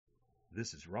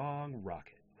This is Wrong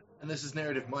Rocket. And this is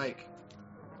Narrative Mike.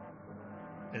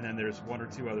 And then there's one or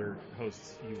two other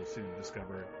hosts you will soon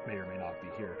discover may or may not be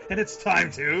here. And it's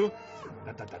time to...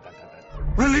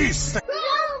 Release the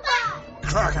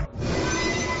Kraken!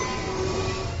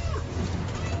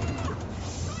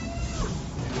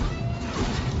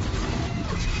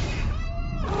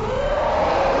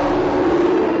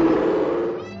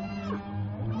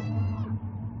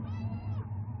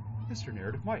 Mr.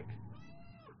 Narrative Mike.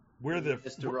 We're the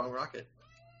Mr. Wrong Rocket.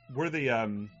 We're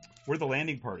the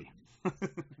landing party.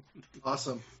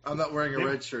 Awesome. I'm not wearing a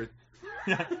red shirt.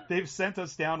 Yeah, they've sent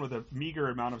us down with a meager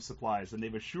amount of supplies, and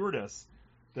they've assured us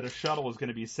that a shuttle is going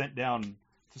to be sent down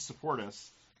to support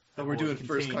us. And we're doing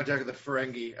first contact with the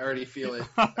Ferengi. I already feel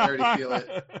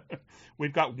it.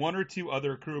 We've got one or two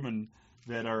other crewmen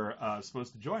that are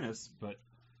supposed to join us, but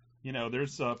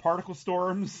there's particle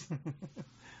storms.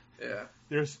 Yeah.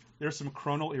 There's some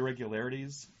chronal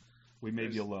irregularities. We may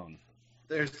be alone.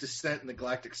 There's dissent in the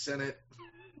Galactic Senate.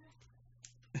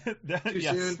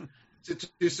 Soon? Is it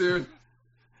too soon?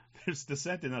 There's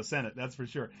dissent in the Senate, that's for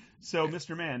sure. So,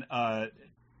 Mr. Mann,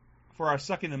 for our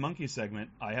Sucking the Monkey segment,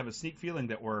 I have a sneak feeling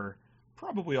that we're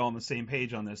probably all on the same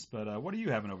page on this, but what are you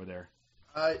having over there?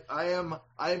 I am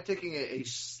taking a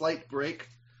slight break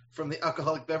from the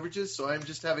alcoholic beverages, so I'm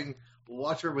just having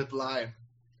water with lime.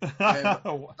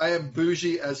 I am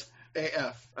bougie as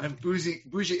AF. I'm bougie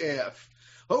AF.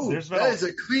 Oh, that is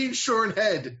a clean shorn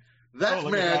head. That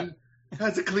man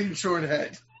has a clean shorn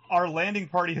head. Our landing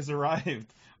party has arrived.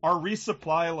 Our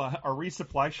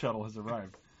resupply shuttle has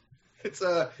arrived.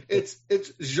 It's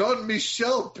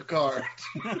Jean-Michel Picard.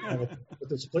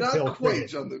 Not quite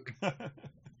Jean-Luc.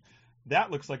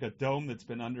 That looks like a dome that's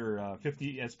been under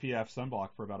 50 SPF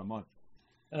sunblock for about a month.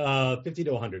 50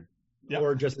 to 100. Yep.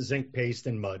 Or just zinc paste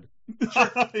and mud.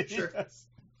 Sure. Yes.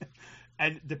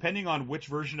 And depending on which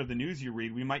version of the news you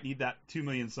read, we might need that 2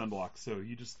 million sunblocks. So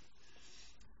you just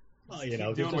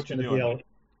doing what you're doing.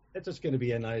 It's just going to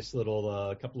be a nice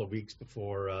little couple of weeks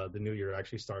before the new year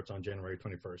actually starts on January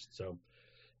 21st. So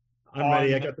I'm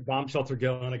ready. I got the bomb shelter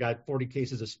going. I got 40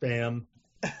 cases of Spam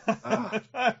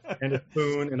and a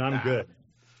spoon, and I'm good.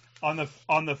 On the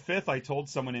 5th, I told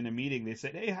someone in a meeting. They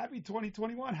said, "Hey, happy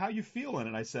 2021. How you feeling?"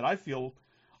 And I said, "I feel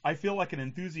like an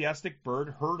enthusiastic bird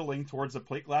hurtling towards a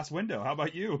plate glass window. How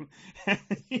about you?" And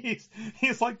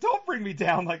he's like, "Don't bring me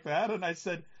down like that." And I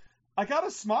said, "I got to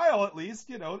smile at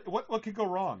least. What could go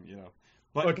wrong?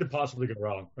 But what could possibly go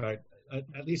wrong, right?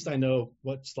 At least I know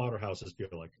what slaughterhouses feel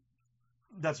like."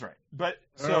 That's right. But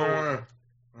so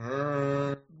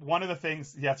one of the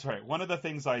things, that's right. One of the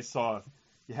things I saw.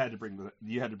 You had to bring that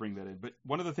in. But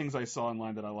one of the things I saw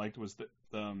online that I liked was that,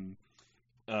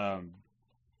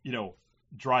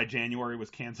 dry January was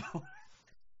canceled.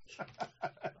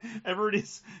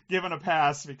 Everybody's given a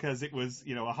pass because it was,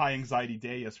 a high anxiety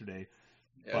day yesterday.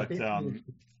 Yeah, but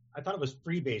I thought it was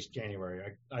free-based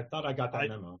January. I thought I got that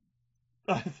memo.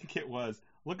 I think it was.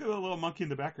 Look at the little monkey in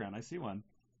the background. I see one.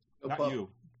 Not pup. You.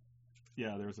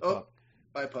 Yeah, there's a pup.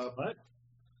 Hi, pup. What?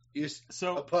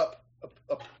 A pup.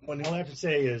 All I have to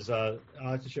say is, all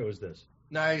I have to show is this.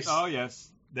 Nice. Oh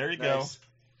yes, there you go.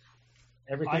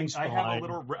 Everything's fine.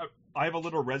 I have a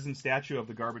little resin statue of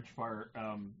the garbage fire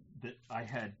that I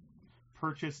had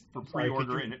purchased for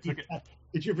pre-order, and it took it.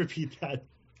 Did you repeat that?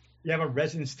 You have a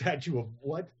resin statue of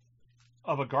what?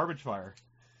 Of a garbage fire.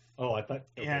 Oh, I thought.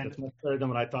 Okay, that's much better than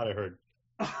what I thought I heard.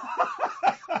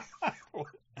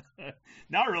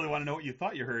 Now I really want to know what you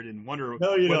thought you heard and wonder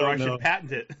whether I should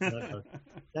patent it.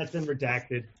 That's been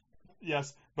redacted.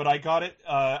 Yes, but I got it.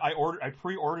 I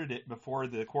pre-ordered it before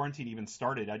the quarantine even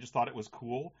started. I just thought it was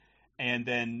cool, and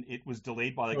then it was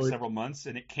delayed by several months,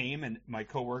 and it came, and my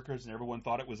coworkers and everyone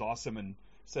thought it was awesome and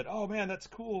said, "Oh man, that's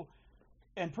cool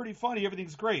and pretty funny.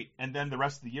 Everything's great." And then the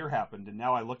rest of the year happened, and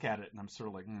now I look at it and I'm sort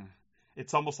of like,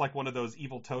 It's almost like one of those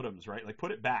evil totems, right? Like,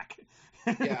 put it back.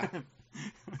 Yeah.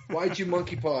 Why'd you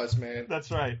monkey paws, man?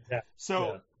 That's right. Yeah.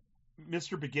 So,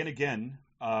 Mr. Begin Again,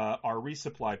 our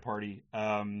resupply party.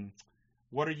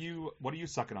 What are you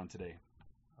sucking on today?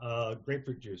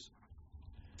 Grapefruit juice.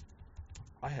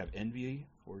 I have envy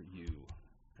for you.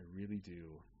 I really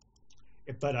do.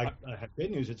 But I have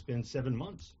good news. It's been 7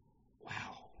 months.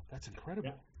 Wow, that's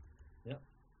incredible. Yeah.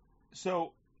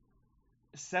 So,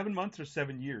 7 months or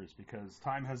 7 years? Because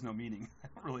time has no meaning. I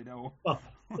don't really know. Well,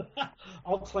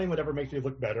 I'll claim whatever makes me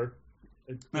look better.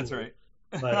 That's right.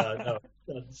 But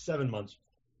 7 months.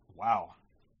 Wow.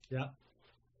 Yeah.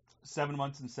 7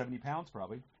 months and 70 pounds,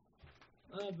 probably.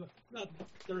 About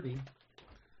 30.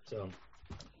 So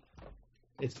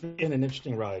it's been an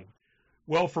interesting ride.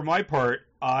 Well, for my part,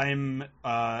 I'm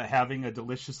having a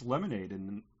delicious lemonade,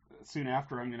 and soon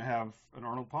after I'm going to have an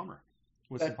Arnold Palmer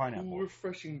with some pineapple.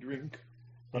 Refreshing drink.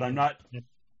 But I'm not.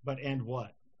 And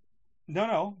what?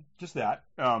 No, just that.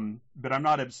 But I'm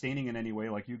not abstaining in any way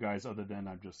like you guys, other than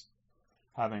I'm just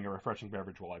having a refreshing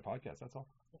beverage while I podcast. That's all.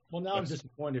 Well, now I'm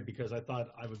disappointed because I thought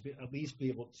I would at least be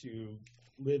able to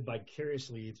live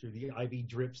vicariously through the IV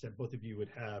drips that both of you would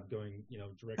have going,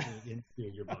 directly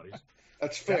into your bodies.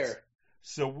 That's fair.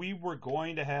 So we were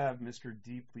going to have Mr.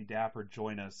 Deeply Dapper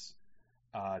join us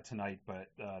tonight, but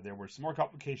there were some more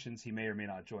complications. He may or may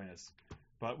not join us.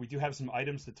 But we do have some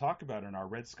items to talk about in our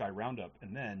Red Sky Roundup,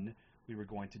 and then we were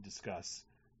going to discuss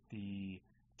the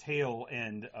tail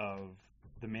end of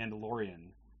The Mandalorian.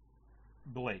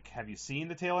 Blake, have you seen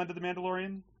the tail end of The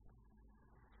Mandalorian?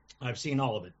 I've seen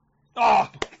all of it.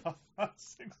 Oh,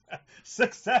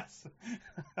 success!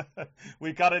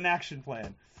 We got an action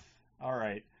plan. All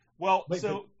right. Well, wait,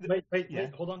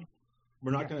 hold on.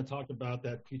 We're not going to talk about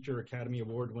that future Academy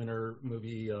Award winner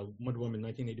movie, Wonder Woman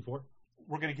 1984?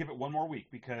 We're going to give it one more week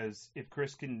because if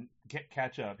Chris can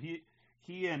catch up,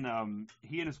 he and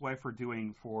his wife are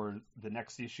doing for the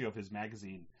next issue of his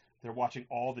magazine. They're watching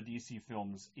all the DC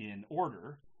films in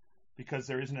order because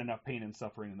there isn't enough pain and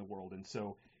suffering in the world, and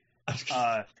so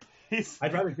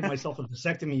I'd rather give myself a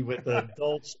vasectomy with a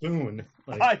dull spoon.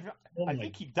 I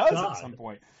think he does at some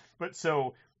point, but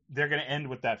so they're going to end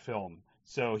with that film.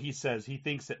 So he says he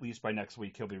thinks at least by next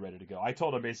week he'll be ready to go. I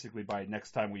told him basically by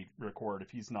next time we record, if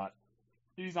he's not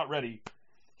ready,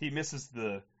 he misses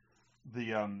the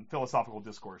philosophical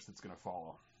discourse that's going to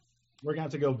follow. We're going to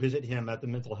have to go visit him at the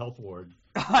mental health ward.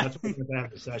 That's what we're going to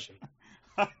have the session.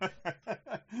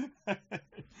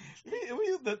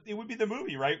 It would be the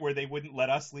movie, right, where they wouldn't let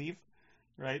us leave,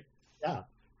 right? Yeah.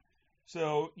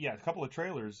 So, yeah, a couple of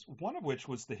trailers, one of which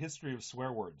was the history of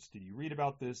swear words. Did you read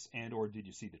about this and or did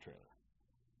you see the trailer?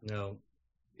 No.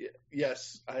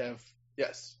 Yes, I have.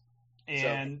 Yes.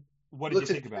 And what did you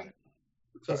think about it?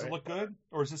 Does it look good?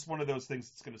 Or is this one of those things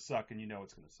that's going to suck and you know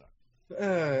it's going to suck?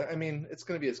 I mean, it's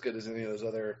going to be as good as any of those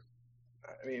other.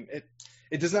 I mean,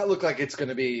 it does not look like it's going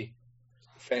to be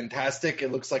fantastic.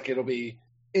 It looks like it'll be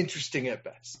interesting at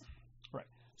best. Right.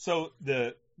 So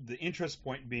the interest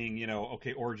point being,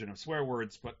 origin of swear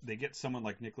words, but they get someone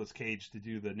like Nicolas Cage to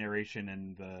do the narration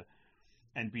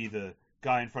and be the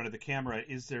guy in front of the camera.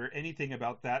 Is there anything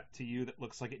about that to you that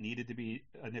looks like it needed to be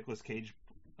a Nicolas Cage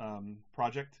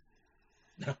project?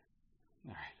 No.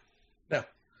 All right. No.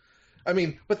 I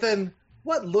mean, but then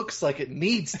what looks like it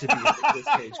needs to be a Nicolas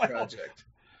Cage project?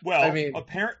 Well, I mean,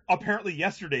 apparently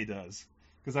yesterday does,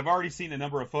 because I've already seen a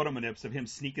number of photo manips of him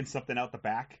sneaking something out the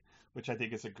back, which I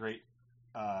think is a great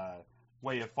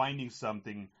way of finding some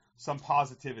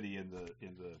positivity in the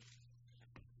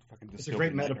fucking. It's a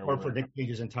great metaphor for Nick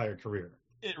Cage's entire career.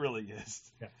 It really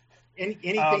is. Yeah.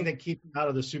 Anything that keeps him out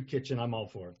of the soup kitchen, I'm all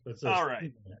for. All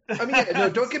right. I mean, no,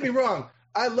 don't get me wrong.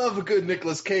 I love a good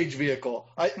Nicolas Cage vehicle.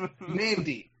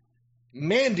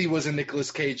 Mandy was a Nicolas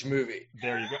Cage movie.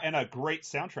 There you go. And a great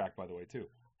soundtrack, by the way, too.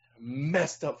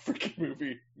 Messed up freaking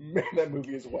movie. Man, that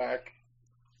movie is whack.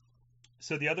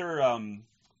 So the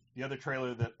other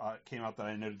trailer that came out that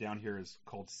I noted down here is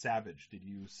called Savage. Did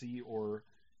you see or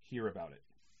hear about it?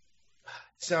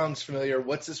 Sounds familiar.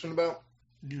 What's this one about?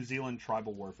 New Zealand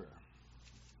tribal warfare.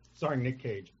 Starring Nick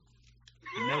Cage.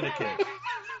 No Nick Cage.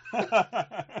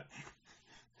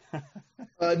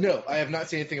 No, I have not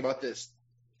seen anything about this.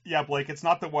 Yeah, Blake, it's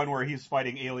not the one where he's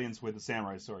fighting aliens with a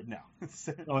samurai sword. No.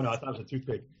 Oh, no, I thought it was a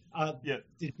toothpick. Yeah.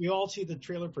 Did you all see the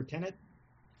trailer for Tenet?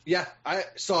 Yeah, I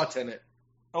saw Tenet.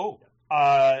 Oh,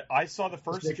 I saw the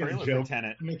first trailer for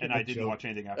Tenet, and I didn't watch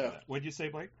anything after that. What did you say,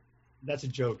 Blake? That's a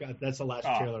joke. That's the last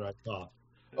trailer I saw.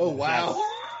 Oh, wow.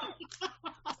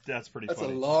 That's pretty funny.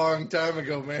 That's a long time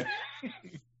ago, man.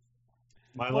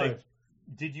 My life.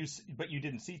 Did you? But you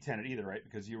didn't see Tenet either, right?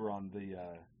 Because you were on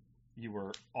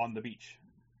the beach.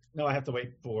 No, I have to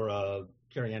wait for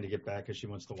Carrie Ann to get back because she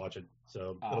wants to watch it.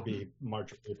 So it'll be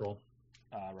March or April.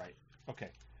 Right. Okay.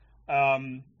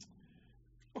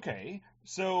 Okay.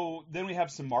 So then we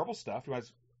have some Marvel stuff.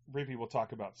 Briefly, we'll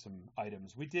talk about some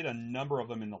items. We did a number of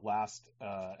them in the last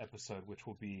episode, which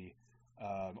will be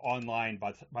online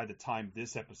by the time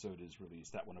this episode is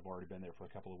released. That one have already been there for a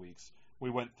couple of weeks. We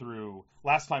went through.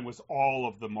 Last time was all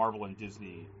of the Marvel and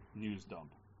Disney news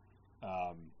dump.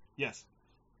 Yes.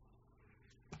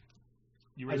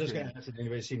 I was just going to ask, did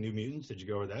anybody see New Mutants? Did you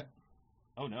go over that?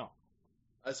 Oh, no.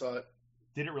 I saw it.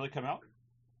 Did it really come out?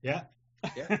 Yeah.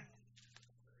 Yeah.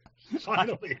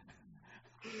 Finally.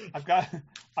 I've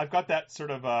got that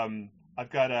sort of,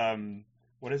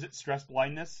 what is it? Stress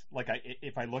blindness. Like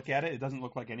if I look at it, it doesn't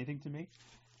look like anything to me.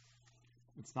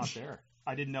 It's not there.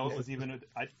 I didn't know it was even,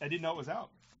 I didn't know it was out.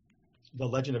 The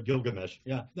Legend of Gilgamesh.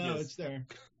 Yeah, no, Yes. it's there.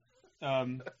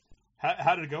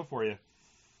 How did it go for you?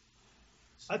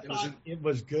 I thought it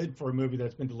was good for a movie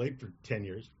that's been delayed for 10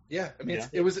 years. Yeah, I mean, Yeah.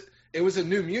 it was a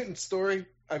New Mutant story.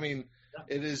 I mean,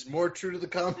 it is more true to the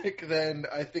comic than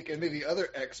I think any of the other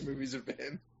X movies have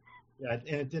been. Yeah, and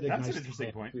it did a That's nice an interesting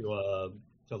thing point.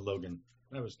 to Logan.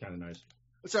 That was kind of nice.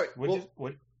 Sorry,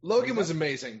 What Logan was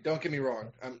amazing. Don't get me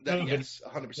wrong. Yes,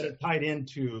 But 100%. it tied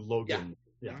into Logan.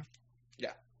 Yeah.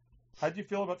 How did you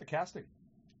feel about the casting?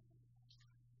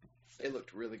 They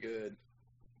looked really good.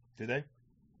 Did they?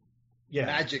 Yeah.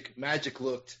 Magic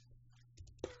looked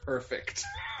perfect.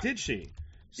 Did she?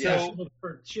 So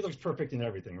Yeah, she looks perfect in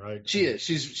everything, right? She is.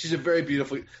 She's a very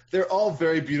beautiful. They're all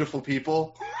very beautiful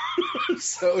people,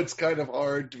 so it's kind of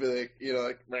hard to be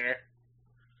like, meh.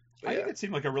 But I yeah. think it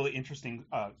seemed like a really interesting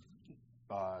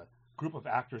group of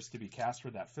actors to be cast for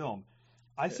that film.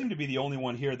 I seem to be the only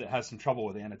one here that has some trouble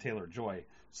with Anna Taylor-Joy.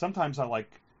 Sometimes I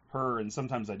like her, and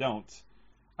sometimes I don't.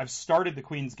 I've started The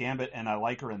Queen's Gambit, and I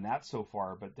like her in that so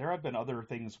far, but there have been other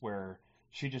things where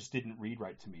she just didn't read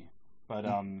right to me. But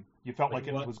you felt like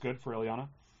it was good for Ileana?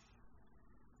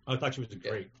 I thought she was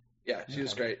great. Yeah, she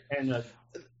was great. And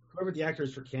whoever the actor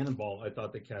is for Cannonball, I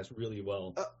thought they cast really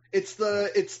well. It's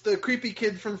the creepy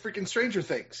kid from freaking Stranger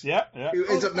Things. Yeah. Who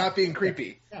ends up not being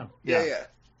creepy. Yeah.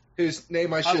 Whose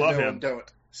name I should love know him. and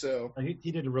don't. So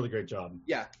He did a really great job.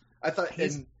 yeah, I thought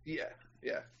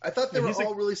I thought they were he's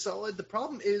all really solid. The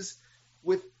problem is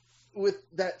with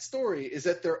that story is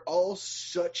that they're all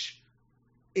such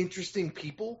interesting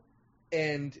people,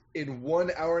 and in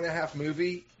 1 hour and a half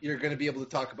movie, you're going to be able to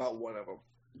talk about one of them.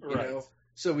 You know?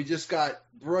 So we just got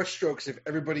brushstrokes of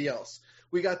everybody else.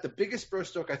 We got the biggest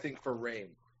brushstroke, I think, for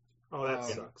Rain. Oh, that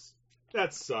sucks.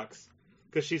 That sucks.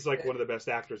 Because she's like one of the best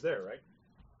actors there, right?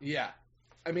 Yeah,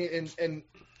 I mean,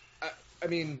 I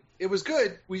mean, it was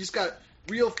good. We just got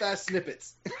real fast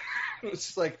snippets. It's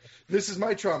just like, this is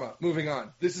my trauma, moving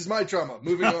on. This is my trauma,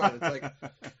 moving on. It's like,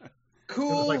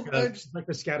 cool. It was like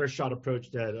the scattershot approach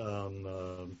that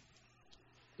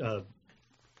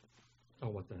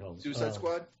what the hell? Suicide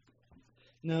Squad?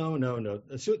 No.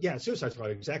 Suicide Squad,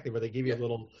 exactly, where they give you a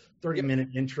little 30-minute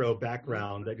intro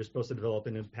background that you're supposed to develop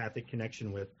an empathic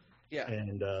connection with. Yeah.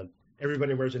 And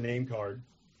everybody wears a name card.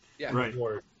 Yeah. Right.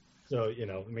 So,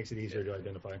 it makes it easier to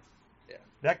identify.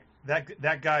 Yeah.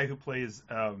 That guy who plays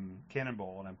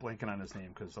Cannonball, and I'm blanking on his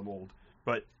name because I'm old,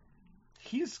 but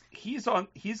he's on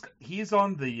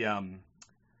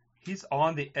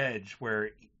the edge where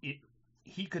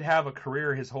he could have a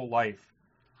career his whole life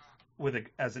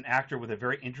as an actor with a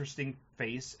very interesting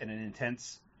face and an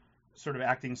intense sort of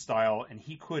acting style, and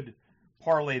he could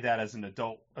parlay that as an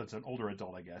older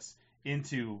adult, I guess,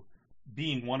 into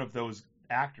being one of those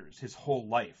actors his whole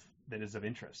life that is of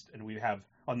interest. And we have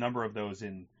a number of those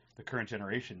in the current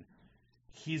generation.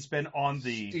 He's been on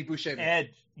the Steve Buscemi.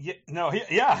 edge.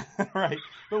 Yeah, right.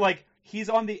 But like, he's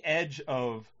on the edge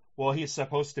of, well, he's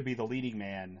supposed to be the leading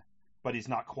man, but he's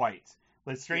not quite.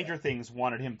 Like Stranger Things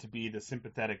wanted him to be the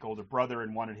sympathetic older brother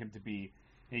and wanted him to be,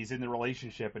 and he's in the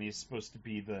relationship and he's supposed to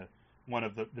be one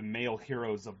of the male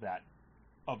heroes of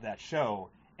that show,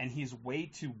 and he's way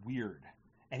too weird.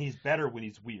 And he's better when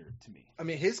he's weird to me. I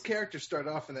mean, his character started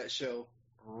off in that show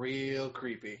real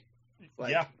creepy.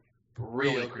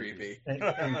 Real creepy. And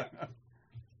I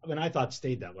mean, I thought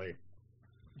stayed that way.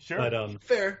 Sure. But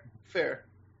Fair.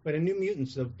 But in New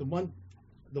Mutants, the one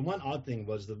odd thing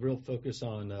was the real focus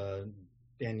on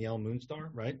Danielle Moonstar,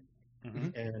 right?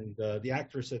 Mm-hmm. And the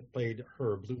actress that played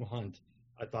her, Blue Hunt,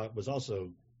 I thought was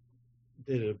also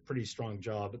did a pretty strong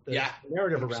job. But the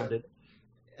narrative 100%. around it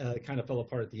kind of fell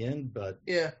apart at the end, but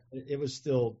Yeah. it was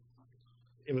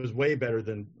way better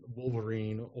than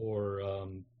Wolverine or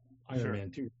Iron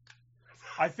Man 2.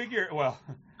 I figure,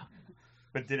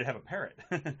 but did it have a parrot?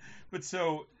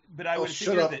 But I would shut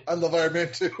figure up. that I love Iron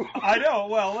Man 2. I know.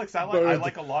 Well, look, I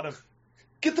like a lot of.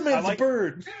 Get the man a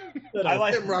bird. I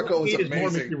like Tim Rocco was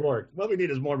amazing. What we need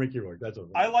is more Mickey Rourke. That's what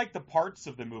I like the parts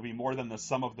of the movie more than the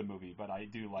sum of the movie, but I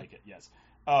do like it. Yes.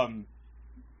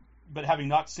 But having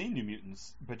not seen New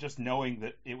Mutants, but just knowing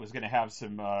that it was going to have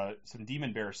some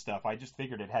Demon Bear stuff, I just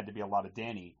figured it had to be a lot of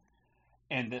Danny,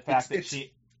 and the fact that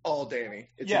she all Danny.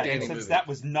 It's a Danny and since movie. that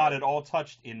was not at all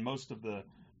touched in most of the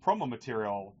promo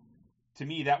material, to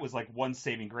me that was like one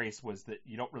saving grace, was that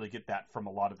you don't really get that from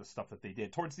a lot of the stuff that they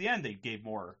did. Towards the end, they gave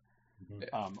more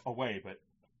away, but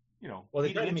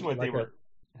they tried to make it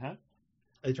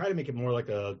they try to make it more like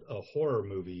a horror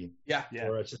movie,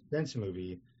 or a suspense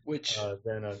movie, which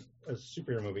than a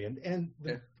superhero movie. And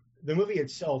the movie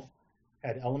itself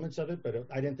had elements of it, but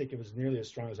I didn't think it was nearly as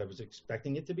strong as I was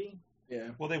expecting it to be.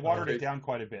 Yeah. Well, they watered it down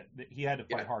quite a bit. He had to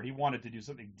fight hard. He wanted to do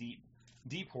something deep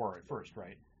deep horror at first,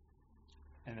 right?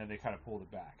 And then they kind of pulled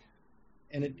it back.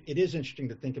 And it is interesting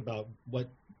to think about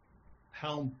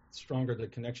how stronger the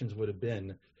connections would have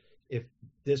been if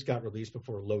this got released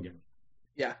before Logan.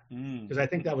 Yeah. Because I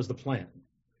think that was the plan.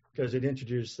 Because it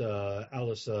introduced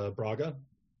Alice Braga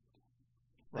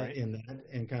in that,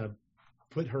 and kind of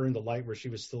put her in the light where she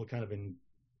was still kind of in,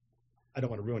 I don't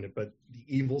want to ruin it, but the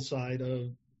evil side of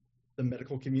the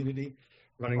medical community,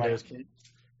 running those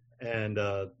camps. And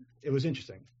it was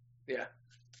interesting. Yeah.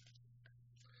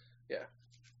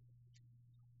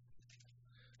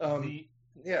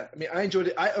 Yeah, I mean, I enjoyed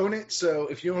it. I own it, so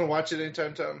if you want to watch it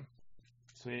anytime, Tom.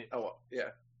 Sweet. Oh, yeah.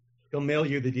 He'll mail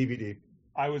you the DVD.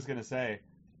 I was gonna say,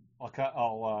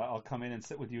 I'll come in and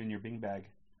sit with you in your Bing bag.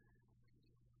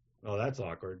 Oh, that's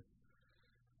awkward.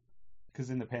 Because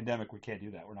in the pandemic we can't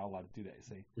do that. We're not allowed to do that. You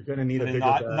see. You're gonna need a bigger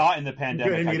bag. Not in the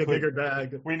pandemic. You're gonna need a bigger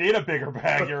bag. We need a bigger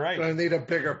bag. You're right. I need a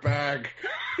bigger bag.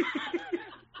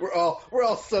 We're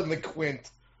all suddenly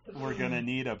quint. We're gonna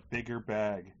need a bigger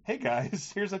bag. Hey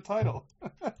guys, here's a title.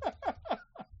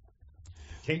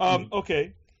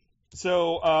 Okay.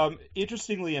 So,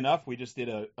 interestingly enough, we just did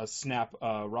a Snap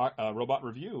robot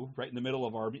review right in the middle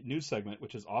of our news segment,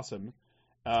 which is awesome.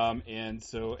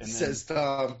 Says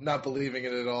Tom, not believing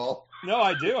it at all. No,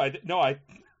 I do.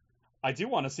 I do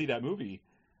want to see that movie.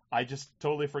 I just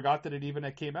totally forgot that it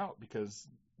even came out because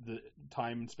the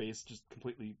time and space just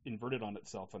completely inverted on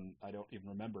itself, and I don't even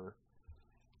remember.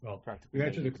 Well, you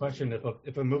answered the question: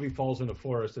 if a movie falls in a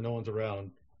forest and no one's around,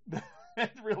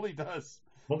 it really does.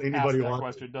 Well, anybody ask that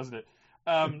question, doesn't it?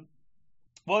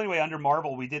 Well, anyway, under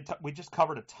Marvel, we just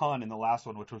covered a ton in the last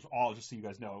one, which was all, just so you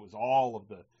guys know, it was all of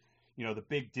the, the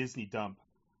big Disney dump.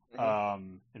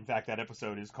 Mm-hmm. In fact, that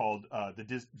episode is called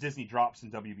the Disney Drops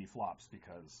and WB Flops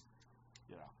because,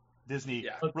 Disney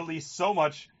released so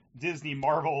much Disney,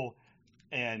 Marvel,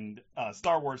 and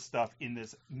Star Wars stuff in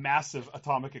this massive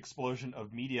atomic explosion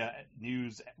of media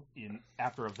news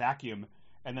after a vacuum.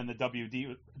 And then the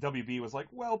WB was like,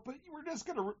 well, but we're just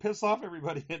going to piss off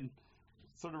everybody and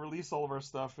sort of release all of our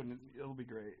stuff, and it'll be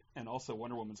great. And also,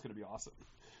 Wonder Woman's going to be awesome.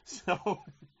 So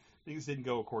things didn't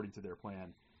go according to their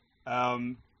plan.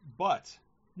 But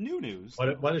new news.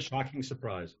 What a shocking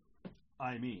surprise.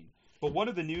 I mean, but one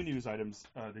of the new news items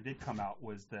that did come out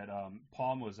was that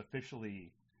Palm was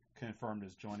officially confirmed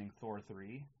as joining Thor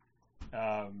 3.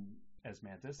 As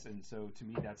Mantis, and so to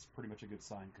me that's pretty much a good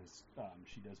sign because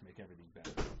she does make everything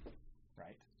better,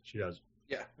 right? She does.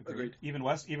 Yeah, agreed. Even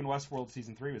Westworld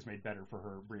season 3 was made better for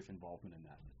her brief involvement in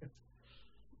that.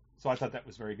 So I thought that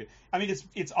was very good. I mean,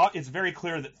 it's very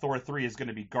clear that Thor 3 is going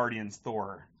to be Guardians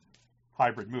Thor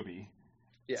hybrid movie.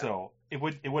 Yeah. So it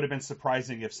would have been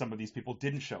surprising if some of these people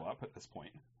didn't show up at this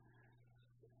point.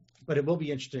 But it will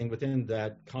be interesting within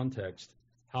that context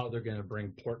how they're going to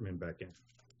bring Portman back in.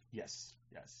 Yes.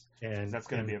 And that's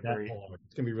going to be it's going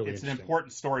to be really interesting. It's an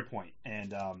important story point,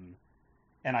 and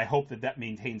I hope that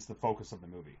maintains the focus of the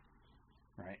movie,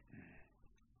 right?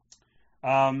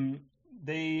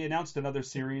 They announced another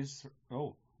series.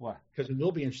 Oh, what? Because it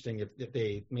will be interesting if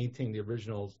they maintain the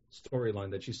original storyline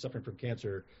that she's suffering from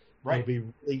cancer. Right. It'll be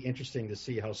really interesting to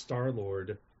see how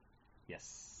Star-Lord.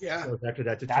 Yes. Yeah. Goes after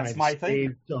that to try and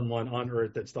save someone on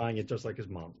Earth that's dying it just like his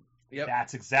mom. Yep.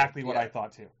 That's exactly what I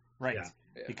thought too. Right.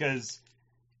 Yeah. Because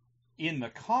in the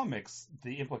comics,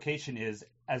 the implication is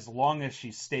as long as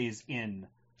she stays in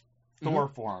Thor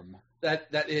form.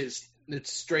 It's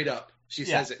straight up. She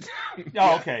says it.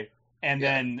 Oh, okay. And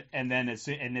then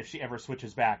if she ever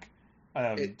switches back,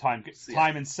 time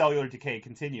and cellular decay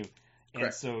continue. And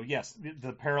Correct. So yes,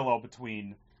 the parallel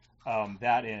between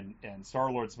that and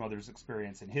Star-Lord's mother's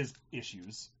experience and his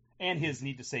issues and his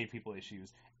need to save people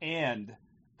issues and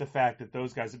the fact that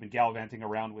those guys have been gallivanting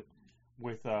around with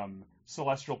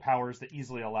celestial powers that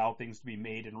easily allow things to be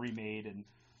made and remade and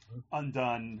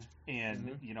undone,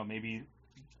 and maybe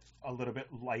a little bit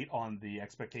light on the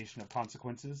expectation of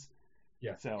consequences.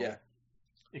 Yeah. So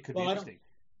it could be interesting.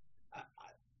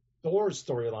 Thor's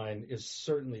storyline is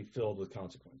certainly filled with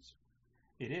consequence.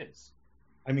 It is.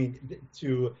 I mean,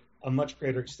 to a much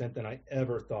greater extent than I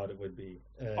ever thought it would be.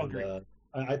 And, Agreed.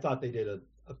 I thought they did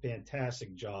a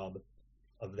fantastic job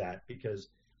of that because.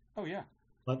 Oh yeah.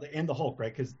 And the Hulk,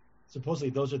 right? Because supposedly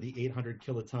those are the 800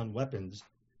 kiloton weapons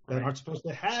that aren't supposed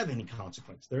to have any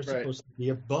consequence. They're supposed to be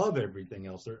above everything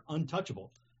else. They're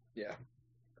untouchable. Yeah.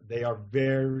 They are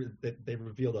they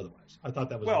revealed otherwise. I thought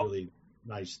that was a really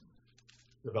nice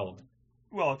development.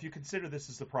 Well, if you consider this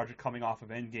as the project coming off of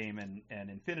Endgame and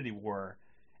Infinity War,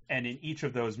 and in each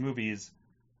of those movies,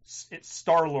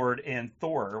 Star-Lord and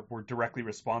Thor were directly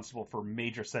responsible for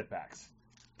major setbacks.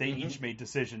 They each made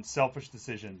selfish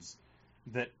decisions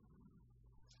that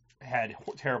had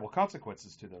terrible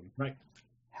consequences to them. Right.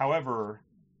 However,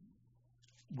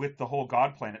 with the whole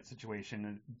God Planet situation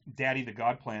and Daddy the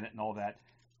God Planet and all that,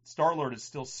 Star-Lord is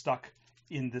still stuck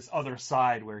in this other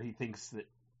side where he thinks that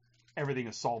everything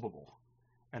is solvable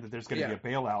and that there's going to be a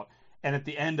bailout. And at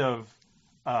the end of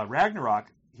Ragnarok,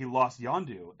 he lost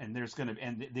Yondu, and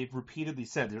they've repeatedly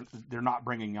said they're not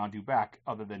bringing Yondu back,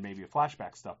 other than maybe a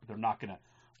flashback stuff, but they're not going to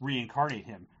reincarnate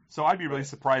him. So I'd be really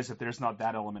surprised if there's not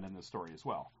that element in the story as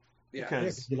well,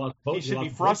 because he should be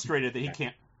frustrated that he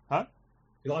can't. Huh?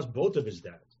 He lost both of his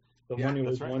dads, the one he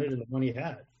wanted and the one he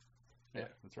had. Yeah,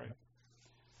 that's right.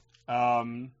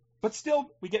 But still,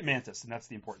 we get Mantis, and that's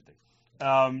the important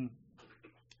thing.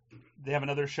 They have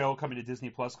another show coming to Disney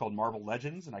Plus called Marvel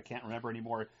Legends, and I can't remember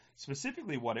anymore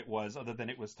specifically what it was, other than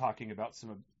it was talking about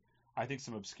some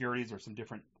obscurities or some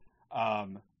different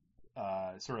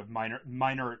sort of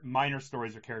minor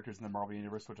stories or characters in the Marvel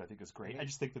Universe, which I think is great. I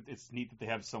just think that it's neat that they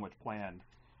have so much planned,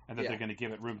 and that they're going to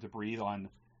give it room to breathe on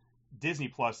Disney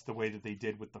Plus the way that they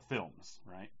did with the films,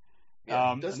 right?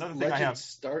 Yeah. Does Legends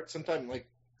start sometime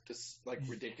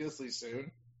ridiculously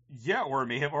soon? Yeah, or it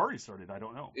may have already started. I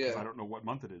don't know. Yeah. I don't know what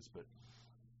month it is, but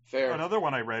fair. Another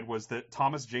one I read was that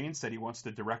Thomas Jane said he wants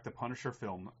to direct a Punisher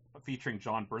film featuring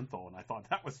John Bernthal, and I thought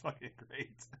that was fucking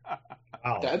great.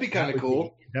 Wow. That'd be kind of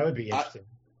cool. That would be interesting.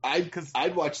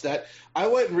 I'd watch that. I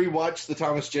went and rewatched the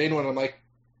Thomas Jane one. I'm like,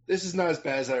 this is not as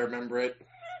bad as I remember it.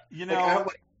 You know, I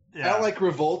don't like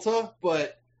Revolta,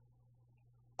 but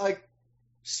like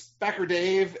Spacker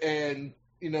Dave and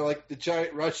like the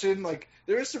Giant Russian, like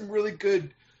there is some really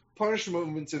good Punisher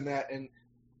moments in that. And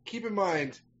keep in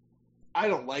mind, I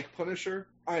don't like Punisher.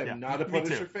 I am not a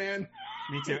Punisher fan.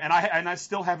 Me too. And I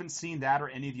still haven't seen that or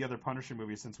any of the other Punisher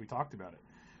movies since we talked about it.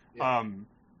 Yeah.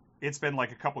 It's been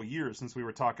like a couple years since we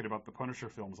were talking about the Punisher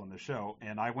films on the show,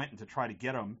 and I went to try to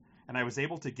get them, and I was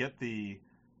able to get the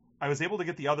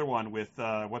other one with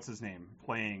what's his name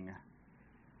playing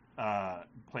the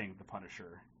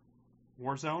Punisher.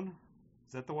 Warzone?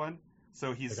 Is that the one?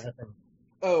 So he's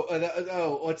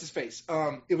what's his face?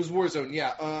 It was Warzone,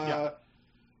 yeah.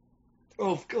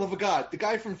 Oh, love of God, the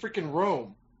guy from freaking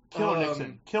Rome.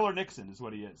 Killer Nixon is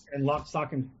what he is. And Lock,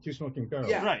 Stock, and Two Smoking Barrels.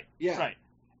 Yeah, right. Yeah, right.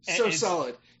 So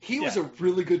solid. He was a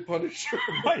really good Punisher.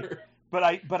 Right.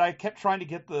 But I kept trying to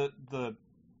get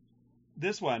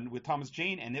this one with Thomas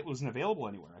Jane, and it wasn't available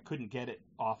anywhere. I couldn't get it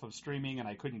off of streaming, and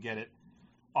I couldn't get it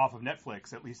off of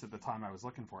Netflix, at least at the time I was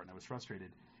looking for it, and I was frustrated.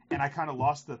 And I kind of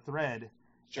lost the thread.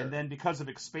 Sure. And then because of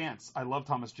Expanse, I love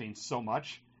Thomas Jane so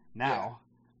much now.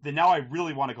 Then now I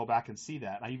really want to go back and see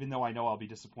that, even though I know I'll be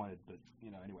disappointed. But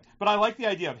anyway. But I like the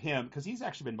idea of him because he's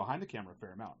actually been behind the camera a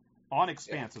fair amount on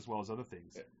Expanse as well as other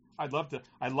things. Yeah. I'd love to.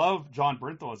 I love John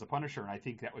Bernthal as a Punisher, and I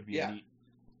think that would be a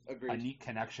neat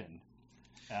connection.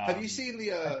 Have you seen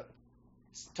the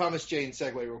Thomas Jane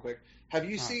segue real quick? Have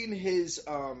you seen his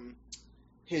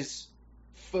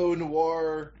faux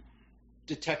noir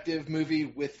detective movie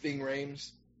with Ving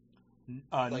Rhames?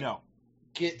 No.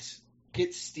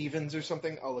 Get Stevens or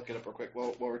something. I'll look it up real quick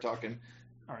while we're talking.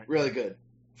 All right. Really good,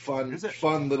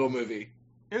 fun little movie.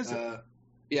 Is it?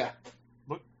 Yeah.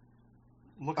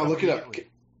 I'll look it up.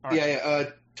 Right. Yeah.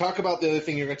 Talk about the other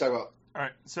thing you're going to talk about. All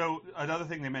right. So another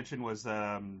thing they mentioned was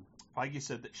Feige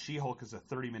said that She-Hulk is a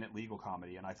 30-minute legal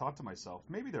comedy, and I thought to myself,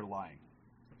 maybe they're lying.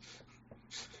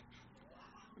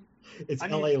 It's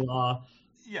LA law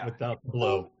without the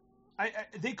blow.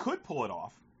 They could pull it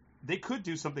off. They could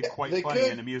do something quite funny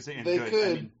and amusing and good. Could.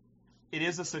 I mean, it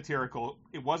was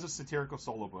a satirical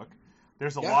solo book.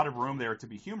 There's a lot of room there to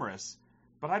be humorous,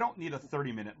 but I don't need a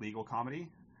 30-minute legal comedy.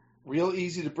 Real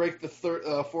easy to break the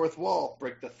fourth wall.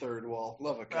 Break the third wall.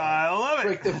 Love it. I love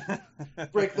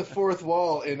it. Break the fourth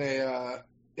wall in a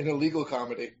legal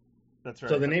comedy. That's right.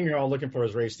 So the name you're all looking for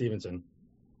is Ray Stevenson.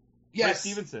 Yes,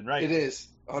 Ray Stevenson, right? It is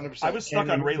 100%. I was stuck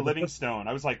on Ray Livingstone.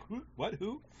 I was like, who? What?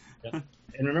 Who? Yeah.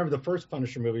 And remember, the first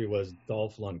Punisher movie was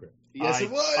Dolph Lundgren. Yes, it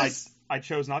was. I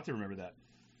chose not to remember that.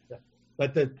 Yeah.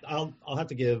 But I'll have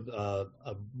to give a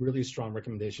really strong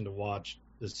recommendation to watch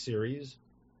the series.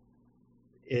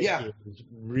 It is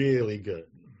really good.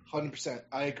 100%.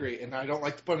 I agree. And I don't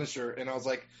like the Punisher. And I was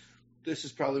like, this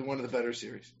is probably one of the better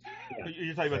series. Yeah.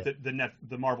 You're talking about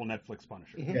the Marvel Netflix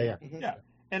Punisher. Mm-hmm. Yeah. Mm-hmm. Yeah.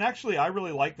 And actually, I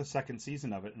really liked the second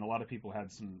season of it, and a lot of people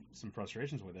had some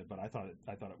frustrations with it, but I thought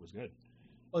it was good.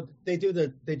 Well, they do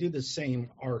the same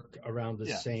arc around the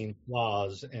same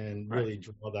flaws and really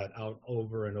draw that out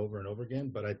over and over and over again.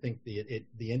 But I think the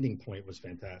ending point was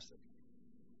fantastic.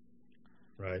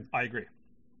 Right. I agree.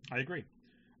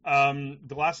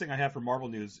 The last thing I have for Marvel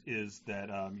news is that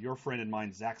your friend and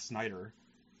mine, Zack Snyder,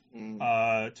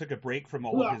 took a break from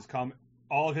all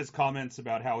of his comments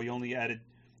about how he only added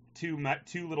two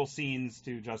little scenes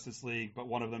to Justice League, but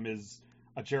one of them is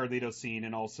a Jared Leto scene,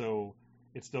 and also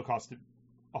it still costed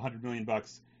 $100 million,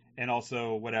 and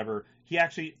also whatever. He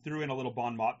actually threw in a little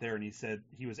bon mot there, and he said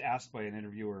he was asked by an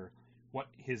interviewer what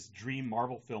his dream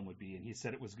Marvel film would be, and he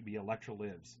said it was going to be Elektra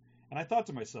Lives. And I thought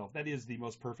to myself, that is the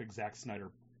most perfect Zack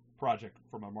Snyder project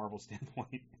from a Marvel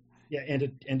standpoint. Yeah,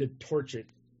 and to torch it.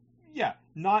 Yeah,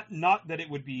 not that it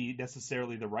would be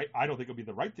necessarily the right. I don't think it would be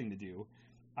the right thing to do.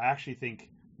 I actually think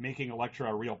making Elektra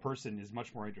a real person is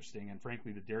much more interesting. And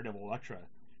frankly, the Daredevil Elektra,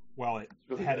 while it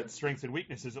really had its strengths and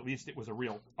weaknesses, at least it was a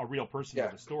real person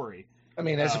with a story. I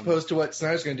mean, as opposed to what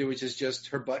Snyder's going to do, which is just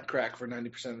her butt crack for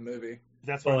 90% of the movie.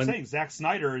 That's what I'm saying. Zack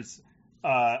Snyder's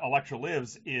Elektra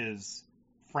Lives is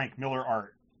Frank Miller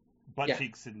art, butt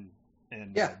cheeks and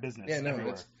business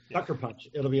everywhere. Sucker Punch.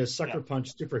 It'll be a Sucker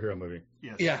Punch superhero movie.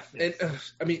 Yes. Yeah, yes. And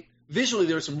I mean, visually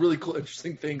there were some really cool,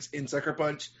 interesting things in Sucker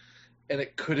Punch, and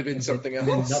it could have been something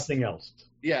else. Nothing else.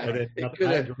 Yeah, it could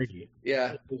have.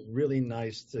 Yeah, it was really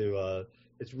nice to.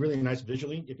 It's really nice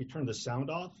visually if you turn the sound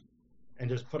off and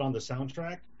just put on the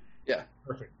soundtrack. Yeah,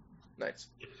 perfect. Nice.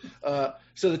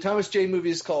 So the Thomas Jane movie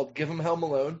is called Give 'Em Hell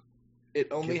Malone.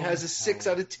 It only has a 6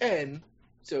 out of 10,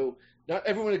 so not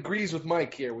everyone agrees with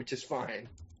Mike here, which is fine.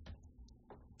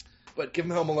 But Give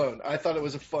 'Em Hell Alone. I thought it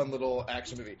was a fun little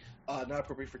action movie. Not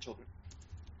appropriate for children.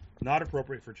 Not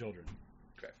appropriate for children.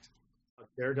 Correct.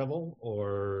 Daredevil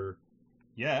or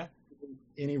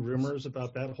any rumors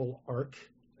about that whole arc?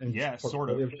 And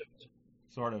sort of.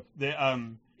 Sort of.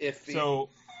 So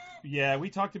we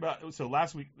talked about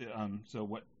last week.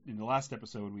 In the last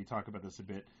episode we talked about this a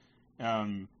bit.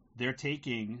 They're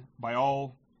taking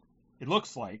it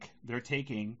looks like they're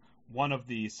taking one of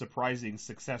the surprising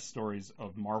success stories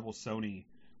of Marvel Sony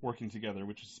working together,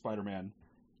 which is Spider-Man,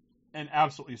 and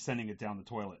absolutely sending it down the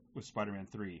toilet with Spider-Man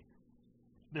 3.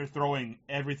 They're throwing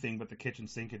everything but the kitchen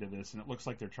sink into this, and it looks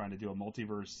like they're trying to do a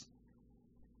multiverse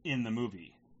in the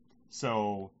movie.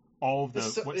 So all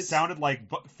of what sounded like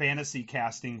fantasy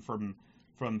casting from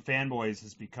fanboys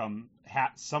has become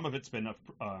some of it's been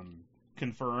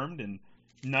confirmed and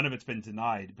none of it's been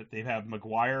denied. But they have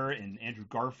Maguire and Andrew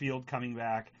Garfield coming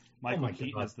back. Michael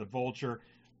Keaton as the Vulture.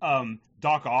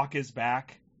 Doc Ock is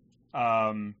back.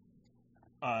 The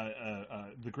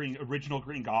original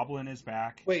Green Goblin is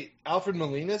back. Wait, Alfred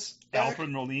Molina's back? Alfred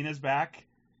Molina's back.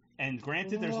 And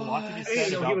granted, there's a lot to be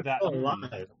said about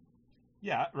that.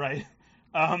 Yeah, right.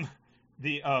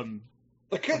 The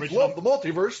kids love the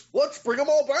multiverse. Let's bring them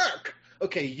all back.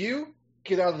 Okay, you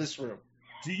get out of this room.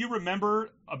 Do you remember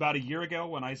about a year ago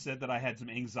when I said that I had some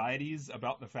anxieties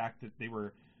about the fact that they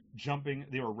were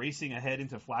racing ahead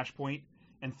into Flashpoint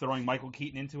and throwing Michael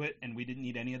Keaton into it, and we didn't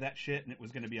need any of that shit, and it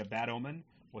was going to be a bad omen?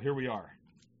 Well, here we are.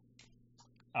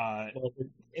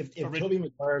 If Tobey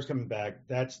Maguire's coming back,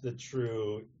 that's the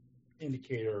true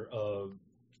indicator of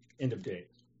end of days.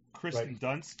 Kristen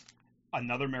Dunst,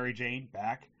 another Mary Jane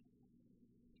back,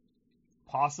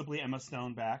 possibly Emma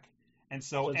Stone back, and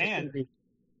so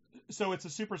it's a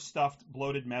super stuffed,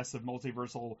 bloated mess of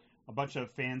multiversal, a bunch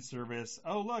of fan service.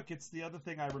 Oh, look, it's the other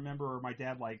thing I remember or my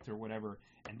dad liked or whatever.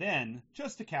 And then,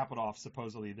 just to cap it off,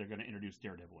 supposedly they're going to introduce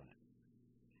Daredevil in it.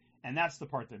 And that's the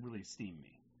part that really steamed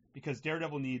me. Because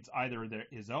Daredevil needs either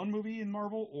his own movie in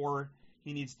Marvel or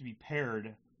he needs to be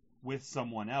paired with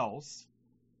someone else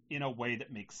in a way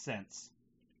that makes sense.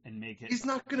 And make it... He's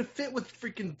not going to fit with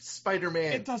freaking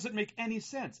Spider-Man. It doesn't make any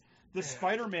sense. The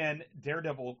Spider-Man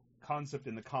Daredevil concept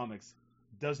in the comics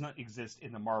does not exist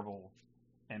in the Marvel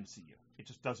MCU. It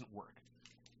just doesn't work.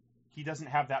 He doesn't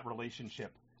have that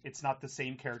relationship. It's not the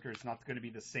same character. It's not going to be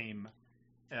the same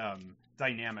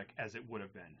dynamic as it would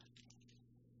have been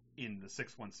in the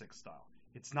 616 style.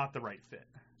 It's not the right fit.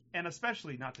 And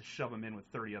especially not to shove him in with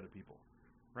 30 other people.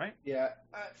 Right? Yeah.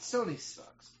 Sony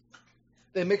sucks.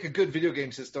 They make a good video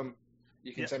game system.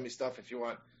 You can send me stuff if you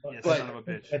want. Yes, son of a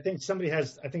bitch. I think somebody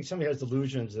has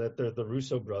delusions that they're the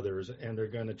Russo brothers and they're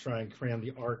going to try and cram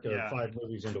the arc of 5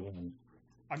 movies into one.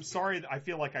 I'm sorry. I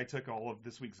feel like I took all of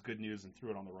this week's good news and threw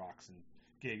it on the rocks and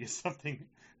gave you something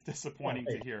disappointing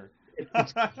to hear.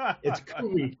 It's Coup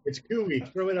Week. It's Coup Week.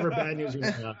 Throw whatever bad news you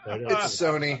want out there. It's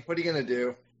Sony. What are you going to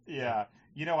do? Yeah.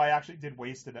 You know, I actually did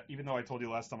waste it. Even though I told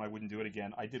you last time I wouldn't do it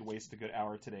again, I did waste a good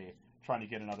hour today trying to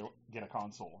get a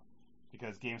console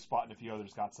because GameSpot and a few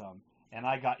others got some, and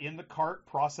I got in the cart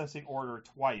processing order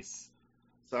twice.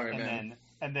 Sorry, man.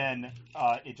 And then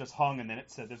it just hung, and then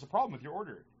it said, "There's a problem with your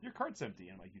order. Your cart's empty."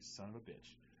 And I'm like, "You son of a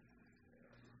bitch!"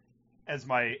 As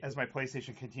my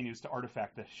PlayStation continues to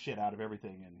artifact the shit out of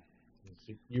everything, and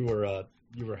you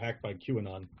were hacked by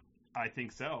QAnon. I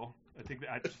think so. I think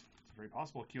that it's very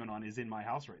possible QAnon is in my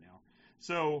house right now.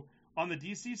 So on the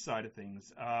DC side of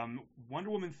things, Wonder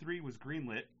Woman 3 was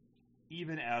greenlit,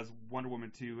 even as Wonder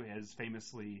Woman 2 has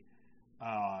famously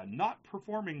not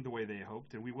performing the way they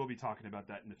hoped, and we will be talking about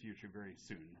that in the future very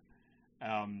soon.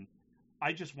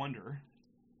 I just wonder.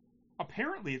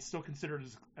 Apparently, it's still considered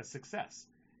a success,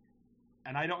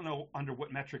 and I don't know under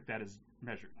what metric that is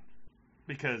measured,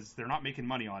 because they're not making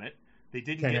money on it. They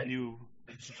didn't get new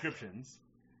subscriptions,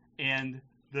 and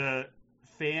the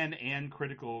fan and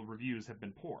critical reviews have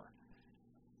been poor.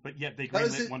 But yet they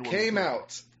greenlit Wonder Woman. Came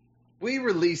out. We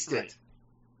released it.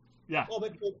 Yeah. Well,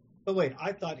 but wait,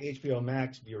 I thought HBO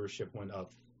Max viewership went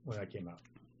up when that came out.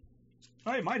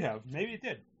 Oh, it might have. Maybe it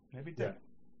did. Yeah.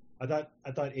 I thought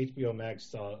HBO Max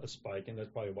saw a spike, and that's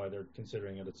probably why they're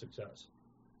considering it a success.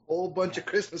 Whole bunch of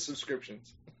Christmas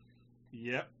subscriptions.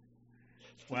 Yep.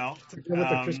 Well, with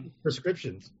the Christmas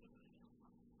prescriptions.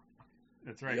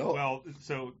 That's right. Yo. Well,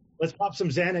 so let's pop some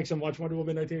Xanax and watch Wonder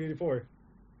Woman 1984.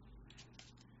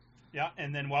 Yeah,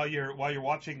 and then while you're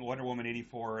watching Wonder Woman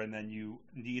 84, and then you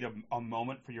need a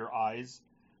moment for your eyes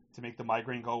to make the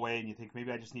migraine go away, and you think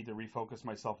maybe I just need to refocus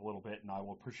myself a little bit, and I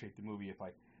will appreciate the movie if I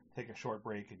take a short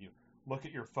break, and you look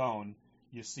at your phone,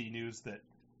 you see news that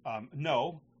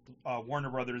Warner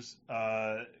Brothers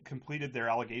completed their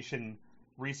allegation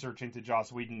research into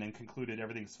Joss Whedon and concluded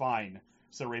everything's fine.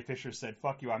 So Ray Fisher said,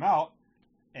 "Fuck you, I'm out,"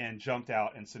 and jumped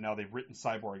out, and so now they've written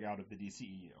Cyborg out of the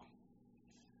DCEU.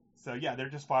 So yeah, they're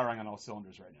just firing on all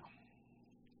cylinders right now.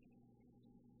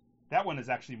 That one is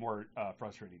actually more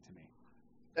frustrating to me.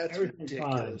 That's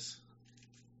ridiculous.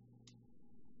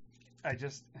 I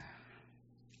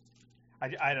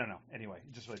don't know. Anyway,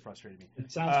 it just really frustrated me.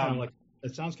 It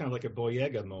sounds kind of like a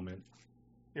Boyega moment.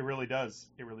 It really does.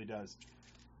 It really does.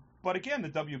 But again, the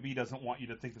WB doesn't want you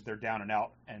to think that they're down and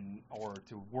out, or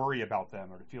to worry about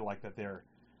them, or to feel like that they're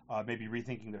maybe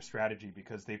rethinking their strategy,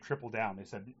 because they've tripled down. They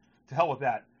said, to hell with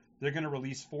that. They're going to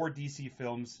release 4 DC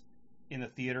films in the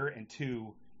theater and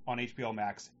 2 on HBO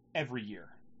Max every year.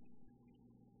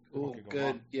 Oh, good.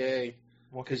 Wrong? Yay.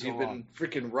 Because you've been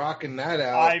freaking rocking that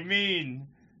out. I mean,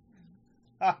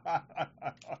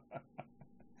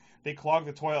 they clog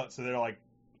the toilet, so they're like,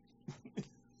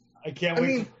 I can't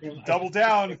wait. Double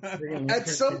down. At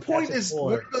some point, is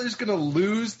Warner Brothers going to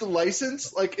lose the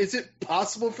license? Like, is it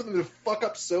possible for them to fuck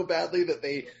up so badly that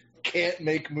they can't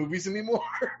make movies anymore?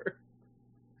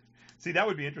 See, that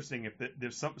would be interesting if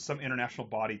there's some international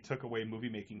body took away movie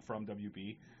making from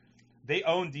WB. They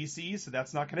own DC, so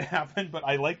that's not going to happen. But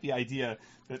I like the idea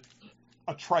that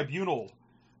a tribunal,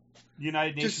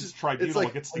 United Nations tribunal,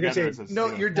 gets together and says, "No,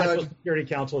 you're done." Security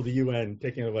Council of the UN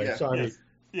taking it away. Yeah. Sorry. Yes.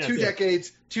 Yes.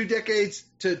 2 decades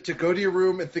to go to your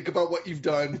room and think about what you've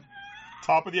done.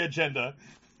 Top of the agenda.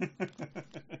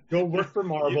 Go work for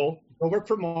Marvel. Go work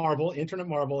for Marvel, intern at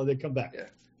Marvel, and then come back.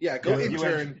 Yeah. Go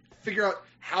intern. Figure out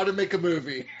how to make a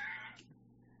movie.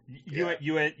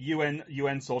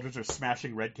 UN soldiers are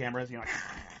smashing red cameras. You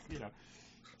know.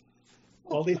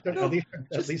 Well, at least they're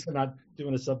not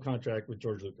doing a subcontract with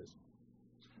George Lucas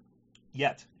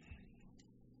yet.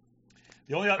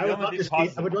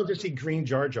 I would love to see Green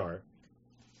Jar Jar.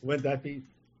 Wouldn't that be?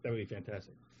 That would be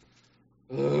fantastic.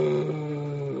 Ewok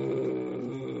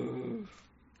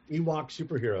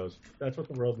superheroes. That's what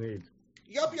the world needs.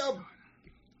 Yup.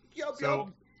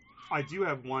 I do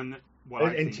have one.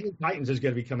 And Teen Titans is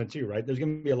going to be coming too, right? There's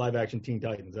going to be a live action Teen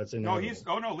Titans. That's in.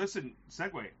 Listen,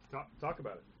 segue. Talk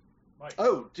about it. Mike.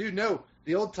 Oh, dude, no.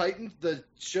 The old Titans, the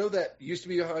show that used to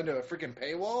be behind a freaking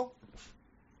paywall.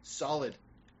 Solid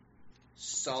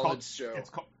show.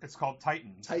 It's called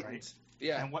Titans. Right?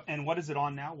 Yeah. And what is it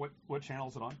on now? What channel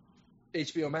is it on?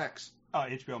 HBO Max. Oh,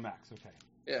 HBO Max. Okay.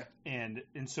 Yeah. And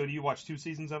so do you watch 2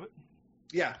 seasons of it?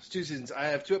 Yeah, it's 2 seasons. I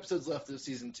have 2 episodes left of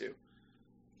season 2.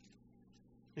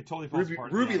 It totally falls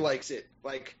apart. Ruby likes it.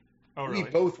 Like, really? We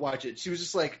both watch it. She was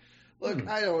just like, "Look,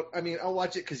 I'll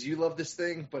watch it because you love this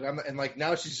thing, but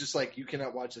now she's just like, you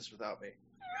cannot watch this without me."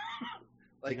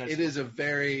 Like, it is a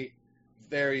very,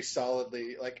 very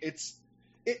solidly, like,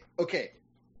 okay.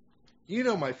 You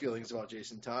know my feelings about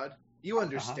Jason Todd. You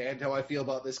understand how I feel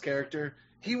about this character.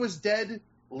 He was dead.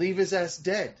 Leave his ass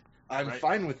dead. I'm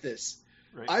fine with this.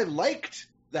 Right. I liked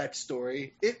that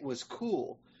story. It was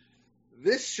cool.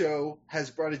 This show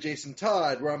has brought a Jason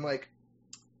Todd where I'm like,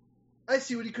 I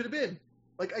see what he could have been.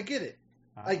 Like, I get it.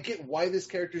 I get why this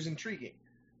character is intriguing.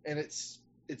 And it's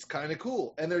kind of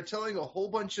cool. And they're telling a whole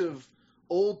bunch of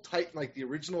old Titan, like the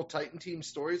original Titan team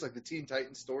stories, like the Teen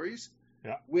Titans stories,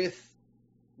 with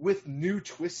new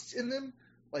twists in them.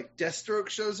 Like, Deathstroke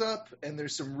shows up, and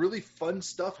there's some really fun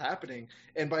stuff happening.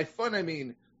 And by fun, I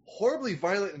mean horribly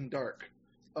violent and dark.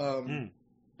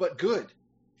 But good.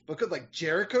 Like,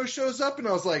 Jericho shows up, and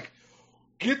I was like,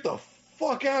 Get the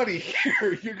fuck out of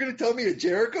here! You're gonna tell me a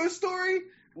Jericho story?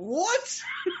 What?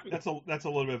 That's a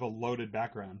little bit of a loaded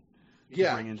background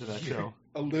to bring into that show.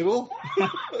 A little.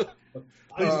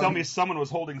 Please tell me someone was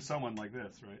holding someone like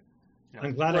this, right? Yeah.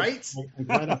 I'm glad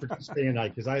I participated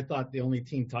tonight because I thought the only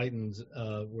Teen Titans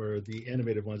were the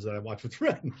animated ones that I watched with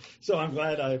Ren. So I'm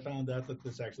glad I found out that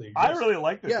this actually exists. I really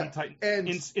like the Teen Titans. And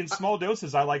in small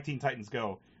doses, I like Teen Titans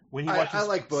Go. When he watches I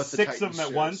like both 6 of them shows.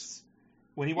 At once,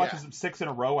 when he watches them 6 in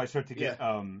a row, I start to get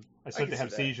I start to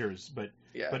have seizures. But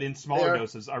in smaller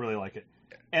doses, I really like it.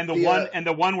 And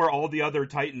the one where all the other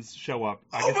Titans show up.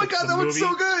 Oh my god, that was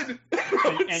so good!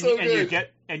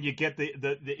 And you get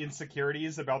the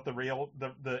insecurities about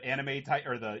the anime Titan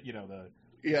or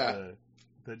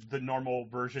the normal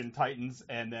version Titans,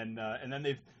 and then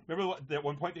they've remember at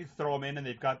one point they throw them in and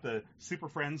they've got the Super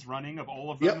Friends running of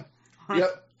all of them.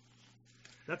 Yep.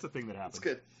 That's a thing that happens. That's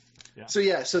good.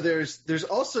 Yeah. So there's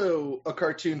also a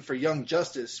cartoon for Young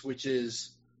Justice, which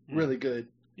is really good.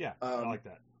 Yeah, I like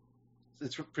that.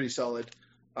 It's pretty solid.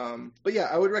 But yeah,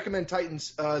 I would recommend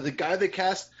Titans. The guy they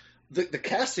cast, the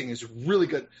casting is really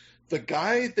good. The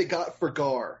guy they got for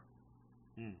Gar,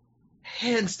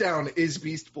 hands down, is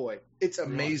Beast Boy. It's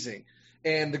amazing.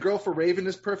 And the girl for Raven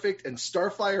is perfect, and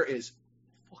Starfire is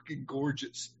fucking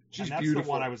gorgeous. She's beautiful. That's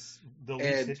the one I was the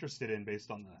least interested in based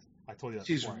on I told you that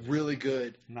she's before. really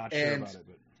good. Not sure about it,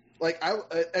 but like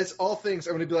as all things,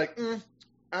 I'm going to be like,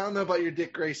 I don't know about your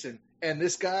Dick Grayson, and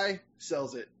this guy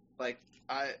sells it. Like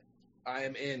I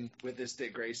am in with this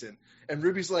Dick Grayson. And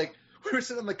Ruby's like, we were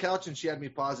sitting on the couch and she had me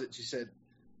pause it. She said,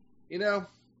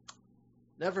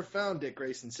 never found Dick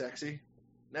Grayson sexy.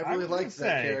 Never really liked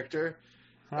that character.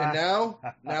 And now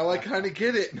I kind of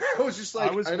get it. I was just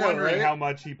like, I was wondering how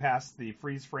much he passed the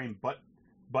freeze frame butt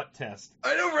test.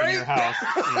 I know, right? In your house.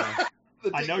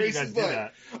 I know you guys did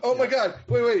that. Oh my god!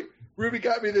 Wait! Ruby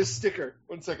got me this sticker.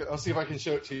 1 second. I'll see if I can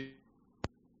show it to you.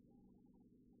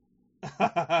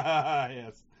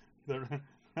 Yes,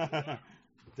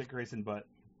 Dick Grayson butt,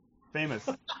 famous.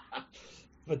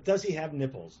 But does he have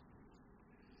nipples?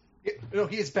 No,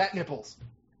 he has bat nipples.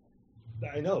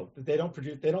 I know, but they don't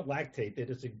lactate. They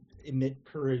just emit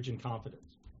courage and confidence.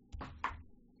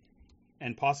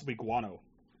 And possibly guano.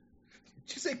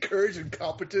 Did you say courage and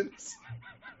competence?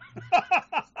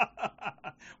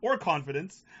 Or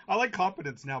confidence. I like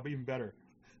confidence now, but even better.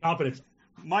 Confidence.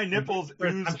 My nipples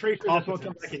ooze I'm sure this won't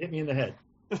come back and hit me in the head.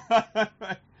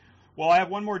 Well, I have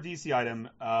one more DC item,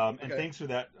 and thanks for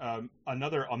that.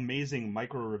 Another amazing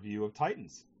micro review of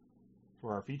Titans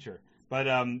for our feature. But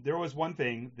there was one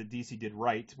thing that DC did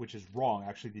right, which is wrong.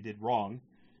 Actually, they did wrong,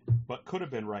 but could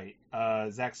have been right.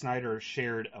 Zack Snyder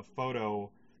shared a photo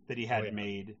that he had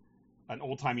made, an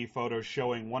old-timey photo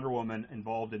showing Wonder Woman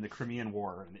involved in the Crimean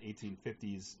War in the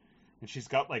 1850s. And she's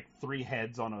got like 3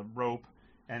 heads on a rope,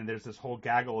 and there's this whole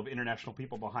gaggle of international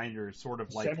people behind her, sort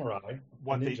of like samurai.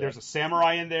 There's a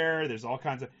samurai in there. There's all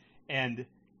kinds of and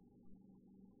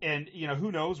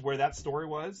who knows where that story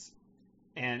was.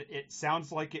 And it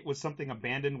sounds like it was something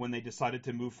abandoned when they decided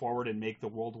to move forward and make the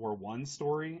World War I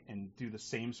story and do the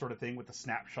same sort of thing with the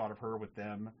snapshot of her with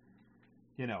them,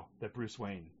 that Bruce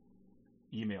Wayne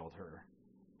emailed her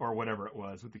or whatever it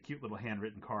was with the cute little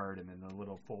handwritten card and then the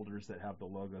little folders that have the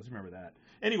logos. Remember that?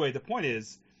 Anyway, the point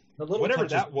is, whatever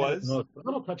that was, the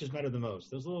little touches matter the most.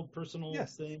 Those little personal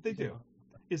things. Yes, they do.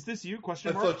 Is this you?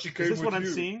 Question I mark. Thought you came is this with what I'm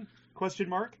you. seeing? Question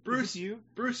mark. Bruce, is this you?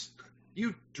 Bruce,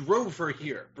 you drove her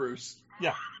here, Bruce.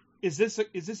 Yeah. Is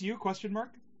this you? Question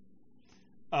mark.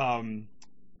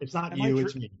 It's not you.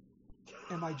 It's me.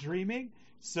 Am I dreaming?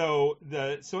 So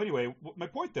anyway, my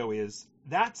point though is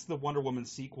that's the Wonder Woman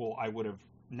sequel I would have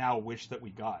now wished that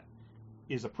we got,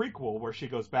 is a prequel where she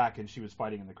goes back and she was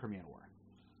fighting in the Crimean War.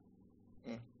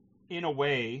 In a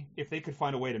way, if they could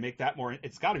find a way to make that more,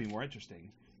 it's got to be more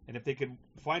interesting. And if they could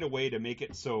find a way to make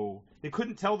it so they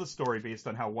couldn't tell the story based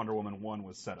on how Wonder Woman 1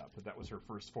 was set up, that was her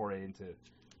first foray into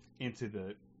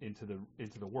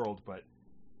the world. But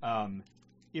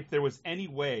if there was any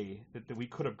way that we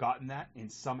could have gotten that in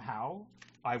somehow,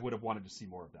 I would have wanted to see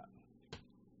more of that.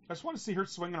 I just want to see her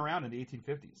swinging around in the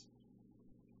 1850s.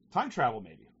 Time travel,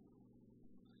 maybe.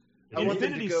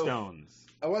 Infinity Stones.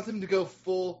 I want them to go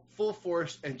full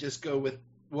force and just go with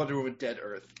Wonder Woman Dead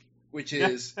Earth, which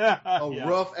is a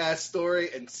rough-ass story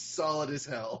and solid as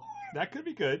hell. That could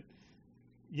be good.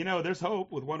 There's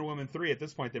hope with Wonder Woman 3. At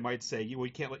this point, they might say, we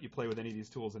can't let you play with any of these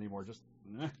tools anymore. Just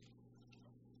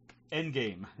end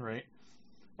game, right?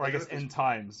 Or I guess end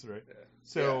times, right? Yeah.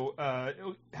 So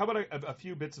how about a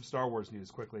few bits of Star Wars news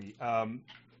quickly?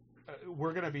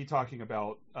 We're going to be talking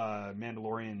about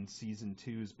Mandalorian Season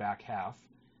 2's back half.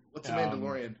 What's a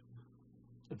Mandalorian?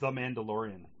 The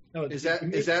Mandalorian. No, isn't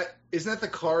that the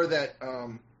car that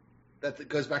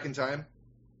goes back in time?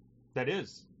 That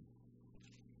is.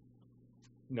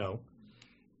 No.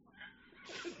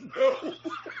 No.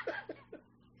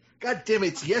 God damn it!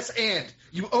 It's yes and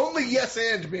you only yes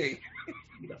and me.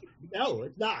 No,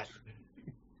 it's not.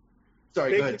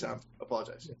 Sorry, go ahead, Tom.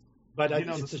 Apologize. But you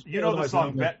know the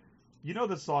song Vet. You know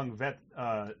the song Vet.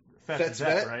 Fett's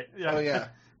Vet, right? Yeah. Oh yeah.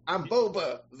 I'm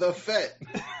Boba the Fett.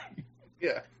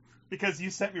 Yeah. Because you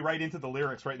sent me right into the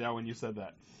lyrics right now when you said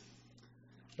that.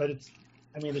 But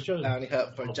the show's Bounty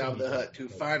Hut for Jabba the Hutt to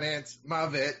finance my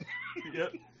vet.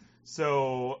 Yep.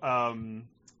 So,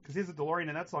 because he's a DeLorean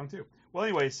in that song too. Well,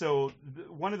 anyway, so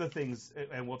one of the things,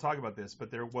 and we'll talk about this,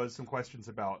 but there was some questions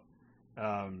about.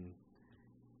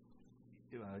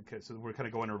 Okay, so we're kind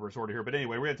of going in reverse order here, but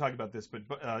anyway, we're going to talk about this. But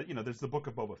there's the Book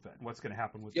of Boba Fett. And what's going to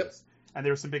happen with this? And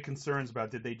there were some big concerns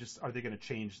about are they going to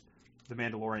change the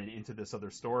Mandalorian into this other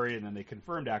story? And then they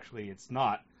confirmed actually it's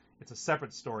not. It's a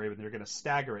separate story, but they're going to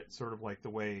stagger it, sort of like the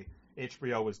way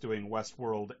HBO was doing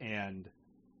Westworld and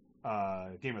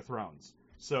Game of Thrones.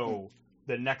 So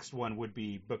the next one would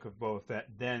be Book of Boba Fett.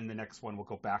 Then the next one will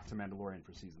go back to Mandalorian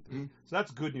for season 3. So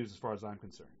that's good news as far as I'm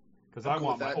concerned, because I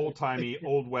want my old timey,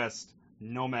 old west,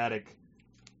 nomadic,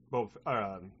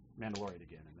 Mandalorian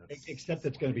again. And that's... Except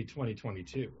it's going to be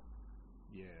 2022.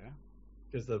 Yeah.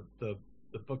 Because the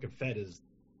Book of Fett is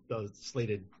the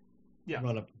slated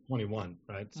run up to 21,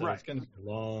 right? So it's going to be a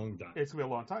long time. It's going to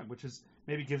be a long time, which is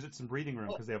maybe gives it some breathing room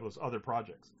because they have those other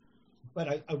projects.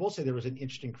 But I will say there was an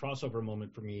interesting crossover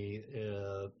moment for me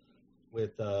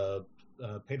with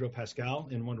Pedro Pascal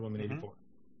in Wonder Woman 84.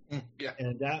 Yeah,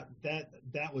 and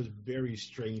that was very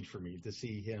strange for me to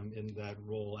see him in that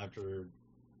role after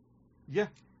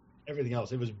everything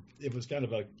else. It was kind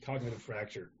of a cognitive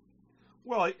fracture.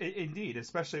 Well, indeed,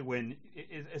 especially when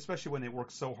they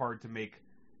work so hard to make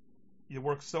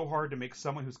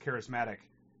someone who's charismatic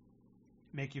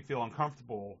make you feel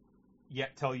uncomfortable,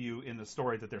 yet tell you in the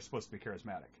story that they're supposed to be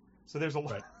charismatic. So there's a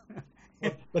lot.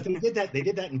 Right. But they did that. They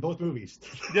did that in both movies.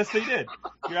 Yes, they did.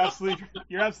 You're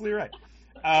absolutely right.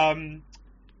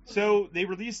 So they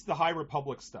released the High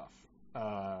Republic stuff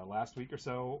last week or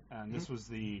so, and this was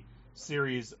the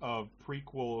series of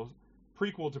prequel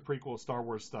to prequel Star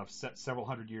Wars stuff set several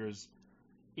hundred years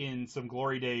in some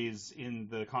glory days in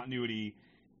the continuity,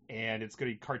 and it's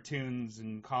going to be cartoons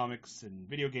and comics and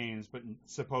video games, but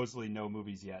supposedly no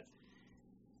movies yet.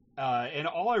 And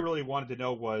all I really wanted to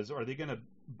know was, are they going to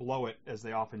blow it as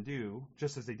they often do,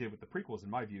 just as they did with the prequels, in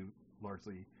my view,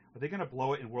 largely? Are they going to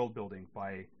blow it in world building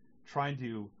by trying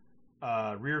to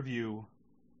rear view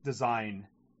design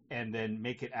and then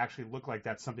make it actually look like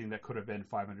that's something that could have been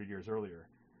 500 years earlier?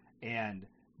 And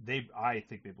I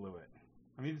think they blew it.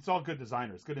 I mean, it's all good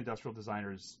designers, good industrial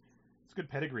designers. It's good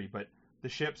pedigree, but the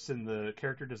ships and the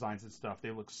character designs and stuff, they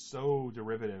look so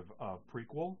derivative of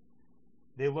prequel.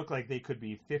 They look like they could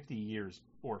be 50 years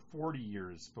or 40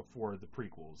 years before the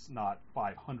prequels, not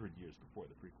 500 years before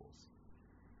the prequels.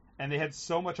 And they had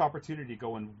so much opportunity to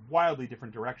go in wildly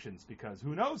different directions, because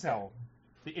who knows how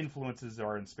the influences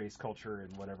are in space culture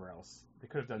and whatever else. They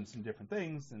could have done some different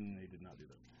things, and they did not do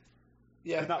that.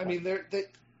 Yeah, I mean,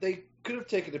 they could have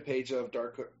taken a page of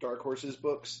Dark Horse's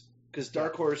books, because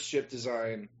Dark Horse ship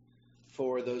design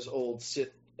for those old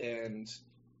Sith and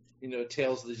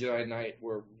Tales of the Jedi Knight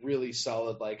were really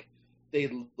solid. Like,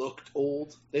 they looked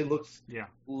old. They looked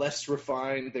less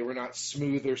refined. They were not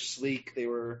smooth or sleek. They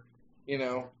were,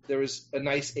 there was a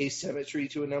nice asymmetry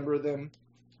to a number of them.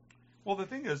 Well, the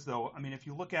thing is, though, I mean, if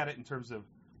you look at it in terms of,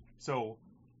 so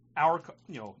our,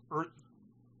 Earth,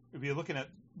 if you're looking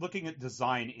at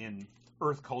design in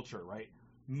Earth culture, right?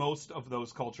 Most of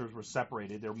those cultures were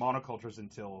separated. They're monocultures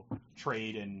until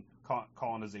trade and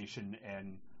colonization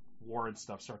and war and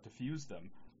stuff start to fuse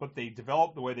them. But they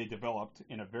developed the way they developed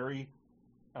in a very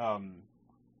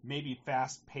maybe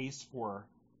fast pace for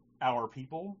our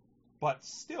people, but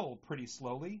still pretty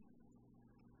slowly.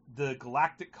 The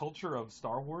galactic culture of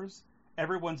Star Wars,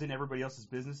 everyone's in everybody else's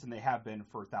business, and they have been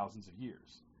for thousands of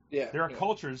years. Yeah, there are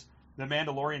cultures. The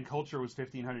Mandalorian culture was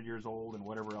 1,500 years old and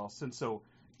whatever else. And so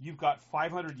you've got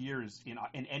 500 years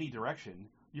in any direction.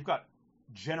 You've got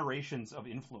generations of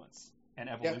influence and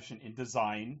evolution in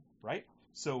design, right?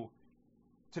 So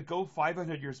to go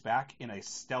 500 years back in a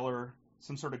stellar,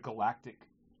 some sort of galactic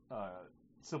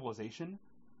civilization,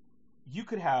 you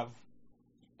could have,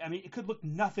 I mean, it could look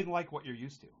nothing like what you're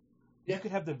used to. Yeah. You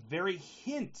could have the very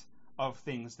hint of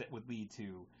things that would lead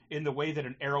to, in the way that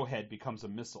an arrowhead becomes a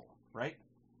missile, right?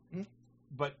 Mm-hmm.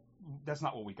 But that's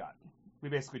not what we got. We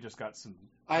basically just got some.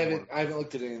 I haven't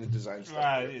looked at any of the design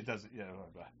stuff. It doesn't.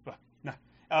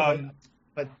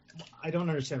 But I don't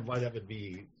understand why that would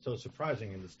be so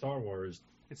surprising in the Star Wars.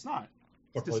 It's not.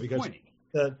 It's disappointing.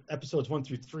 Because the episodes 1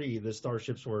 through 3, the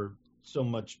starships were so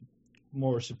much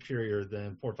more superior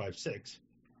than 4, 5, 6.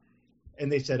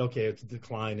 And they said, okay, it's a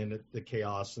decline in the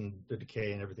chaos and the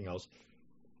decay and everything else.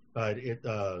 But maybe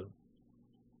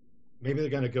they're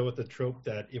going to go with the trope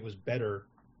that it was better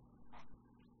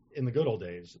in the good old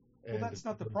days. Well, that's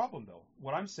not the problem, though.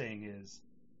 What I'm saying is,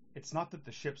 it's not that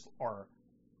the ships are.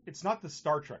 It's not the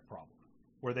Star Trek problem,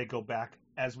 where they go back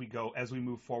as we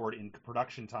move forward in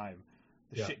production time.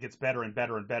 The shit gets better and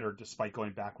better and better, despite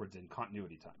going backwards in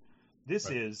continuity time. This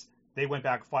is. They went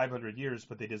back 500 years,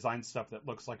 but they designed stuff that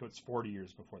looks like it's 40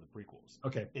 years before the prequels.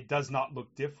 Okay. It does not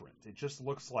look different. It just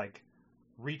looks like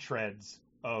retreads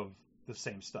of the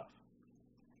same stuff.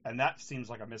 And that seems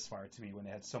like a misfire to me when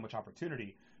they had so much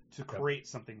opportunity to create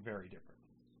something very different.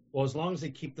 Well, as long as they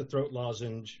keep the throat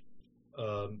lozenge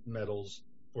medals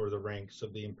for the ranks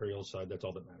of the Imperial side, that's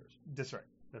all that matters. That's right.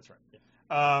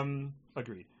 Yeah.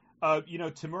 Agreed.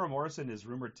 Tamura Morrison is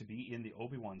rumored to be in the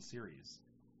Obi-Wan series.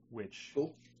 Which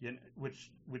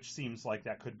seems like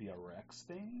that could be a Rex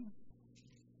thing.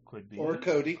 Could be. Or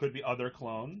Cody. Could be other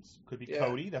clones. Could be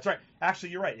Cody. That's right.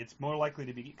 Actually, you're right. It's more likely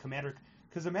to be Commander.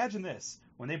 Because imagine this.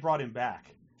 When they brought him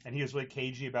back, and he was really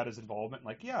cagey about his involvement,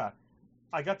 like, yeah,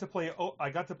 I got to play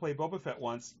Boba Fett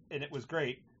once, and it was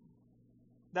great.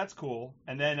 That's cool.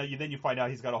 And then you find out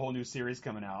he's got a whole new series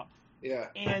coming out. Yeah.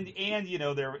 And we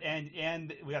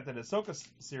got the Ahsoka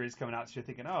series coming out, so you're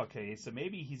thinking, oh, okay, so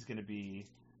maybe he's going to be...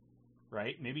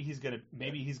 Right? Maybe he's gonna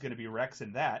be Rex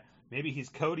in that. Maybe he's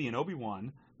Cody and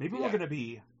Obi-Wan. Maybe we're gonna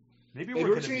be. Maybe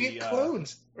we're gonna be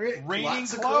clones. Raining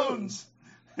clones.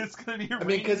 It's gonna be.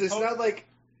 Because it's not like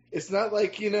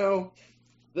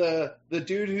the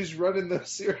dude who's running the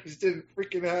series didn't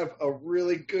freaking have a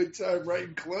really good time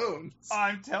writing clones.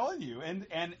 I'm telling you, and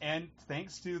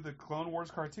thanks to the Clone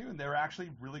Wars cartoon, they're actually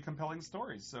really compelling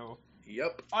stories. So.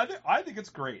 Yep. I think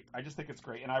it's great. I just think it's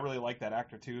great, and I really like that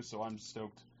actor too. So I'm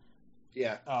stoked.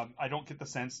 Yeah. I don't get the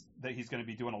sense that he's going to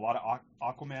be doing a lot of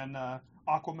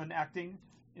Aquaman acting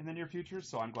in the near future,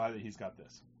 so I'm glad that he's got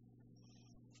this.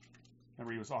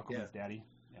 Remember, he was Aquaman's daddy?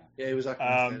 Yeah, he was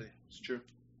Aquaman's daddy. It's true.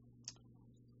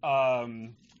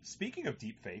 Speaking of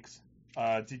deepfakes,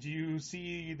 did you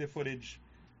see the footage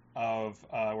of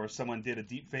where someone did a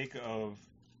deepfake of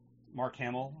Mark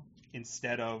Hamill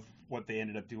instead of what they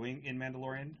ended up doing in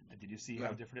Mandalorian? Did you see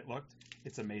how different it looked?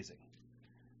 It's amazing.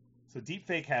 So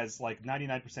deepfake has like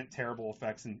 99% terrible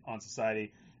effects on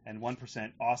society and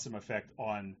 1% awesome effect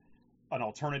on an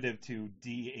alternative to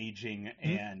de-aging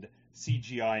and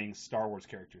CGIing Star Wars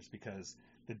characters, because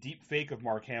the deepfake of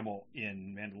Mark Hamill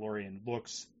in Mandalorian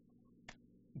looks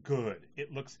good. It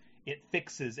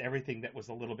fixes everything that was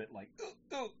a little bit like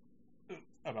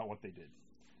about what they did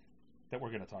that we're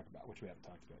going to talk about, which we haven't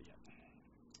talked about yet.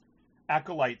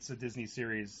 Acolyte's a Disney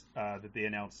series that they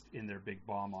announced in their big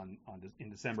bomb in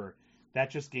December. That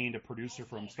just gained a producer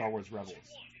from Star Wars Rebels,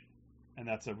 and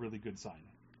that's a really good sign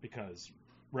because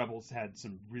Rebels had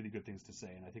some really good things to say,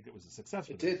 and I think it was a success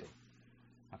for them. It did. So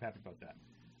I'm happy about that.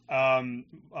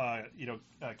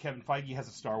 Kevin Feige has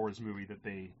a Star Wars movie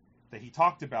that he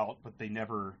talked about, but they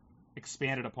never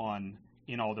expanded upon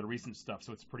in all their recent stuff,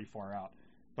 so it's pretty far out.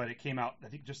 But it came out, I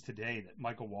think, just today that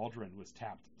Michael Waldron was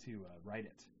tapped to write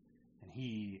it. And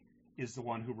he is the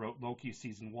one who wrote Loki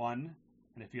Season 1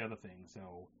 and a few other things.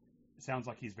 So it sounds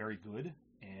like he's very good,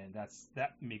 and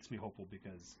that makes me hopeful,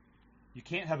 because you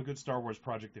can't have a good Star Wars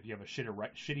project if you have a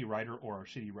shitty writer or a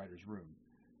shitty writer's room.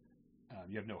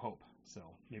 You have no hope. So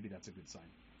maybe that's a good sign.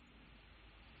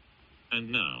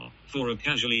 And now, for a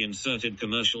casually inserted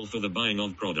commercial for the buying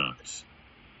of products.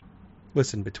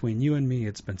 Listen, between you and me,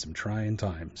 it's been some trying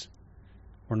times.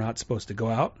 We're not supposed to go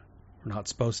out. We're not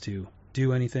supposed to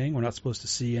do anything. We're not supposed to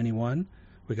see anyone.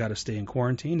 We got to stay in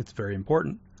quarantine. It's very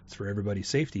important. It's for everybody's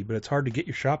safety, but it's hard to get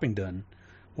your shopping done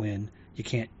when you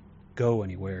can't go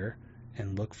anywhere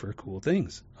and look for cool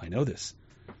things. I know this.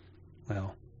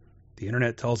 Well, the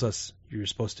internet tells us you're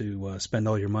supposed to spend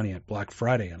all your money at Black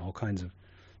Friday on all kinds of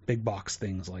big box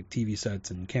things like TV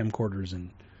sets and camcorders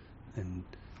and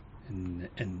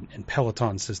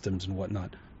Peloton systems and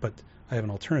whatnot. But I have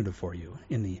an alternative for you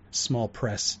in the small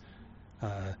press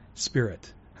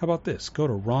spirit. How about this? Go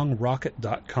to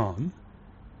wrongrocket.com.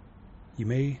 You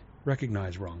may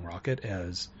recognize Wrong Rocket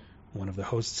as one of the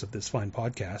hosts of this fine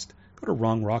podcast. Go to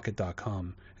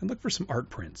wrongrocket.com and look for some art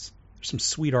prints. There's some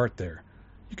sweet art there.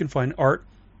 You can find art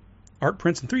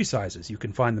prints in 3 sizes. You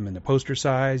can find them in the poster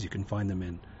size. You can find them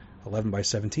in 11 by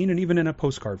 17 and even in a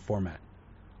postcard format.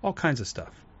 All kinds of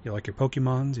stuff. You like your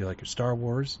Pokemons, you like your Star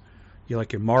Wars, you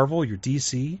like your Marvel, your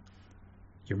DC.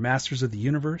 your Masters of the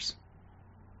Universe.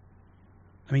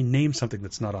 I mean, name something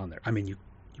that's not on there. I mean, you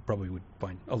probably would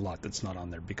find a lot that's not on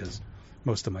there because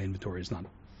most of my inventory is not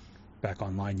back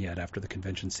online yet after the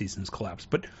convention season's collapsed.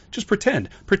 But just pretend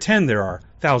there are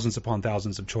thousands upon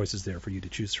thousands of choices there for you to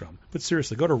choose from. But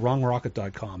seriously, go to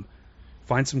wrongrocket.com,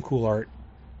 find some cool art,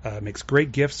 makes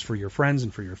great gifts for your friends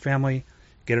and for your family.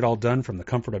 Get it all done from the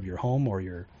comfort of your home or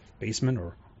your basement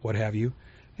or what have you.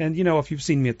 And, you know, if you've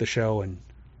seen me at the show and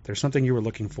there's something you were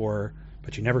looking for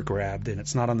but you never grabbed and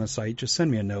it's not on the site, just send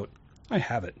me a note. I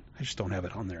have it. I just don't have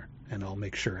it on there, and I'll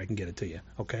make sure I can get it to you,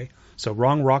 okay? So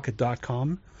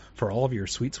wrongrocket.com for all of your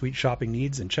sweet, sweet shopping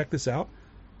needs. And check this out.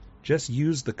 Just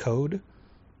use the code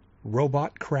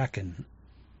ROBOTKRAKEN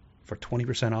for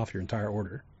 20% off your entire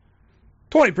order.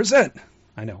 20%!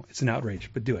 I know, it's an outrage,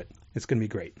 but do it. It's going to be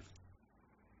great.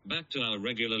 Back to our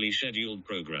regularly scheduled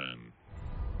program.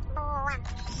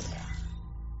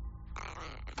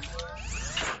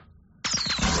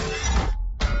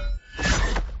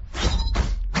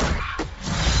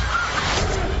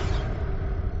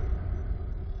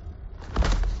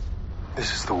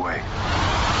 This is the way.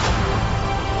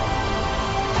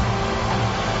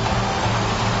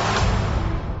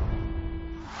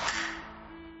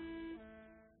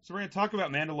 So we're going to talk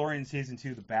about Mandalorian Season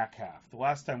 2, the back half. The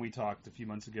last time we talked, a few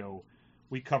months ago,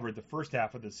 we covered the first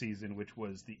half of the season, which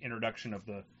was the introduction of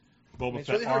the Boba Fett it's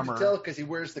really armor. hard to tell because he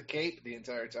wears the cape the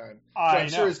entire time. So I'm I'm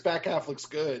sure his back half looks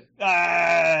good.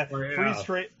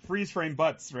 Freeze frame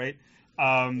butts, right?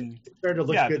 It's better to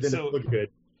look good than it look good.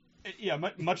 Yeah,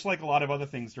 much like a lot of other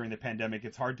things during the pandemic,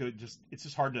 it's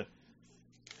just hard to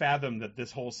fathom that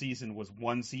this whole season was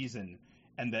one season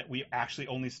and that we actually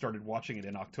only started watching it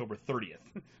in October 30th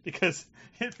because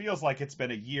it feels like it's been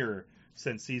a year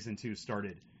since season 2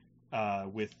 started,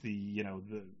 with the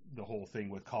whole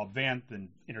thing with Cobb Vanth and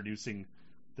introducing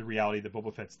the reality that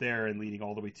Boba Fett's there and leading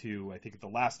all the way to, I think the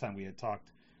last time we had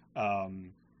talked,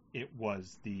 it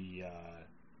was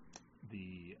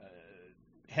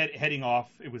heading off.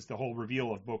 It was the whole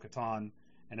reveal of Bo-Katan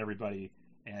and everybody,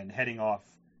 and heading off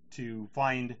to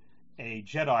find a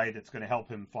Jedi that's going to help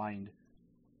him find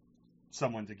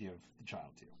someone to give the child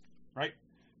to, right?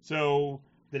 So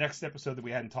the next episode that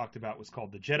we hadn't talked about was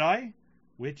called The Jedi,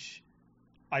 which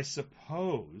I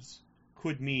suppose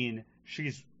could mean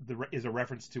is a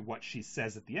reference to what she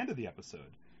says at the end of the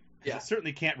episode. Yeah. It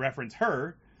certainly can't reference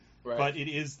her, right. But it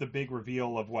is the big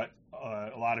reveal of what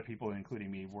a lot of people,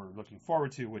 including me, were looking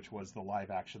forward to, which was the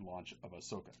live-action launch of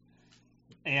Ahsoka.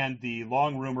 And the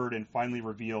long-rumored and finally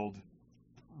revealed,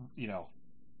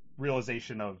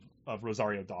 realization of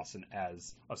Rosario Dawson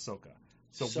as Ahsoka.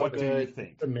 So what do you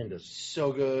think? Tremendous.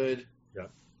 So good. Yeah.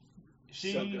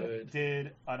 She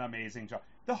did an amazing job.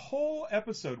 The whole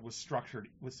episode was structured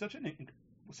with such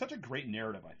a great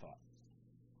narrative, I thought.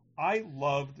 I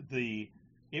loved it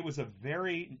was a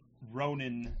very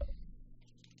Ronin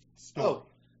story. Oh,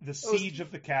 the siege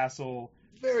of the castle.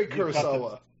 Very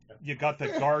Kurosawa. You got the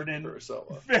garden.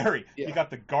 Kurosawa. Very. Yeah. You got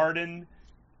the garden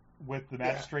with the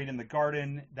magistrate in the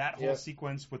garden. That whole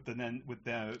sequence with and then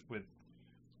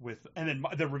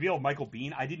the reveal of Michael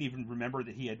Biehn. I didn't even remember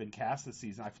that he had been cast this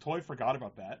season. I totally forgot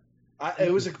about that.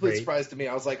 It was a complete surprise to me.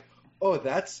 I was like, "Oh,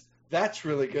 that's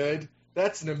really good.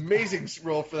 That's an amazing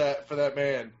role for that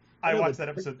man." I watched that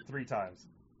episode 3 times.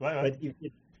 But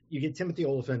you get Timothy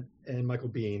Olyphant and Michael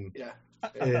Biehn,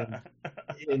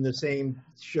 in the same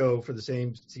show for the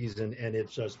same season, and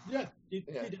it's just you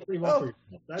did pretty well for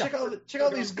yourself. Check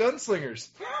out these gunslingers.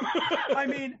 I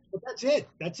mean, but that's it.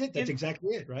 That's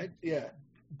exactly it, right? Yeah.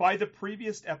 By the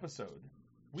previous episode,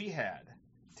 we had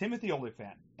Timothy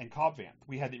Olyphant and Cobb Vanth.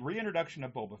 We had the reintroduction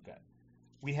of Boba Fett.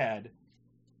 We had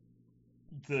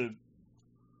the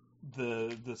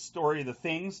story, the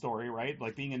Thing story, right?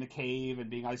 Like being in the cave and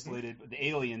being isolated, the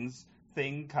aliens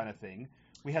thing kind of thing.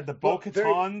 We had the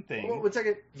Bo-Katan thing. Well, one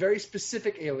second. Very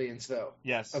specific aliens, though.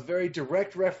 Yes. A very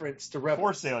direct reference to Rebels.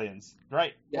 Force aliens,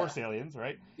 right? Yeah. Force aliens,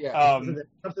 right? Yeah.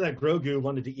 Something that Grogu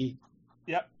wanted to eat.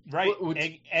 Yep, right.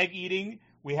 Egg eating.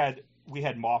 We had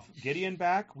Moff Gideon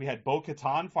back. We had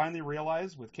Bo-Katan finally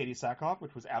realized with Katie Sackhoff,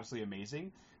 which was absolutely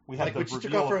amazing. We had when she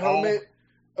took off her helmet.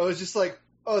 I was just like,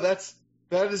 oh, that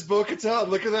is Bo-Katan.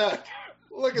 Look at that.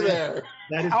 Look at there.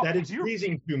 That is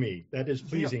pleasing to me. That is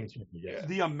pleasing to me. Yeah.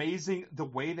 The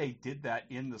way they did that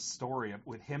in the story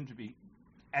with him to be,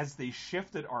 as they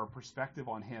shifted our perspective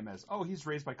on him as, oh, he's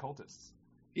raised by cultists.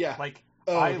 Yeah. Like,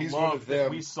 I love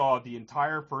that we saw the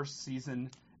entire first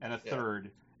season and a third,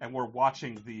 and we're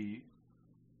watching the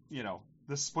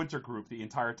Splinter Group the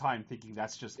entire time, thinking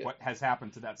that's just what has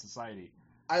happened to that society.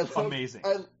 Amazing.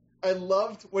 I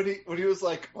loved when he was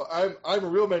like, well, I'm a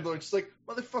real Mandalorian. Just like,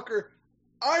 motherfucker,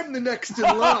 I'm the next in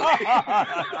line.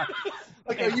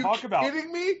 Like, are you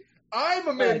kidding me? I'm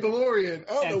a Mandalorian.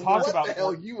 I don't know what the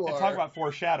hell you are. And talk about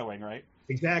foreshadowing, right?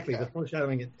 Exactly, the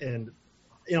foreshadowing, and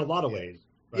in a lot of ways.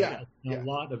 Right? In a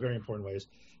lot of very important ways.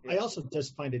 Yeah. I also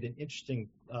just find it an interesting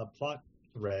plot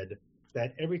thread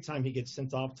that every time he gets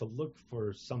sent off to look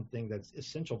for something that's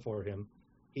essential for him,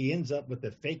 he ends up with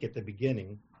a fake at the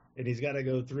beginning, and he's got to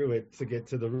go through it to get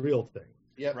to the real thing.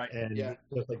 Yeah, right. And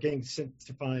it's like getting sent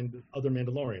to find other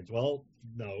Mandalorians. Well,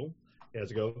 no, he has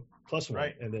to go +1,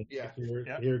 right. And then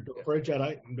here go for a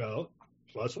Jedi. No,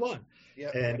 +1.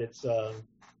 Yeah, and it's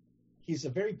he's a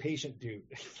very patient dude.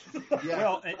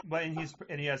 Well,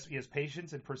 he has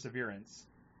patience and perseverance,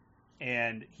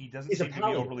 and he doesn't seem to be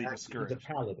overly discouraged. He's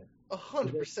a paladin.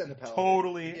 100% a paladin.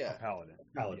 Totally a paladin.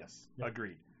 Yes,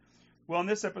 agreed. Well, in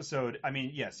this episode, I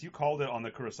mean, yes, you called it on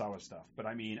the Kurosawa stuff, but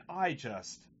I mean,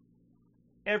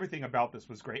 everything about this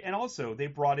was great. And also, they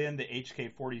brought in the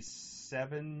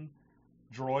HK-47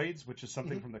 droids, which is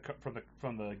something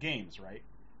from the games, right?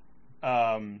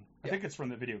 I think it's from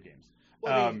the video games.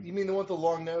 Well, you mean the one with the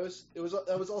long nose?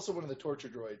 That was also one of the torture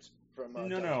droids from.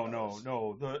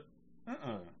 No.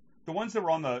 The ones that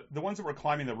were the ones that were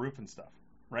climbing the roof and stuff,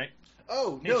 right?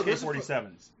 Oh no,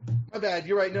 HK-47s. My bad.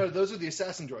 You're right. No, those are the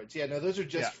assassin droids. Yeah, no, those are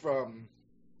just from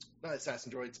not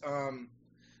assassin droids.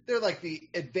 They're like the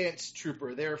advanced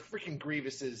trooper. They're freaking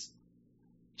Grievous's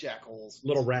jackals.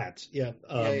 Little rats. Yeah.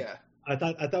 Yeah. I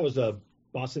thought it was a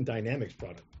Boston Dynamics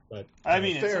product, but I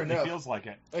mean, it certainly feels like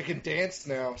it. I can dance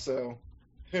now, so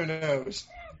who knows?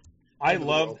 I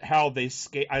loved how they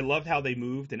I loved how they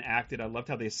moved and acted. I loved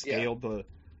how they scaled the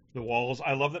walls.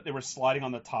 I love that they were sliding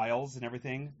on the tiles and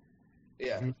everything.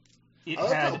 Yeah. I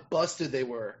love how busted they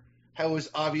were. How it was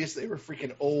obvious they were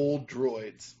freaking old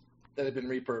droids that had been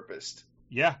repurposed.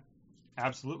 Yeah,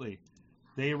 absolutely.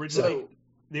 They originally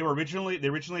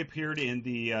appeared in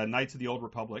the Knights of the Old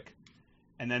Republic,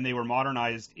 and then they were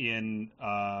modernized in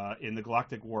the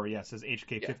Galactic War. Yes, as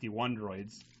HK-51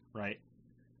 droids, right?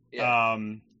 Yeah.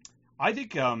 I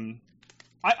think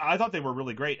I thought they were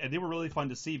really great, and they were really fun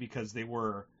to see because they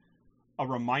were a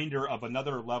reminder of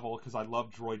another level. Because I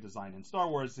love droid design in Star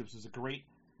Wars. This was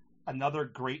another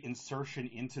great insertion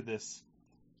into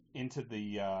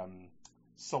the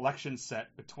selection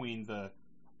set between the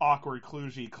awkward,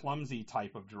 kludgy, clumsy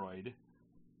type of droid,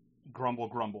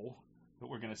 grumble, that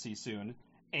we're going to see soon,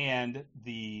 and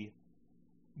the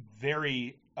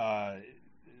very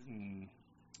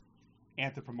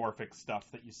anthropomorphic stuff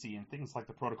that you see in things like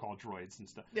the protocol droids and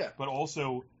stuff. Yeah. But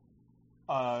also,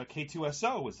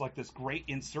 K2SO was like this great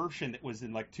insertion that was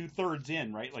in like 2/3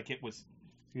 in, right? Like he was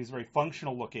very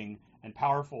functional looking and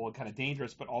powerful and kind of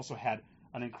dangerous, but also had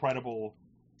an incredible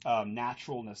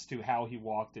naturalness to how he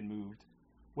walked and moved,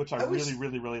 which I really,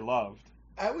 really, really loved.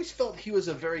 I always felt he was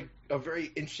a very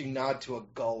interesting nod to a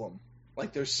Gollum.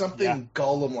 Like there's something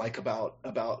Gollum-like about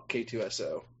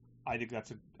K2SO. I think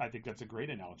that's a great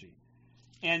analogy.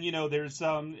 And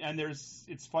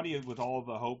it's funny with all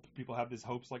the hope people have these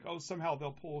hopes like, oh, somehow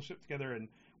they'll pull shit together, and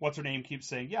what's her name keeps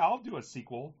saying, yeah, I'll do a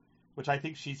sequel, which I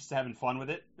think she's having fun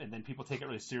with it, and then people take it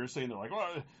really seriously and they're like,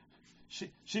 oh,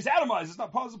 she's atomized, it's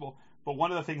not possible. But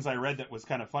one of the things I read that was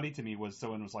kind of funny to me was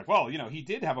someone was like, well, he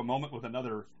did have a moment with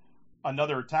another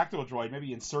tactile droid,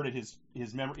 maybe inserted his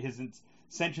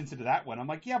sentience into that one. I'm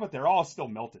like, yeah, but they're all still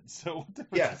melted, so what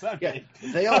difference does that make?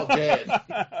 They all did.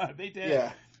 They did.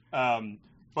 Yeah.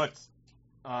 But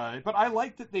I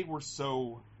liked that they were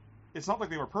so. It's not like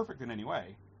they were perfect in any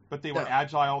way, but they were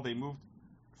agile. They moved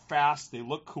fast. They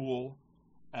looked cool,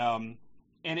 and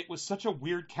it was such a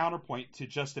weird counterpoint to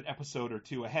just an episode or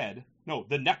two ahead. No,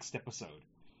 the next episode,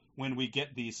 when we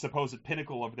get the supposed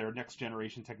pinnacle of their next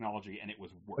generation technology, and it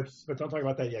was worse. But don't talk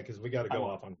about that yet, because we got to go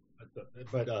off on.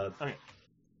 Okay.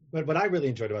 But what I really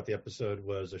enjoyed about the episode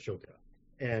was Ahsoka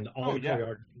and all the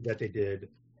choreography that they did.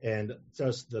 And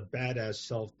just the badass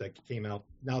self that came out.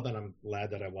 Now that I'm glad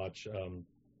that I watch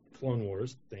Clone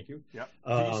Wars. Thank you. Yeah.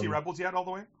 Did you see Rebels yet all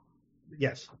the way?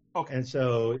 Yes. Okay. And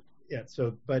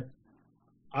but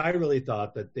I really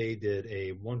thought that they did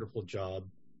a wonderful job,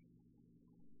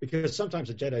 because sometimes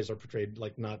the Jedis are portrayed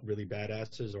like not really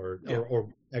badasses or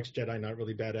ex-Jedi not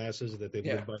really badasses, that they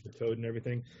live by the code and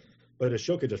everything. But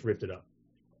Ahsoka just ripped it up.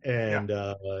 And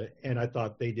I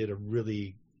thought they did a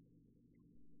really...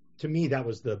 To me, that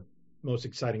was the most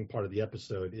exciting part of the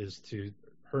episode, is to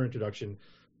her introduction,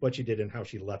 what she did and how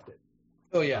she left it.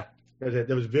 Oh, yeah. It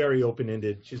was very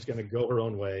open-ended. She's going to go her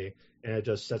own way, and it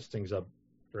just sets things up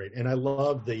great. And I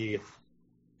love the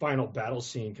final battle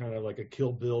scene, kind of like a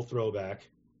Kill Bill throwback.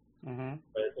 Mm-hmm.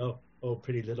 Oh,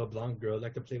 pretty little blonde girl,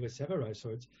 like to play with samurai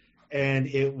swords. And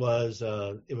it was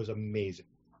amazing.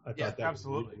 I thought that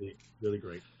absolutely. was really, really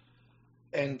great.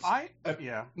 And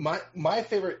yeah, my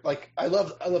favorite, like I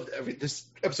loved this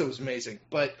episode was amazing,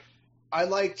 but I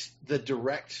liked the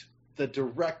direct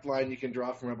line you can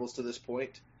draw from Rebels to this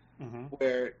point,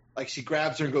 where like she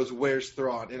grabs her and goes, "Where's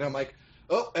Thrawn?" And I'm like,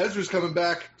 "Oh, Ezra's coming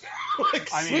back!" Like,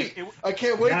 sweet. I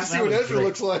can't wait to see what Ezra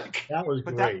looks like. That was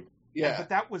great. But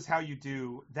that was how you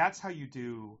do. That's how you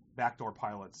do backdoor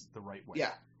pilots the right way.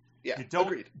 Yeah. You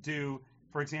don't do.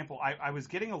 For example, I was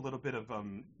getting a little bit of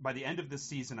by the end of this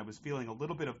season, I was feeling a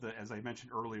little bit of the, as I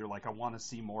mentioned earlier, like I want to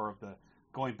see more of the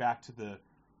going back to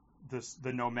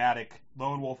the nomadic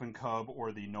lone wolf and cub,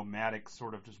 or the nomadic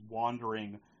sort of just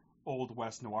wandering old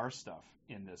west noir stuff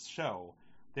in this show.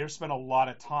 They've spent a lot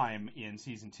of time in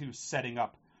season 2 setting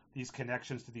up these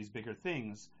connections to these bigger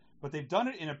things, but they've done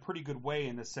it in a pretty good way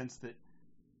in the sense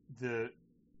that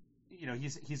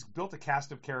he's built a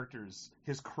cast of characters,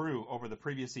 his crew over the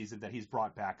previous season that he's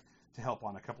brought back to help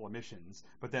on a couple of missions,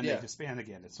 but then they disband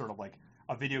again. It's sort of like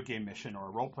a video game mission or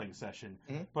a role-playing session.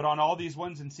 Mm-hmm. But on all these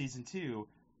ones in season 2,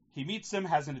 he meets them,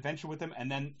 has an adventure with them,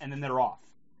 and then they're off.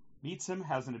 Meets them,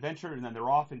 has an adventure, and then they're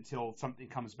off until something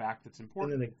comes back that's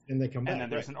important. And they come back. And then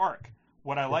there's an arc.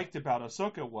 What I liked about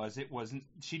Ahsoka was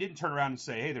she didn't turn around and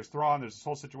say, "Hey, there's Thrawn, there's this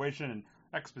whole situation and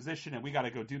exposition, and we got to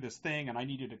go do this thing, and I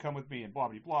need you to come with me," and blah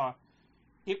blah blah.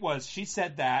 It was, she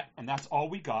said that, and that's all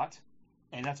we got,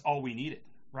 and that's all we needed,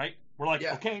 right? We're like,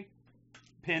 okay,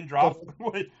 pin drop.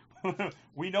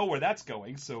 We know where that's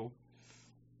going, so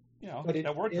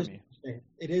that worked for me.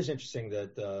 It is interesting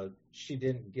that she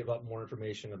didn't give up more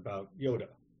information about Yoda.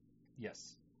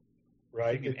 Yes.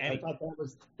 Right? I thought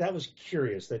that was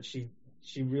curious that she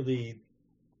really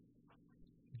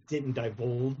didn't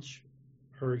divulge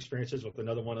her experiences with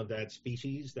another one of that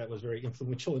species that was very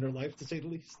influential in her life, to say the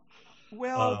least.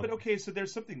 Well, but okay, so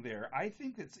there's something there. I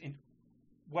think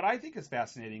what I think is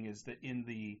fascinating is that in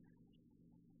the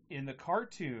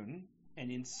cartoon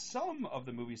and in some of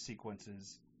the movie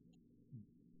sequences,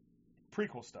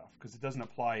 prequel stuff, because it doesn't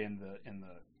apply in the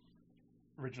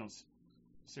original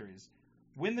series,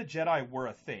 when the Jedi were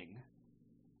a thing,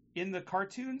 in the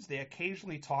cartoons they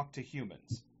occasionally talked to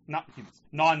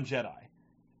non-Jedi,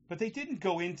 but they didn't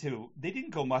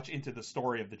go much into the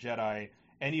story of the Jedi,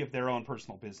 any of their own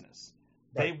personal business.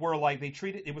 Right. They were like,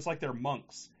 it was like they're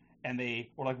monks, and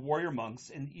they were like warrior monks,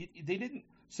 and they didn't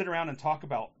sit around and talk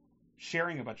about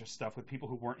sharing a bunch of stuff with people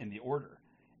who weren't in the Order.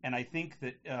 And I think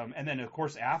that, and then of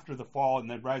course after the fall and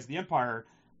the rise of the Empire,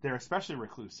 they're especially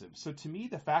reclusive. So to me,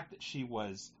 the fact that she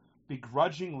was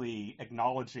begrudgingly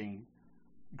acknowledging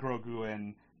Grogu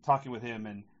and talking with him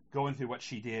and going through what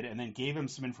she did, and then gave him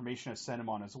some information to send him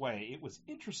on his way, it was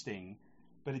interesting,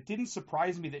 but it didn't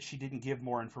surprise me that she didn't give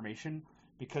more information,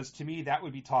 because to me that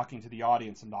would be talking to the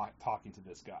audience and not talking to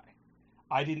this guy.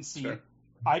 I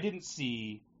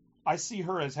see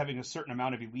her as having a certain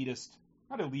amount of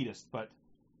not elitist, but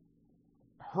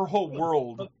her whole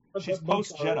world, she's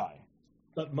post-Jedi.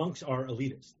 But monks are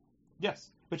elitist.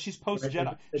 Yes, but she's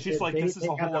post-Jedi. She's like, this is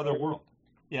a whole other world.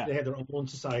 Yeah. They have their own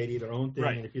society, their own thing,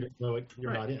 and if you don't know it,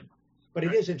 you're not in. But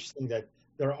it is interesting that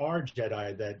there are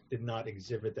Jedi that did not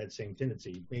exhibit that same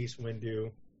tendency. Mace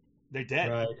Windu. They're dead.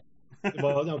 Right.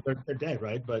 Well, no, they're dead,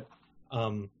 right? But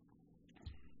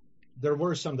there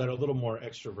were some that are a little more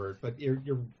extrovert. But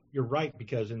you're right,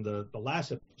 because in the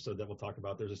last episode that we'll talk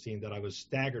about, there's a scene that I was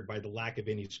staggered by the lack of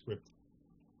any script.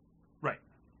 Right.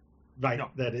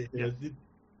 No.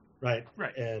 Right.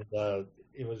 And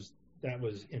that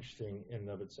was interesting in and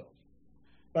of itself.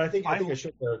 But I think I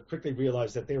should quickly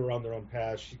realize that they were on their own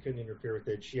path. She couldn't interfere with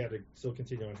it. She had to still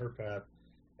continue on her path,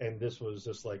 and this was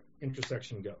just like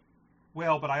intersection go.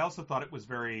 Well, but I also thought it was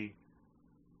very.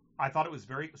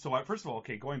 So first of all,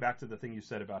 okay, going back to the thing you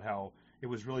said about how it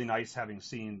was really nice having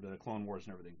seen the Clone Wars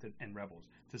and everything and Rebels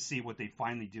to see what they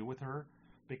finally do with her,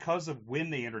 because of when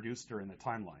they introduced her in the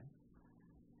timeline,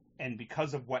 and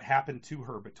because of what happened to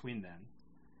her between then.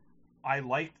 I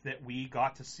liked that we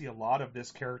got to see a lot of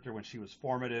this character when she was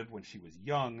formative, when she was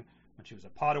young, when she was a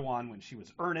Padawan, when she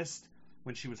was earnest,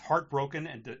 when she was heartbroken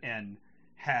and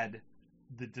had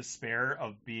the despair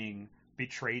of being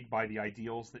betrayed by the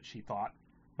ideals that she thought,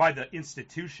 by the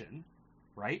institution,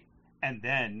 right? And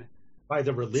then by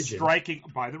the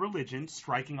religion,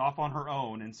 striking off on her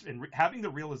own, and having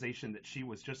the realization that she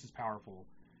was just as powerful,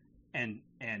 and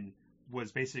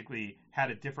was basically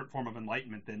had a different form of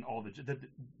enlightenment than all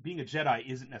being a Jedi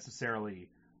isn't necessarily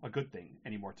a good thing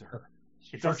anymore to her.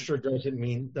 Structure doesn't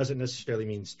necessarily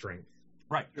mean strength.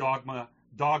 Right. Dogma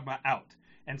out.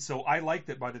 And so I liked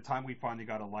that by the time we finally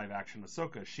got a live action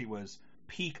Ahsoka, she was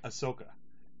peak Ahsoka.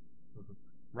 Mm-hmm.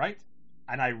 Right?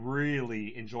 And I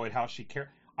really enjoyed how she cared.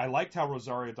 I liked how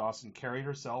Rosario Dawson carried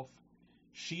herself.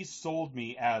 She sold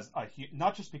me as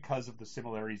not just because of the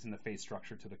similarities in the face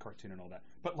structure to the cartoon and all that,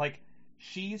 but like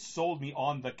she sold me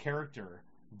on the character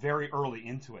very early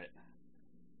into it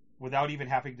without even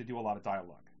having to do a lot of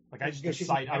dialogue. Like I just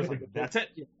decided, I was like, that's it.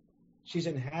 She's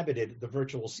inhabited the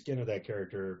virtual skin of that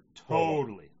character.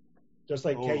 Totally. Just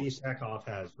like Katie Sackhoff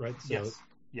has, right? So yes.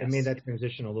 It made that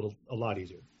transition a lot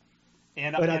easier.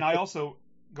 And I also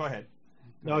go ahead.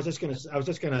 No, I was just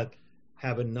gonna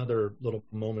have another little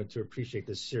moment to appreciate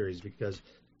this series, because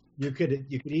you could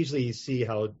easily see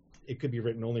how it could be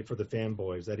written only for the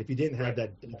fanboys, that if you didn't have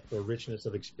that depth or richness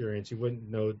of experience, you wouldn't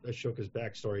know Ashoka's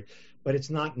backstory. But it's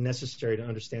not necessary to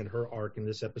understand her arc in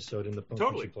this episode in the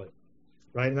function she played.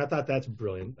 Right? And I thought that's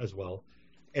brilliant as well.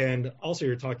 And also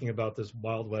you're talking about this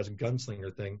Wild West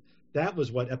gunslinger thing. That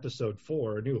was what episode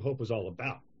 4, A New Hope, was all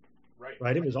about.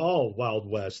 Right? It was all Wild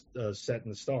West set in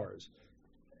the stars.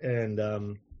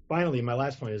 And finally, my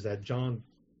last point is that Jon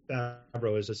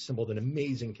Favreau has assembled an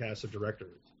amazing cast of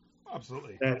directors.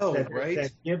 Absolutely.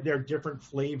 That give their different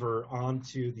flavor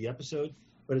onto the episode,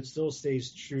 but it still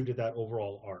stays true to that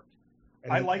overall arc.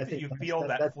 And I like that you feel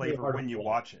that flavor when you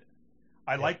watch it.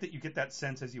 I like that you get that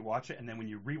sense as you watch it, and then when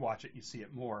you rewatch it, you see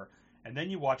it more. And then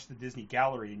you watch the Disney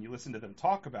Gallery and you listen to them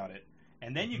talk about it,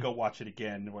 and then you go watch it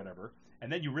again, or whatever,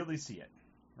 and then you really see it,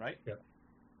 right? Yeah.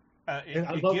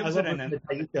 I love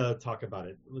talk about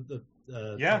it.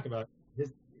 Talk about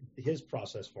his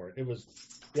process for it. It was,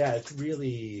 it's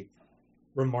really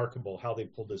remarkable how they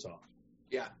pulled this off.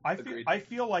 Yeah, I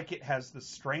feel like it has the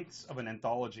strengths of an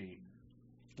anthology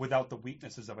without the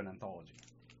weaknesses of an anthology,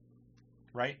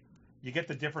 right? You get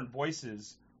the different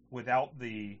voices without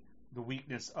the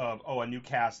weakness of a new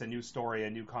cast, a new story, a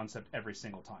new concept every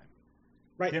single time.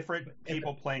 Right. Different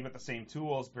people playing with the same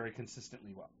tools, very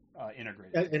consistently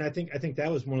integrated. And I think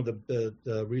that was one of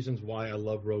the reasons why I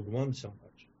love Rogue One so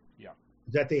much. Yeah.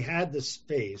 That they had the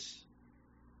space,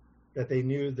 that they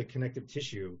knew the connective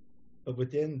tissue, but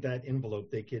within that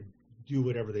envelope they could do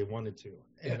whatever they wanted to.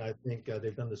 And I think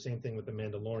they've done the same thing with The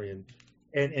Mandalorian.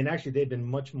 And actually they've been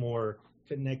much more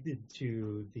connected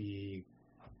to the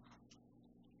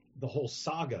whole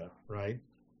saga, right?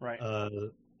 Right.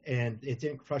 And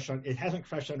it hasn't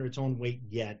crushed under its own weight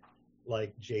yet,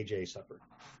 like JJ suffered.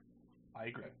 I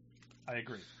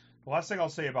agree. The last thing I'll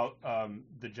say about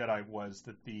the Jedi was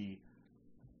that the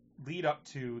lead up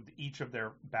to each of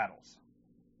their battles,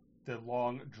 the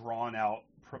long drawn out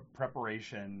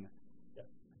preparation,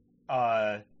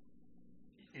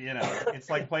 it's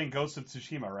like playing Ghost of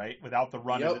Tsushima, right? Without the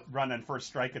run and first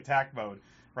strike attack mode,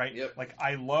 right? Yep. Like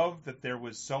I love that there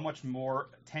was so much more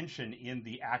tension in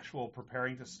the actual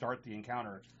preparing to start the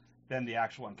encounter than the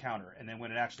actual encounter, and then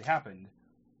when it actually happened,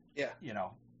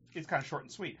 it's kind of short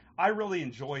and sweet. I really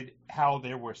enjoyed how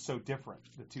they were so different,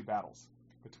 the two battles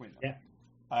between them. Yeah.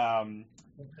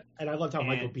 And I loved how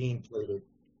Michael Biehn played it.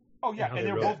 Oh yeah, and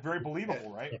they're both very believable,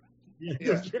 right?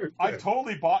 Yeah. I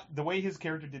totally bought the way his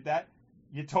character did that.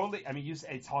 It's all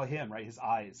him, right? His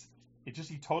eyes.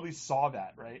 You totally saw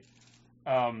that, right?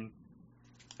 And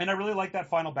I really like that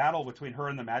final battle between her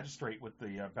and the magistrate with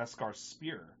the Beskar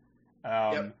spear.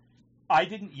 I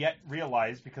didn't yet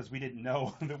realize, because we didn't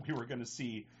know that we were going to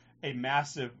see a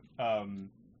massive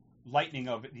lightening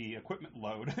of the equipment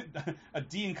load, a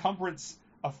de-encumbrance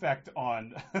effect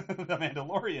on the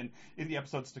Mandalorian in the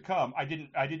episodes to come. I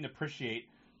didn't appreciate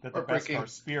that the Beskar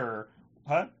spear,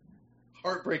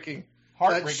 Heartbreaking.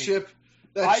 That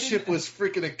ship was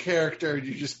freaking a character, and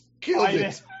you just killed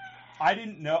it. I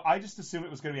didn't know. I just assumed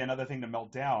it was going to be another thing to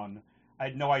melt down. I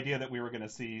had no idea that we were going to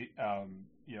see,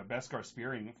 Beskar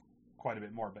spearing quite a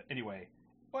bit more. But anyway,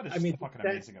 fucking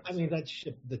amazing episode. That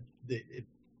ship,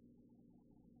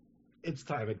 its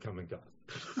time had come and gone.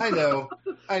 I know.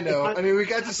 We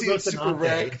got to see it super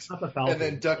wrecked and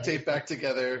then duct tape back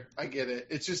together. I get it.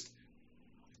 It's just,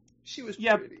 she was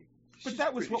pretty. But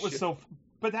that was what was so.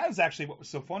 But that was actually what was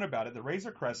so fun about it. The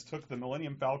Razor Crest took the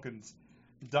Millennium Falcon's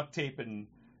duct tape and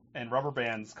rubber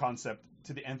bands concept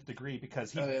to the nth degree,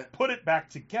 because he put it back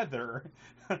together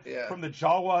from the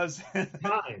Jawas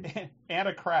and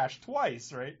a crash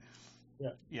twice, right?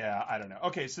 Yeah, I don't know.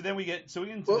 Okay, so then we get into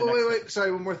the next wait.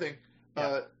 Sorry, one more thing.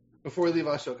 Before we leave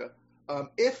Ahsoka,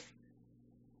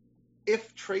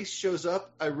 if Trace shows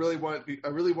up, I really want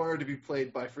her to be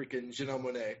played by freaking Janelle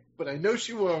Monáe, but I know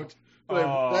she won't.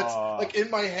 But that's like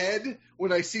in my head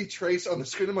when I see Trace on the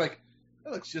screen, I'm like,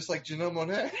 that looks just like Janelle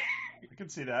Monáe. I can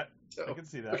see that.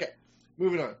 Okay,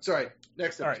 moving on. Sorry,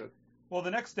 next episode. All right. Well,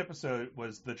 the next episode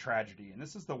was The Tragedy, and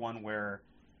this is the one where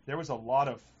there was a lot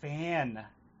of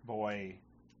fanboy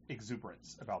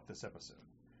exuberance about this episode.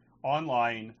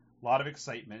 Online, a lot of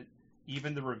excitement.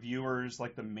 even the reviewers,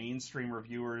 like the mainstream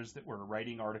reviewers that were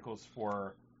writing articles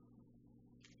for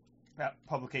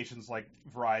publications like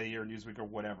Variety or Newsweek or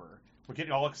whatever, were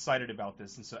getting all excited about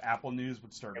this, and so Apple News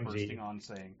would start bursting on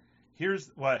saying, "Here's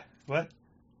what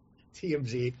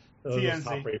TMZ,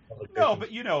 TMZ." No, but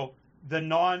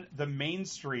the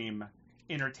mainstream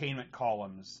entertainment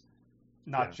columns,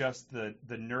 not just the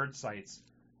nerd sites.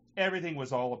 Everything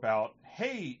was all about,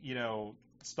 hey,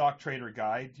 stock trader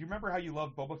guy, do you remember how you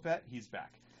loved Boba Fett? He's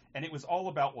back. And it was all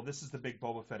about, well, this is the big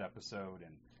Boba Fett episode,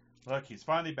 and look, he's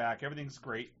finally back. Everything's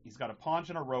great. He's got a paunch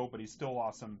and a robe, but he's still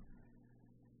awesome.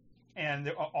 And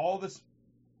all this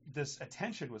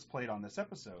attention was played on this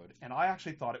episode, and I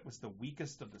actually thought it was the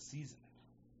weakest of the season,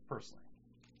 personally.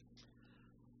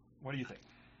 What do you think?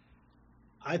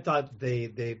 I thought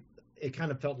it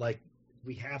kind of felt like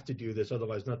we have to do this,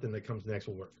 otherwise nothing that comes next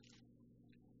will work.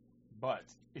 But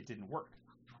it didn't work.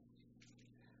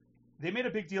 They made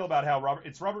a big deal about how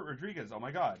it's Robert Rodriguez. Oh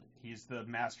my God, he's the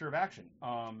master of action.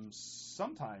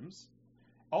 Sometimes,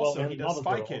 also he does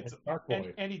Spy Kids,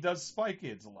 and he does Spy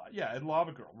Kids a lot. Yeah, and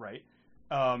Lava Girl, right?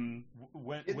 When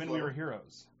we were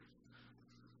heroes.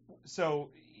 So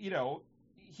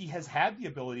he has had the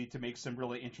ability to make some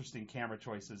really interesting camera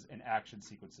choices and action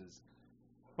sequences,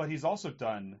 but he's also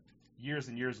done years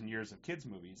and years and years of kids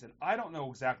movies, and I don't know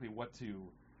exactly what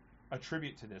to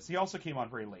attribute to this. He also came on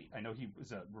very late. I know he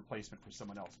was a replacement for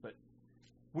someone else, but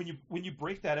when you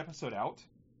break that episode out,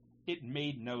 it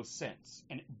made no sense,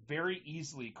 and it very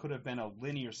easily could have been a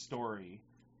linear story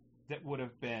that would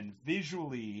have been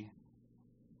visually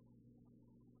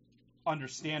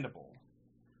understandable,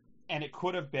 and it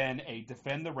could have been a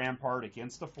defend the rampart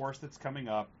against the force that's coming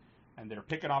up, and they're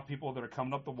picking off people that are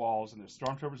coming up the walls, and there's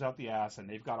stormtroopers out the ass, and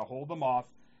they've got to hold them off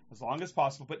as long as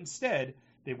possible. But instead,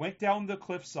 they went down the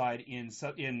cliffside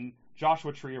in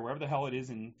Joshua Tree or wherever the hell it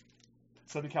is in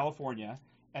Southern California,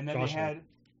 and then they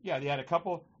had a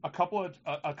couple of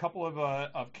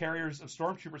carriers of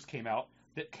stormtroopers came out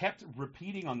that kept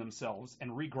repeating on themselves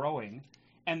and regrowing,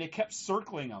 and they kept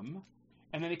circling them,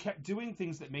 and then they kept doing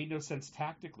things that made no sense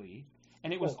tactically,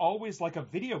 and it was always like a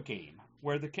video game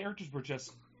where the characters were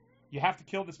just, you have to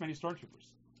kill this many stormtroopers.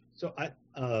 So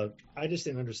I just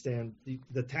didn't understand.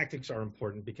 The tactics are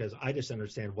important because I just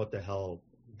understand what the hell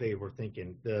they were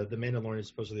thinking. The Mandalorian is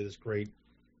supposedly this great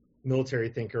military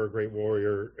thinker, a great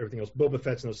warrior, everything else. Boba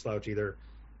Fett's no slouch either.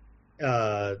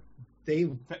 They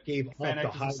gave up the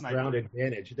high ground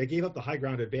advantage. They gave up the high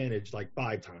ground advantage like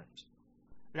 5 times.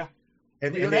 Yeah.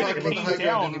 And we don't talk about the high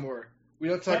ground anymore. We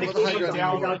don't talk about the high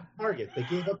ground anymore. They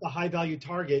gave up the high value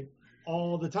target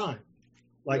all the time.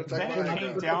 Like Fennec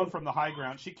came down from the high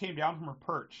ground. She came down from her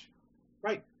perch.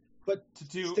 Right. But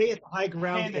to stay at the high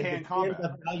ground and defend combat.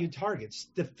 the value targets.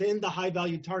 Defend the high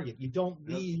value target. You don't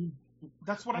leave.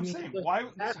 That's what I'm saying. Why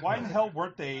in the hell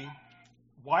weren't they?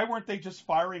 Why weren't they just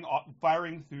firing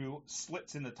through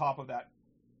slits in the top of that,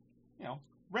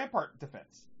 rampart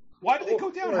defense? Why did they go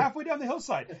down halfway down the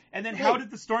hillside? And then how did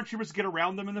the stormtroopers get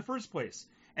around them in the first place?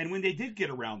 And when they did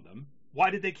get around them, why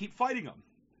did they keep fighting them?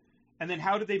 And then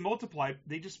how did they multiply?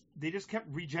 They just kept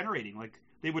regenerating. Like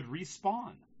they would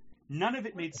respawn. None of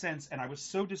it made sense, and I was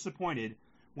so disappointed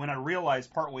when I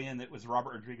realized partway in that it was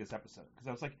Robert Rodriguez episode, because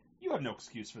I was like, you have no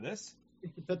excuse for this.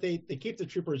 But they keep the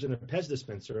troopers in a Pez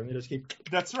dispenser, and they just keep.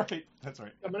 That's right.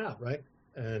 Coming out, right?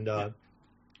 And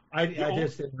I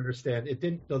just didn't understand. It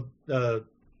didn't. The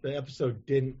episode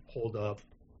didn't hold up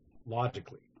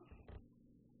logically.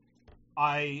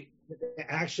 The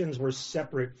actions were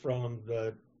separate from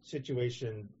the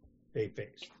situation they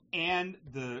faced, and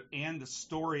the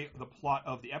story, the plot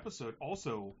of the episode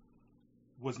also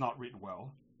was not written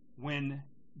well. When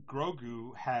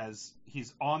Grogu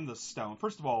he's on the stone.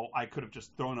 First of all, I could have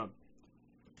just thrown a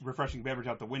refreshing beverage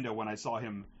out the window when I saw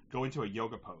him go into a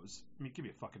yoga pose. I mean, give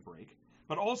me a fucking break.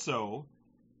 But also,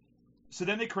 so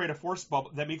then they create a force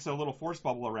bubble that makes a little force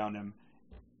bubble around him,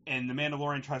 and the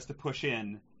Mandalorian tries to push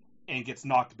in and gets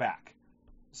knocked back.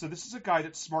 So this is a guy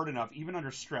that's smart enough, even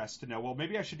under stress, to know, well,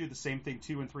 maybe I should do the same thing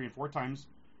 2 and 3 and 4 times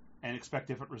and expect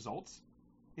different results.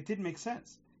 It didn't make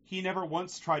sense. He never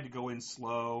once tried to go in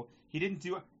slow. He didn't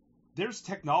do it. There's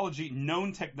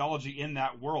known technology in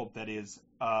that world that is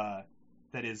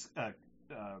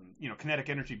kinetic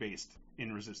energy based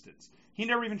in Resistance. He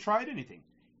never even tried anything.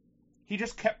 He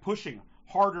just kept pushing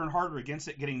harder and harder against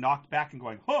it, getting knocked back and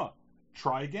going,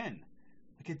 try again.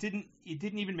 Like it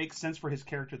didn't even make sense for his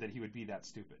character that he would be that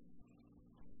stupid.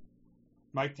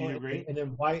 Mike, do you agree? And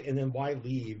then why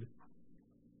leave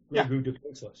Grogu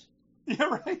defenseless?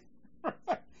 Yeah, right.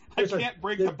 I can't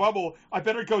break the bubble. I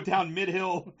better go down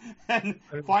mid-hill and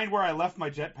find where I left my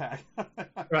jetpack.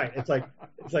 Right. It's like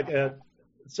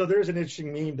So there's an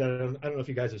interesting meme that I don't know if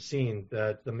you guys have seen,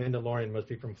 that the Mandalorian must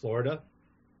be from Florida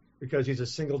because he's a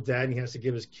single dad and he has to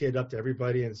give his kid up to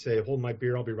everybody and say, hold my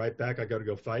beer, I'll be right back. I got to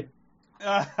go fight.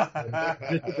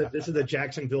 This is the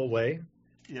Jacksonville way.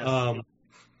 Yes.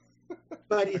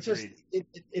 But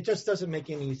it just doesn't make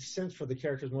any sense for the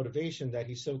character's motivation that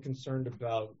he's so concerned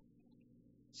about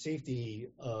safety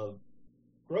of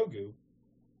Grogu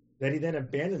that he then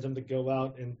abandons him to go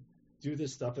out and do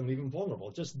this stuff and leave him vulnerable.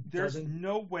 It just there's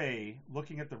no way,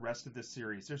 looking at the rest of this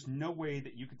series, there's no way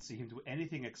that you could see him do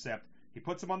anything except he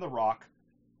puts him on the rock,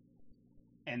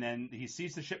 and then he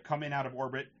sees the ship come in out of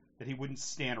orbit, that he wouldn't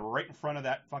stand right in front of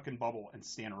that fucking bubble and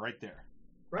stand right there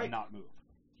and not move.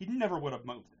 He never would have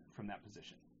moved from that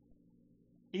position.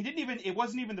 It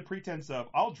wasn't even the pretense of,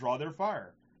 I'll draw their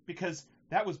fire, because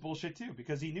that was bullshit too,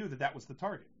 because he knew that was the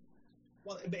target.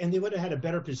 Well, and they would have had a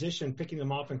better position picking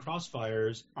them off in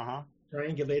crossfires,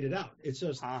 triangulated out. It's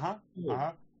just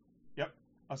Yep,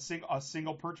 a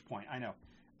single perch point. I know.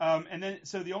 And then,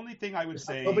 so the only thing I would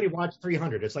say, nobody watched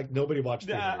 300. It's like nobody watched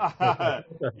 300.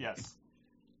 Yes.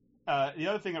 The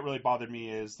other thing that really bothered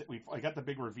me is that I got the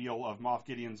big reveal of Moff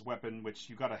Gideon's weapon, which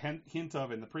you got a hint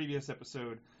of in the previous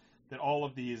episode. That all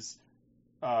of these,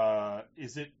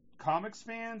 is it comics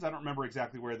fans? I don't remember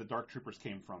exactly where the Dark Troopers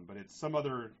came from, but it's some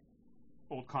other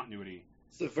old continuity.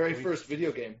 It's the very first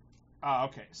video game.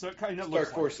 Okay. So it kind of looks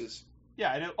Dark Forces.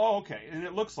 Yeah, and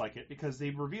it looks like it because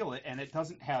they reveal it, and it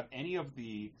doesn't have any of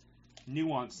the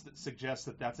nuance that suggests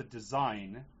that that's a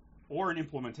design or an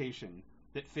implementation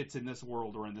that fits in this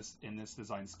world or in this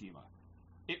design schema.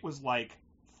 It was like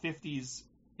 50s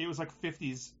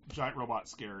giant robot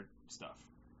scared stuff.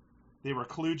 They were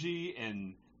kludgy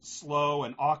and slow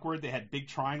and awkward. They had big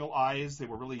triangle eyes. They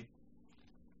were really...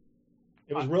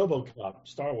 It was RoboCop,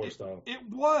 Star Wars style. It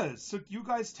was. So you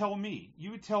guys tell me.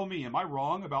 You would tell me, am I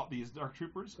wrong about these Dark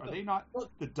Troopers? Are they not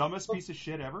the dumbest piece of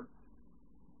shit ever?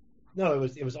 No,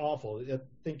 it was awful. I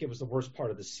think it was the worst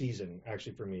part of the season,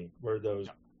 actually, for me, were those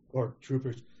Dark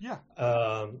Troopers. Yeah.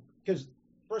 Because,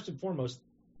 first and foremost,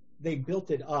 they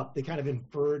built it up. They kind of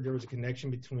inferred there was a connection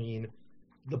between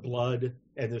the blood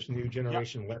and this new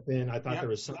generation weapon. I thought there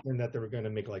was something that they were going to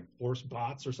make like Force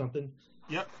bots or something.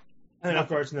 Yep. And of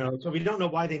course, no. So we don't know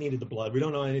why they needed the blood. We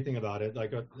don't know anything about it.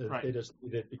 Like they just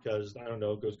need it because, I don't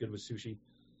know, it goes good with sushi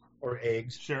or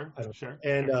eggs. Sure.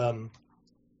 And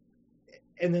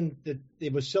then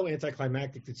it was so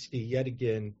anticlimactic to see yet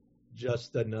again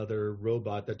just another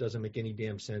robot that doesn't make any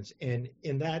damn sense. And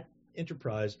in that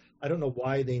Enterprise, I don't know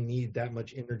why they need that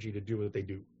much energy to do what they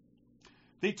do.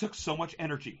 They took so much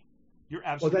energy. You're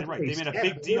absolutely right. They made a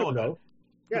big deal of it.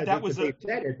 Yeah, that was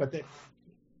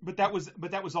But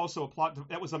that was also a plot.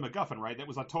 That was a MacGuffin, right? That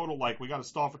was a total like we got to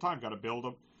stall for time, got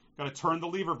to turn the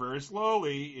lever very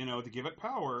slowly, to give it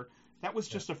power. That was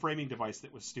just a framing device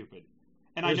that was stupid.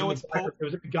 And I know it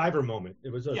was a MacGyver moment.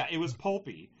 It was it was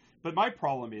pulpy. But my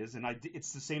problem is, and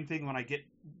it's the same thing when I get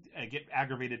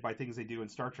aggravated by things they do in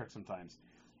Star Trek sometimes.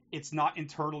 It's not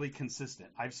internally consistent.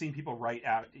 I've seen people write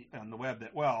out on the web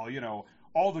that,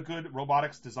 all the good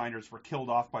robotics designers were killed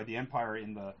off by the Empire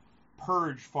in the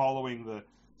purge following the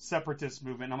separatist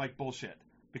movement. And I'm like, bullshit.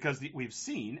 Because we've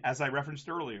seen, as I referenced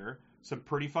earlier, some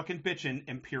pretty fucking bitchin'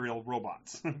 Imperial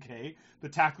robots, okay? The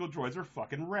tactical droids are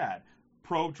fucking rad.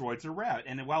 Probe droids are rad.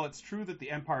 And while it's true that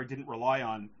the Empire didn't rely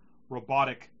on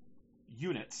robotic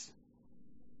units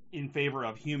in favor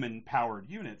of human-powered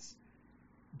units,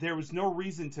 there was no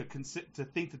reason to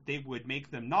think that they would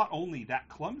make them not only that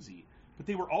clumsy, but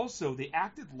they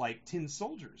acted like tin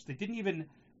soldiers.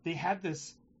 They had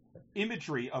this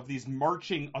imagery of these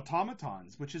marching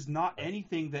automatons, which is not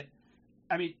anything that,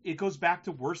 it goes back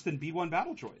to worse than B-1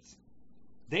 battle droids.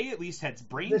 They at least had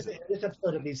brains. This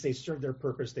episode, at least, they served their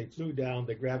purpose. They flew down,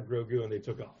 they grabbed Grogu, and they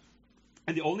took off.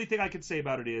 And the only thing I could say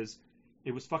about it is,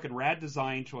 it was fucking rad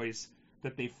design choice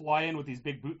that they fly in with these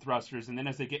big boot thrusters, and then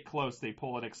as they get close, they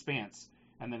pull an expanse,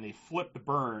 and then they flip the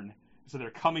burn, so they're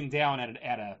coming down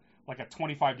at a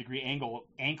 25-degree angle,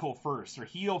 ankle first or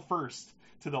heel first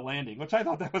to the landing, which I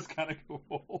thought that was kind of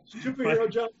cool. Superhero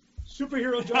jump.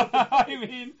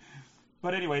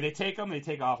 But anyway, they take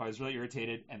off. I was really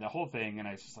irritated, and the whole thing, and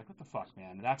I was just like, what the fuck,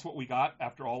 man? And that's what we got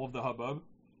after all of the hubbub?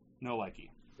 No likey.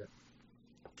 Yeah.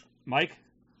 Mike,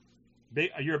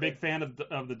 you're a big fan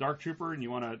of the Dark Trooper, and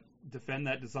you want to defend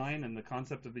that design and the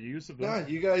concept of the use of them? No,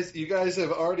 you guys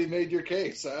have already made your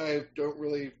case. I don't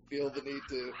really feel the need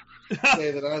to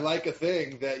say that I like a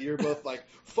thing that you're both like,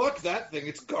 fuck that thing,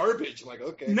 it's garbage. I'm like,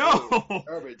 okay, no, cool,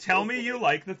 garbage. Tell me you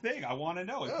like the thing. I want to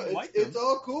know if you like them. It's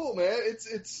all cool, man.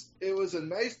 It was a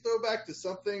nice throwback to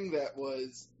something that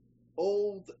was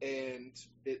old, and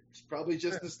it's probably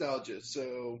just nostalgia.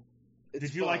 So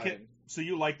Did you like it? So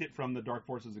you liked it from the Dark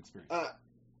Forces experience?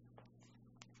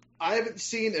 I haven't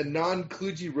seen a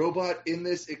non-kludgy robot in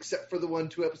this except for the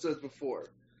 2 episodes before.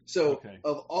 So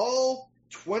of all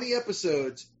 20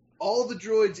 episodes, all the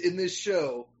droids in this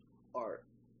show are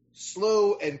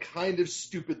slow and kind of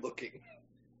stupid looking.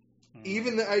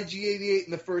 Even the IG-88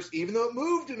 in the first, even though it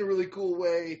moved in a really cool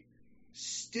way,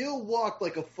 still walked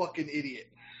like a fucking idiot.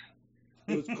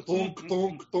 It was thunk,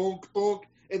 thunk, thunk, thunk,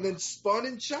 and then spun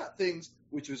and shot things,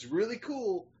 which was really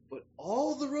cool, but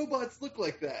all the robots look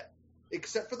like that,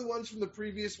 except for the ones from the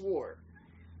previous war,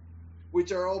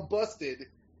 which are all busted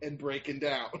and breaking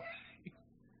down.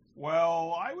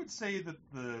 Well, I would say that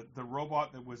the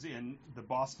robot that was in the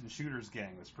Boston Shooters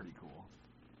gang was pretty cool.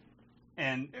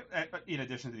 And in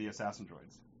addition to the assassin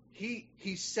droids.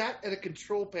 He sat at a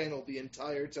control panel the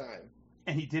entire time.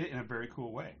 And he did it in a very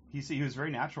cool way. He was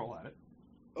very natural at it.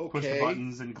 Okay. Pushed the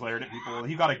buttons and glared at people.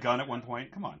 He got a gun at one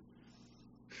point. Come on.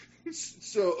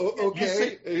 So,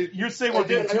 okay. You're saying I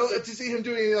don't get to see him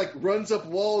doing any, like, runs up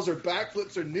walls or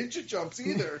backflips or ninja jumps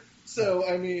either. So,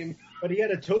 I mean... But he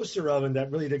had a toaster oven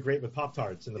that really did great with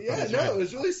Pop-Tarts. In the it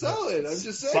was really solid. I'm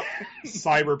just saying.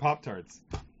 Cyber Pop-Tarts.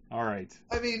 All right.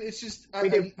 I mean, it's just...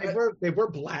 They were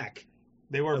black.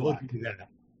 They were black.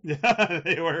 Yeah,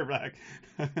 they were black.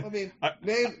 I mean,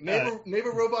 name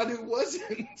a robot who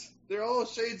wasn't. They're all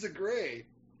shades of gray.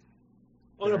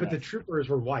 Oh no, but the troopers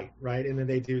were white, right? And then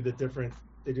they do different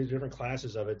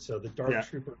classes of it. So the Dark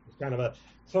Trooper is kind of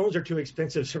clones are too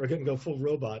expensive, so we're going to go full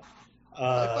robot.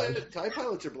 TIE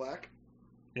pilots are black.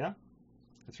 Yeah,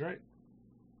 that's right.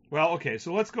 Well, okay,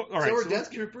 so let's go. All right, so are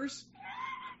Death Troopers.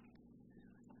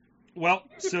 Well,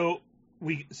 so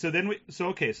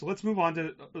let's move on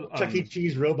to Chuck E.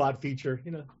 Cheese robot feature.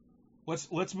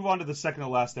 Let's move on to the second to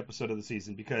last episode of the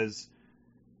season, because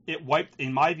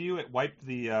in my view, it wiped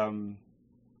the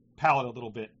palette a little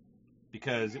bit,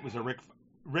 because it was a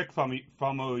Rick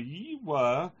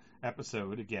Famuyiwa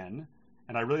episode again,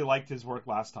 and I really liked his work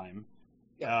last time.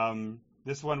 Yeah.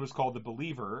 This one was called The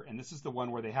Believer, and this is the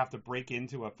one where they have to break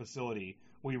into a facility.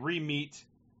 We re-meet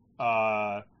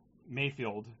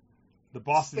Mayfield, the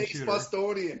Boston shooter.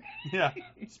 Bostonian. Yeah,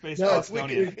 Space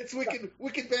Bostonian. It's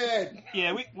wicked bad.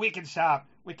 Yeah, wicked sharp,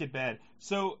 wicked bad.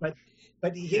 So, but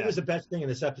he was the best thing in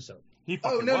this episode.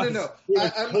 No.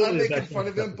 I'm making fun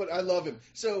of him, but I love him.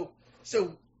 So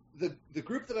the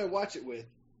group that I watch it with,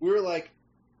 we were like,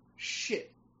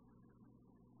 shit.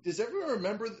 Does everyone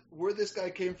remember where this guy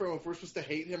came from, if we're supposed to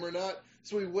hate him or not?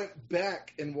 So we went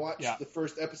back and watched the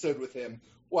first episode with him.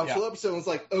 Watched the whole episode and was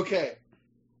like, okay,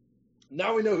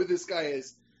 now we know who this guy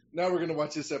is. Now we're going to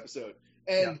watch this episode.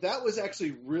 And that was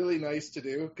actually really nice to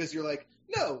do, because you're like,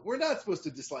 no, we're not supposed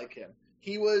to dislike him.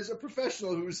 He was a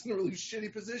professional who was in a really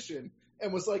shitty position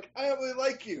and was like, I don't really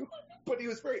like you. But he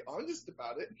was very honest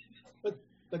about it.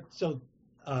 But so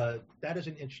that is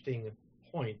an interesting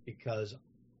point, because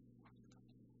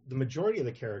the majority of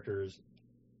the characters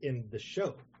in the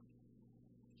show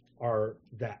are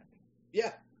that.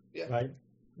 Yeah. Right?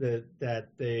 That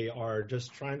they are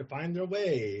just trying to find their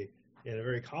way in a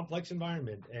very complex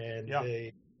environment. And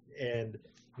and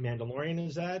Mandalorian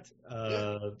is that.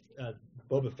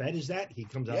 Boba Fett is that. He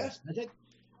comes out and says it.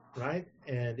 Right?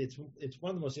 And it's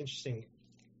one of the most interesting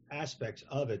aspects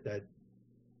of it, that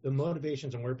the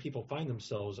motivations and where people find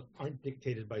themselves aren't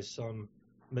dictated by some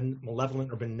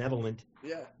malevolent or benevolent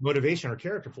motivation or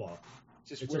character flaw.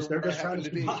 They're just trying to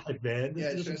survive, man.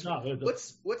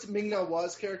 What's Ming-Na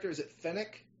Wa's character? Is it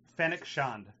Fennec? Fennec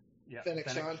Shand. Yeah. Fennec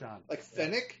Shand. Like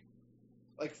Fennec?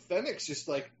 Like Fennec's just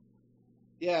like,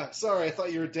 yeah, sorry, I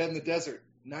thought you were dead in the desert.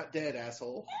 Not dead,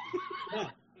 asshole.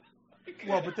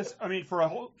 Well, but this, I mean,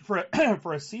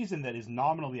 for a season that is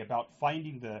nominally about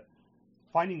finding the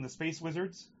space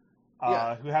wizards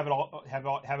who have it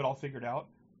all figured out,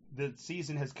 the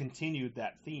season has continued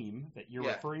that theme that you're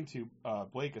referring to,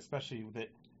 Blake, especially, that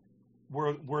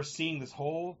we're seeing this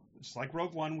whole, just like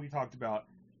Rogue One we talked about,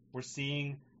 we're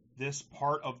seeing this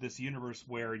part of this universe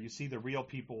where you see the real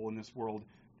people in this world,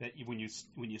 that when you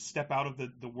step out of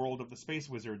the world of the space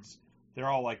wizards, they're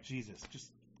all like, Jesus, just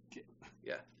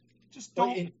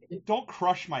don't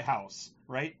crush my house,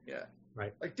 right? Yeah.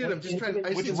 Right. Like, dude, I'm just trying.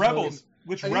 Which Rebels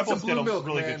did a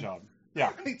really good job.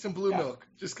 Yeah. I need some blue milk.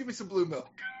 Just give me some blue milk.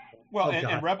 Well,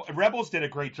 and Rebels did a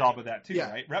great job of that too,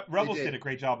 right? Rebels did a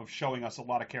great job of showing us a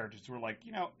lot of characters who were like,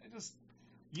 you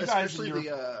guys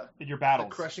in your battles.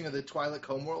 The crushing of the Twi'lek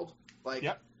homeworld, like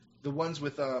the ones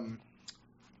with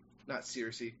not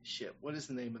Cersei. Shit, what is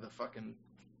the name of the fucking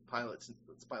pilot's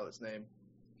name?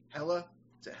 Hela?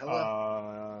 Is it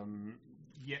Hela?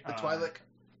 The Twi'lek.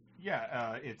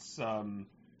 It's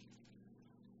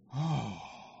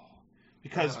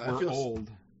because we're old.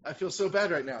 I feel so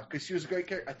bad right now because she was a great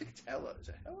character. I think it's Hela. Is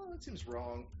it Hela? That seems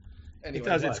wrong. Anyway, it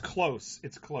does. It's close.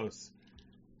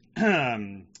 Yeah.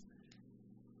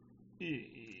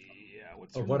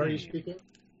 What's her what name? are you speaking?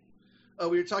 Oh,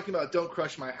 we were talking about "Don't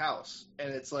Crush My House,"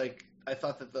 and it's like I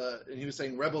thought that and he was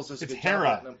saying Rebels does a good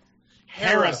Hera. job.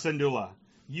 Hera Syndulla.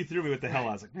 You threw me with the hell.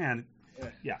 I was like, man,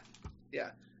 yeah.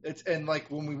 It's and like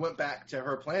when we went back to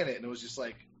her planet, and it was just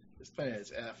like this planet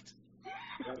is effed.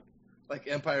 Like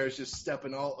Empire is just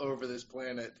stepping all over this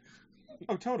planet.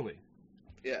 Oh, totally.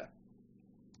 Yeah.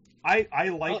 I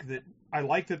like that. I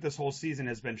like that this whole season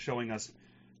has been showing us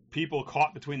people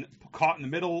caught in the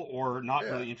middle, or not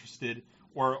really interested,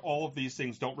 or all of these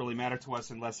things don't really matter to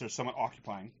us unless there's someone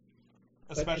occupying.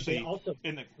 Especially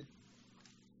in the.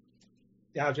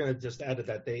 Yeah, I was going to just add to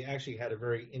that. They actually had a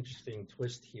very interesting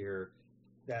twist here,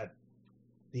 that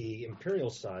the Imperial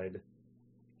side,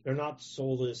 they're not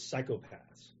soulless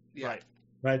psychopaths. Yeah.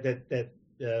 Right. That they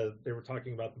were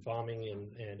talking about the bombing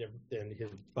and his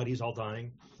buddies all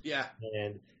dying. Yeah.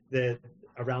 And that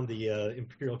around the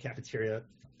Imperial cafeteria,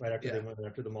 right after they went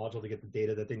after the module to get the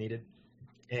data that they needed.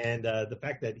 And the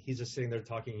fact that he's just sitting there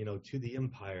talking, to the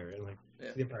Empire and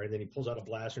the Empire, and then he pulls out a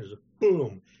blaster and there's a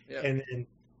boom. Yeah. And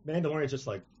Mandalorian's just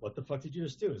like, what the fuck did you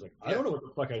just do? He's like, I don't know what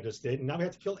the fuck I just did. And now we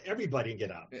have to kill everybody and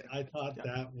get out. Yeah. I thought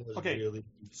that was really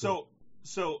cool.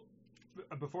 So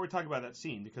before we talk about that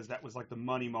scene, because that was like the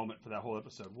money moment for that whole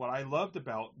episode, what I loved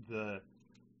about the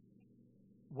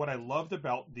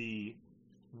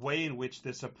way in which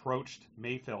this approached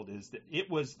Mayfeld is that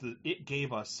it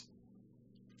gave us.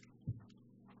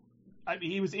 I mean,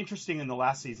 he was interesting in the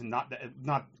last season. Not.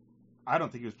 I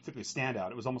don't think he was particularly standout.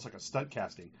 It was almost like a stunt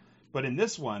casting. But in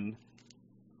this one,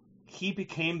 he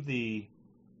became the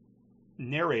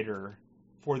narrator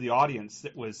for the audience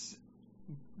that was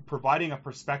providing a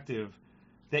perspective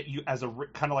that you, as a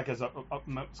kind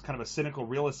of a cynical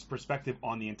realist perspective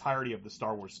on the entirety of the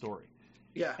Star Wars story.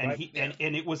 Yeah, and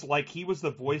and it was like he was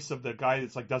the voice of the guy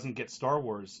that's like doesn't get Star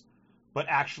Wars, but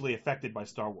actually affected by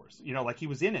Star Wars. Like he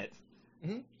was in it.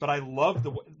 Mm-hmm. But I loved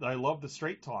the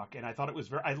straight talk, and I thought it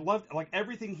was I loved like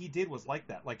everything he did was like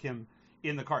that, like him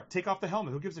in the car. Take off the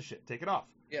helmet. Who gives a shit? Take it off.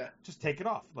 Yeah. Just take it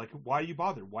off. Like, why are you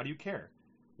bothered? Why do you care?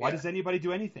 Why does anybody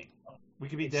do anything? We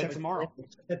could be dead tomorrow.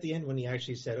 At the end, when he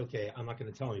actually said, "Okay, I'm not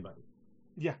going to tell anybody."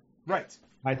 Yeah. Right.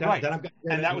 Right.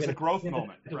 And that was a growth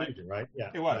moment. Right. Right.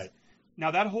 Yeah. It was. Right. Now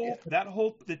that whole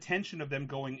the tension of them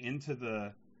going into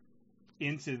the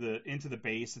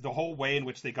base, the whole way in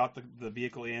which they got the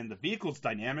vehicle in, the vehicle's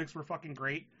dynamics were fucking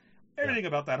great. Everything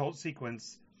about that whole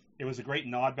sequence. It was a great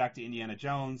nod back to Indiana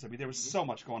Jones. I mean, there was so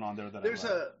much going on there that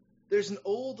there's an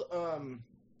old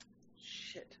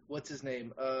what's his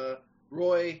name?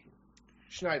 Roy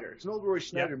Schneider. It's an old Roy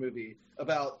Schneider movie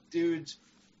about dudes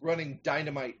running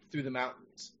dynamite through the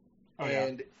mountains. Oh,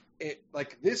 and it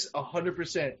like this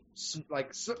 100%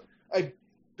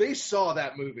 they saw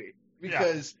that movie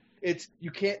because it's you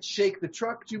can't shake the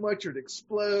truck too much or it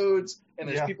explodes and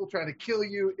there's people trying to kill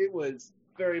you. It was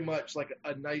very much like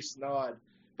a nice nod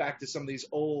back to some of these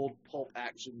old pulp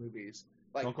action movies.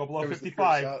 Like, don't go below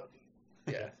 55.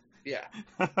 Yeah.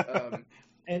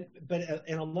 And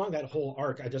along that whole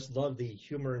arc, I just love the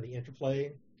humor and the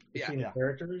interplay between the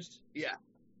characters. Yeah.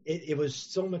 It was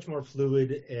so much more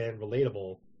fluid and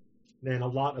relatable than a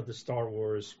lot of the Star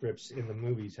Wars scripts in the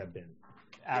movies have been.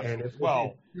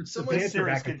 Absolutely. The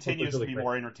series continues to be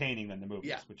more entertaining than the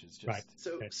movies, which is just right.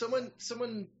 So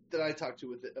someone that I talked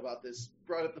to about this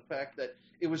brought up the fact that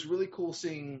it was really cool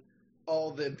seeing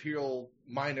all the Imperial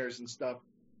miners and stuff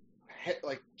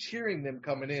like cheering them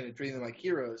coming in and treating them like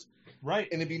heroes. Right.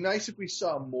 And it'd be nice if we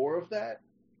saw more of that,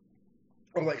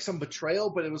 or like some betrayal.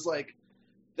 But it was like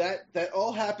that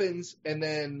all happens, and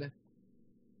then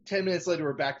 10 minutes later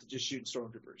we're back to just shooting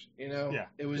stormtroopers. Yeah.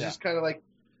 It was just kind of like.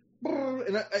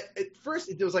 And at first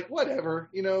it was like, whatever,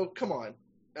 come on.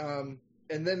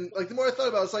 And then, like, the more I thought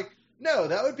about it, it's like, no,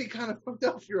 that would be kind of fucked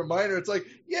up if you're a miner. It's like,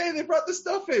 yay, they brought the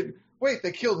stuff in. Wait,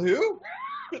 they killed who?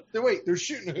 Wait, they're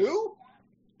shooting who?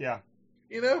 Yeah.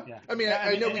 Yeah. I mean,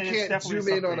 I know we can't zoom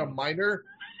in on a miner,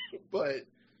 but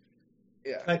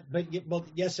yeah. But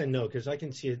yes and no, because I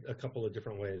can see it a couple of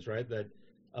different ways, right? That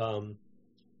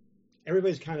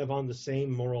everybody's kind of on the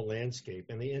same moral landscape,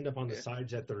 and they end up on the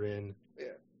sides that they're in.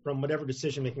 From whatever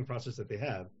decision-making process that they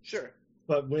have. Sure.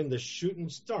 But when the shooting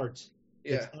starts,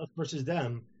 it's us versus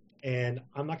them, and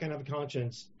I'm not going to have a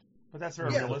conscience. But that's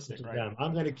very realistic, right? Them.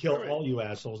 I'm going to kill all you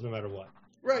assholes no matter what.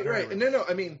 Right. And no,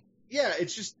 I mean,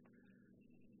 it's just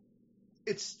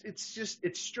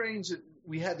it's strange that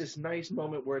we had this nice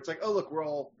moment where it's like, oh, look, we're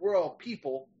all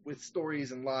people with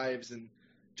stories and lives and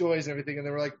joys and everything, and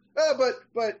then we're like, oh,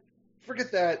 but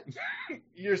forget that.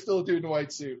 You're still a dude in a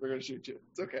white suit. We're gonna shoot you.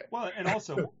 It's okay. Well, and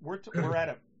also we're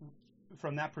at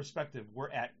from that perspective,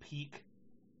 we're at peak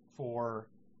for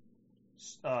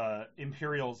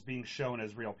Imperials being shown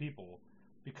as real people,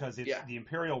 because it's the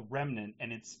Imperial remnant,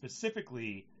 and it's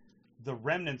specifically the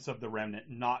remnants of the remnant,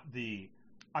 not the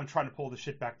I'm trying to pull the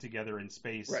shit back together in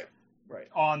space. Right.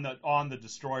 On the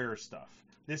destroyer stuff.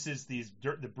 This is the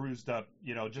bruised up,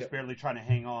 just barely trying to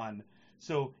hang on.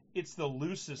 So it's the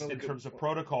loosest in terms of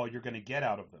protocol you're going to get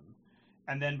out of them.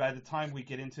 And then by the time we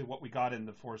get into what we got in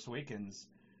The Force Awakens,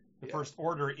 the First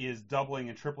Order is doubling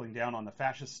and tripling down on the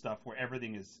fascist stuff, where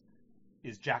everything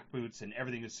is jackboots and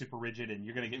everything is super rigid, and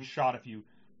you're going to get shot if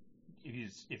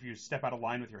you step out of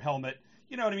line with your helmet.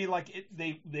 You know what I mean? Like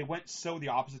they went so the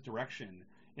opposite direction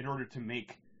in order to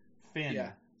make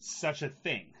Finn such a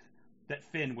thing. That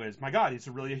Finn was, my God, he's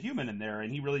really a human in there,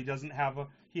 and he really doesn't have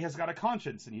he has got a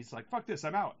conscience, and he's like, fuck this,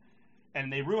 I'm out.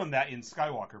 And they ruined that in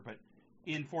Skywalker, but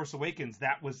in Force Awakens,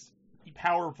 that was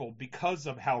powerful because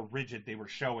of how rigid they were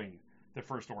showing the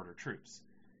First Order troops.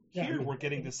 Here, we're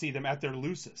getting to see them at their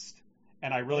loosest,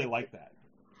 and I really like that.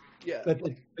 Yeah. But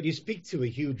you speak to a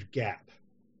huge gap.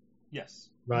 Yes.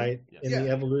 Right? Yes. In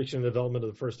the evolution and development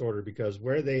of the First Order, because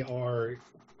where they are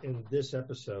in this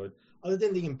episode, other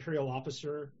than the Imperial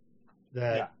officer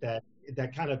that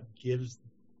kind of gives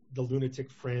the lunatic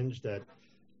fringe that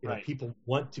people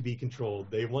want to be controlled,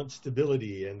 they want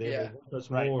stability, and they want us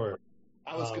more.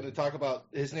 I was going to talk about,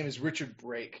 his name is Richard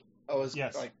Brake.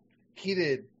 He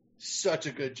did such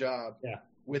a good job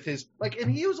with his, and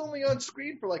he was only on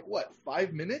screen for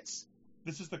 5 minutes?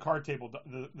 This is the card table,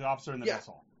 the officer in the mess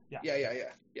hall.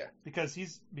 Yeah. Because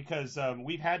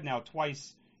we've had now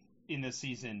twice in this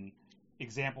season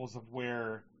examples of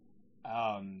where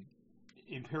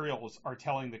Imperials are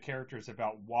telling the characters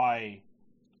about why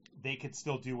they could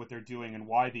still do what they're doing and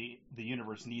why the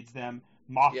universe needs them,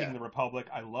 mocking the Republic.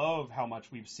 I love how much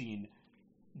we've seen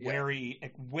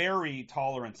wary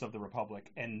tolerance of the Republic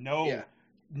and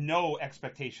no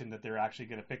expectation that they're actually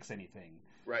going to fix anything.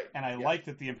 Right. And I like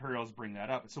that the Imperials bring that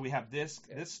up. So we have this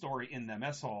story in the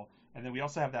mess hall, and then we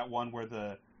also have that one where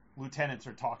the lieutenants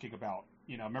are talking about,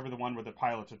 remember the one where the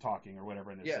pilots are talking or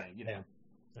whatever, and they're saying,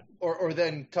 Or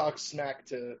then talk smack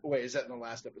to. Wait, is that in the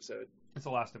last episode? It's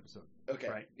the last episode. Okay.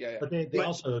 Right. Yeah. But they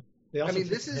also I mean,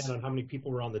 this is on how many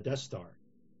people were on the Death Star.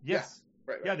 Yes.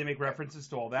 Right. Yeah, they make references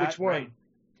to all that. Which one? Right?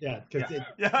 Yeah.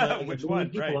 Which one?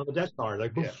 People right. on the Death Star.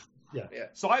 Yeah.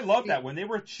 So I love that when they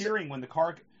were cheering when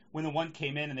the one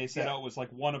came in and they said, it was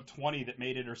one of 20 that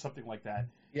made it or something like that.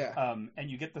 Yeah. And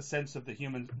you get the sense of the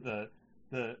human, the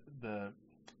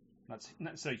not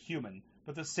necessarily human,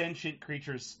 but the sentient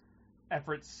creatures'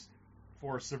 efforts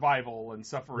for survival and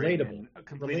suffering. Relatable. And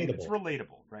completing. It's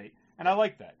relatable, right? And I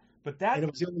like that. And it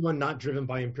was the only one not driven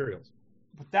by Imperials.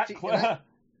 But that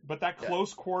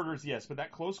close quarters, but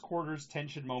that close quarters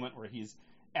tension moment where he's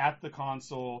at the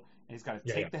console and he's got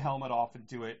to take the helmet off and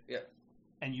do it. Yeah.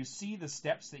 And you see the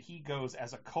steps that he goes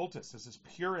as a cultist, as this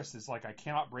purist is I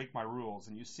cannot break my rules.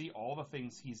 And you see all the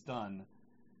things he's done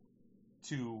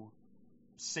to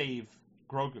save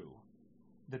Grogu.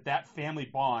 That family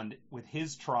bond with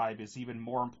his tribe is even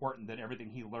more important than everything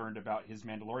he learned about his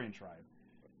Mandalorian tribe.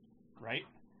 Right?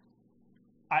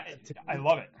 I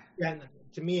love it. Yeah,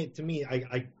 to me,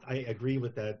 I agree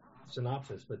with that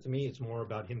synopsis, but to me, it's more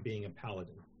about him being a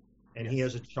paladin, and he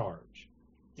has a charge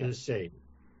to save,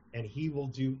 and he will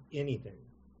do anything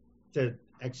to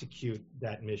execute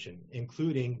that mission,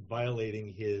 including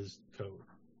violating his code.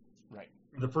 Right.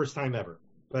 For the first time ever.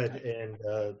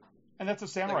 And that's a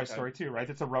samurai story too, right?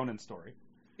 That's a Ronin story.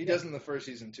 He does in the first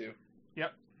season too.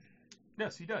 Yep.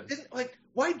 Yes, he does.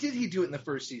 Why did he do it in the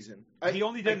first season? He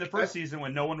only did in the first season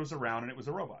when no one was around and it was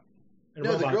a robot. The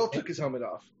girl took his helmet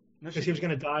off. Because he was going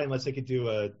to die unless they could do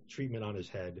a treatment on his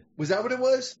head. Was that what it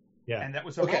was? Yeah. And that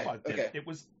was a robot did it. It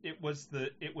was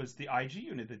the IG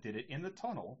unit that did it in the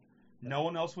tunnel. No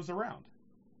one else was around.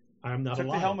 I'm not took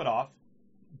alive. the helmet off.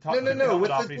 No.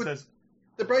 He says,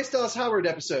 the Bryce Dallas Howard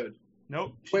episode.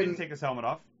 Nope, she didn't take his helmet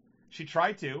off. She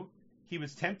tried to. He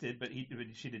was tempted, but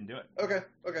she didn't do it. Okay.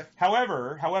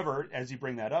 However, as you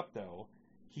bring that up, though,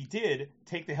 he did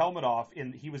take the helmet off.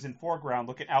 He was in foreground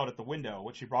looking out at the window,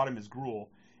 which she brought him his gruel.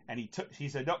 And he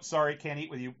said, nope, sorry, can't eat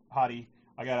with you, Hottie.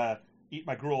 I got to eat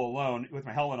my gruel alone with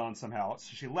my helmet on somehow. So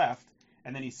she left,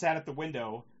 and then he sat at the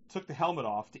window, took the helmet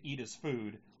off to eat his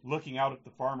food, looking out at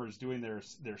the farmers doing their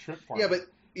shrimp farming.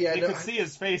 They could see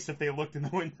his face if they looked in the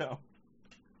window.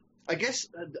 I guess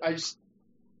I'll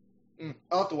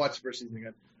have to watch the first season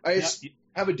again. I just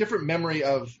have a different memory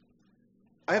of.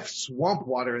 I have swamp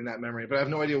water in that memory, but I have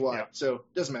no idea why. So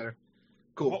it doesn't matter.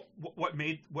 Cool. What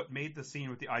made the scene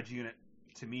with the IG unit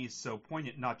to me so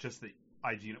poignant? Not just that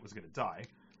IG unit was going to die,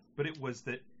 but it was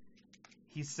that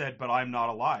he said, "But I'm not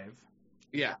alive."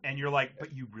 Yeah. And you're like,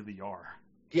 "But you really are."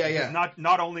 Yeah, because yeah.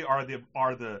 Not only are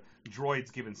the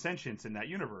droids given sentience in that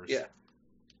universe, yeah,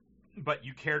 but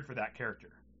you cared for that character.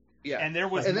 Yeah. And there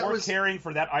was more caring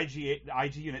for that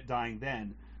IG unit dying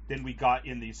then than we got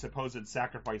in the supposed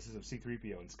sacrifices of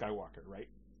C-3PO and Skywalker, right?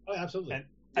 Oh, absolutely. And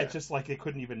it's just like they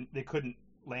couldn't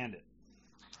land it.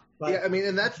 But yeah, I mean,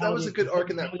 and that was a good arc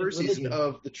in that first season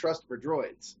of the trust for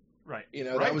droids. Right. You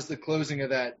know, that was the closing of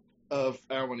that. I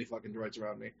don't want any fucking droids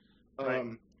around me.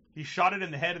 Right. He shot it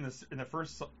in the head in the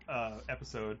first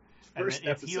episode, and then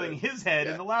it's healing his head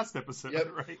in the last episode,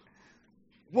 right?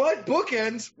 What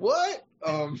bookends? What?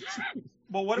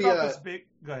 Well, what about this big?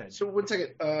 Go ahead. So 1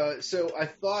 second. So I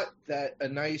thought that a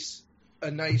nice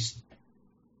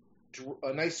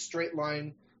straight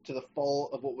line to the fall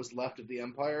of what was left of the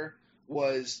Empire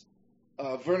was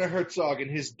Werner Herzog and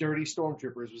his dirty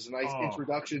stormtroopers was a nice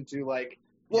introduction to like,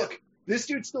 look, this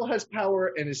dude still has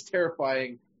power and is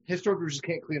terrifying. His stormtroopers just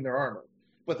can't clean their armor,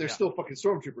 but they're still fucking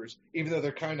stormtroopers, even though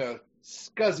they're kind of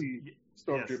scuzzy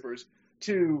stormtroopers.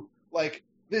 To like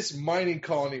this mining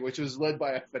colony, which was led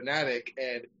by a fanatic,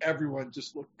 and everyone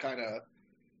just looked kind of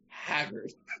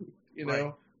haggard, you know.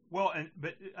 Right. Well,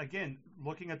 but again,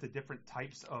 looking at the different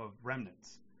types of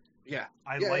remnants,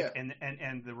 I like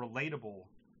and the relatable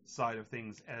side of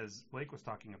things, as Blake was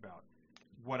talking about.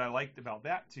 What I liked about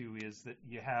that too is that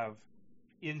you have,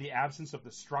 in the absence of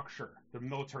the structure, the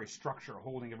military structure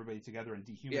holding everybody together and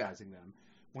dehumanizing them,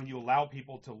 when you allow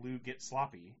people to get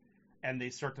sloppy and they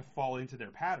start to fall into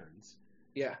their patterns.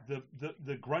 Yeah.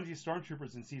 The grungy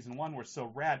stormtroopers in season 1 were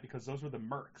so rad because those were the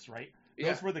mercs, right?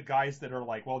 Those were the guys that are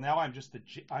like, well, now I'm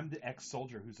the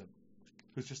ex-soldier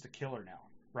who's just a killer now,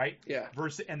 right? Yeah.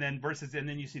 Versus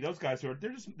then you see those guys who are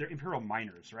they're Imperial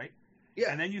miners, right?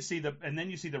 Yeah. And then you see the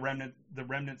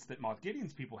remnants that Moff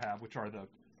Gideon's people have, which are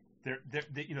they're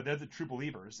the true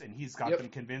believers, and he's got them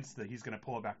convinced that he's going to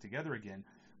pull it back together again.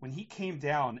 When he came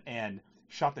down and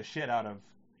shot the shit out of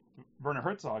Werner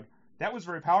Herzog, that was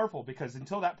very powerful because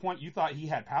until that point you thought he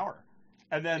had power,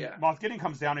 and then Moff Gideon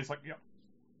comes down and he's like,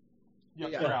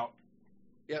 you're out.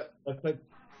 Yeah. But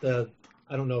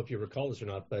I don't know if you recall this or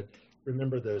not, but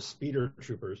remember the speeder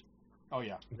troopers? Oh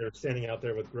yeah. They're standing out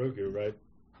there with Grogu, right?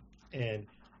 And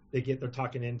they're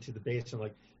talking into the base and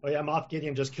like, oh yeah, Moff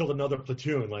Gideon just killed another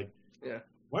platoon. Like,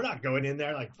 we're not going in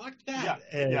there. Like, fuck that.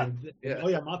 Yeah. And oh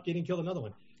yeah, Moff Gideon killed another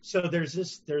one. So there's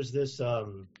this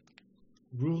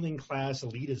ruling class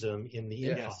elitism in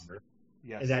the Empire.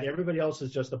 Yes. And that everybody else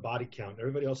is just a body count.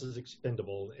 Everybody else is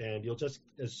expendable, and you'll just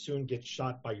as soon get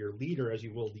shot by your leader as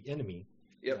you will the enemy.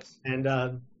 Yep.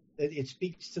 And it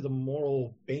speaks to the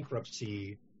moral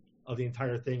bankruptcy of the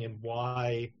entire thing and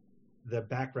why the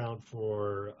background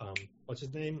for what's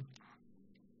his name?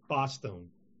 Boston,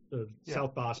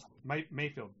 South Boston.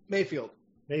 Mayfield.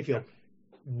 Yeah.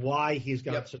 Why he's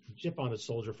got such a chip on his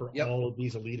soldier for all of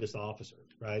these elitist officers,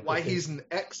 right? Why he's an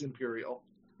ex-Imperial.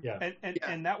 Yeah.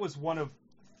 And that was one of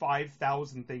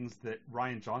 5,000 things that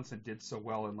Rian Johnson did so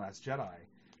well in Last Jedi.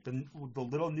 The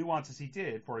little nuances he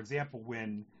did, for example,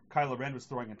 when Kylo Ren was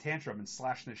throwing a tantrum and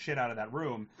slashing the shit out of that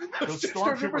room, those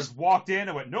stormtroopers walked in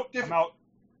and went, nope, I'm out.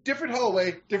 Different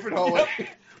hallway. Yep.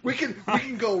 We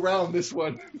can go around this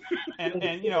one. And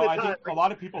I think a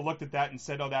lot of people looked at that and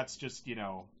said, oh, that's just,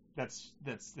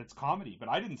 that's comedy. But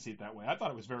I didn't see it that way. I thought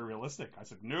it was very realistic. I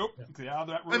said, nope, get out of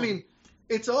that room. I mean,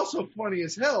 it's also funny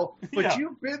as hell, but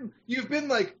you've been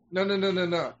like,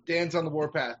 no. Dan's on the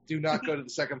warpath. Do not go to the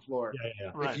second floor.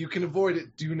 Yeah. Right. If you can avoid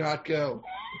it, do not go.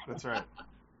 That's right.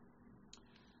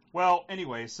 Well,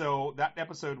 anyway, so that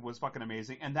episode was fucking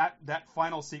amazing, and that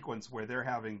final sequence where they're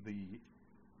having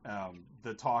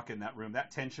the talk in that room,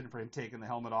 that tension for him taking the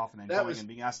helmet off and then going and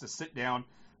being asked to sit down.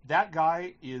 That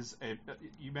guy is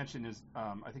you mentioned his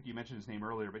I think you mentioned his name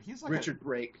earlier, but he's like Richard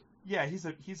Brake. Yeah, he's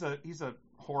a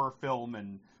horror film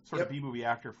and sort of B-movie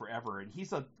actor forever, and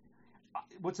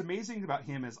what's amazing about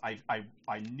him is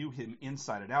I knew him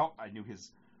inside and out. I knew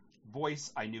his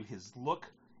voice, I knew his look,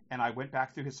 and I went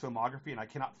back through his filmography, and I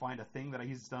cannot find a thing that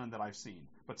he's done that I've seen.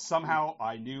 But somehow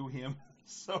I knew him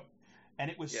and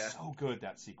it was so good,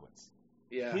 that sequence.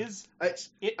 Yeah, I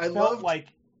felt like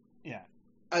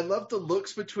I love the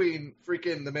looks between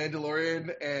freaking the Mandalorian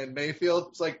and Mayfield.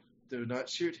 It's like, do not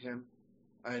shoot him.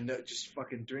 I know, just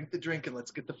fucking drink the drink and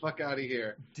let's get the fuck out of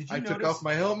here. Took off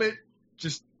my helmet.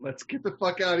 Just let's get the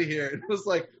fuck out of here. And it was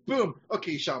like, boom.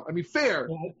 Okay, Sean. I mean, fair.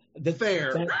 Well,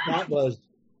 fair.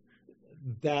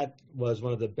 That was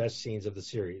one of the best scenes of the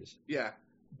series. Yeah.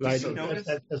 Right.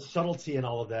 The subtlety and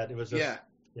all of that. It was.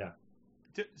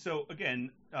 So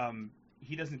again,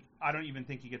 he doesn't. I don't even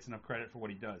think he gets enough credit for what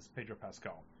he does, Pedro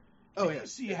Pascal. Oh, You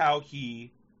see how he's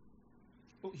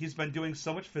been doing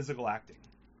so much physical acting,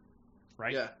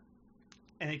 right? Yeah.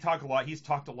 And he's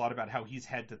talked a lot about how he's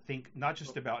had to think not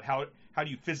just about how do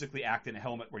you physically act in a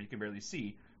helmet where you can barely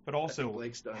see, but also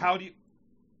how do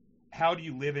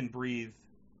you live and breathe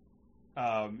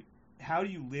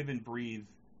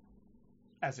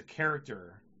as a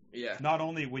character, not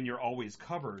only when you're always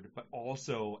covered, but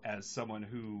also as someone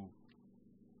who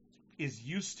is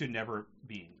used to never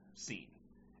being seen,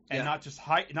 and not just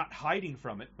not hiding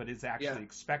from it, but is actually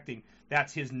expecting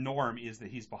that's his norm, is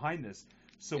that he's behind this.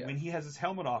 So when he has his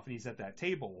helmet off and he's at that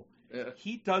table,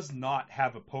 he does not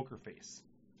have a poker face.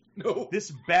 No.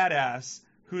 This badass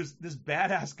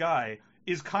guy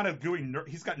is kind of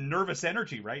he's got nervous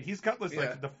energy, right? He's got this,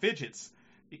 like the fidgets.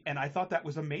 And I thought that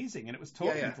was amazing, and it was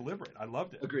totally deliberate. I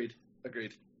loved it. Agreed.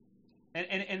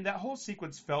 And that whole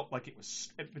sequence felt like it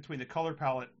was between the color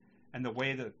palette and the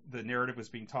way that the narrative was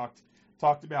being talked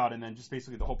about, and then just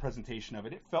basically the whole presentation of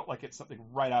it. It felt like it's something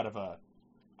right out of a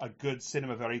good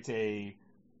cinema verite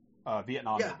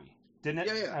Vietnam movie, didn't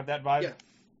it? Have that vibe?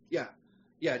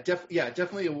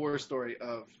 Definitely a war story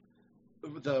of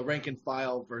the rank and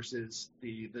file versus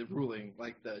the ruling,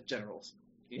 like the generals.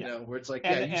 You know, where it's like,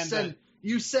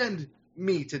 you send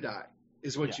me to die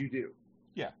is what you do.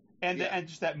 Yeah, and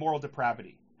just that moral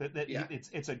depravity that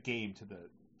it's a game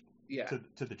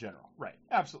to the general, right?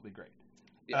 Absolutely great.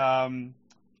 Yeah.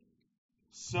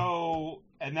 So,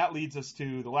 and that leads us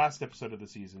to the last episode of the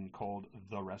season called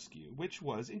The Rescue, which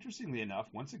was, interestingly enough,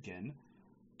 once again,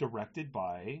 directed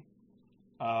by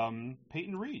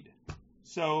Peyton Reed.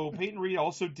 So Peyton Reed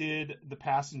also did The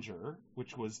Passenger,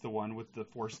 which was the one with the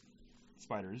 4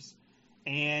 spiders,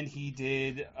 and he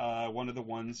did one of the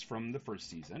ones from the first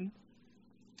season.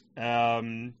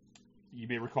 You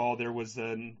may recall there was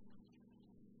an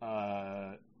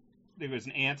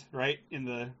ant, right?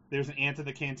 There's an ant in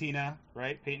the cantina,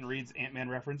 right? Peyton Reed's Ant-Man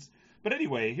reference. But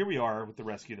anyway, here we are with The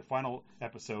Rescue, the final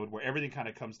episode where everything kind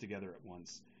of comes together at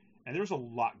once. And there's a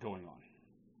lot going on.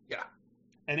 Yeah.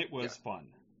 And it was fun.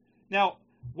 Now,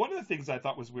 one of the things I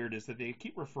thought was weird is that they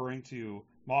keep referring to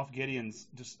Moff Gideon's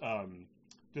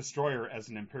destroyer as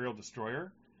an Imperial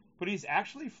destroyer, but he's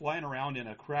actually flying around in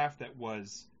a craft that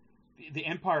was the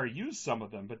Empire used some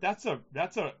of them, but that's a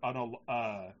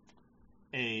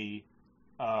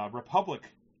Republic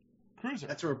cruiser.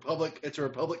 It's a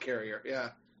Republic carrier, yeah.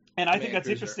 And I think that's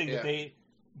interesting that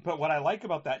but what I like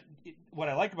about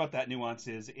that nuance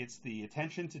is it's the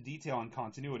attention to detail and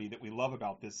continuity that we love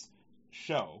about this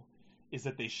show, is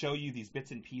that they show you these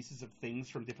bits and pieces of things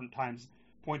from different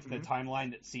points in the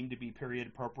timeline that seem to be period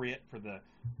appropriate for the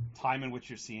time in which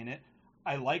you're seeing it.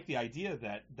 I like the idea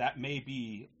that may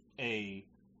be a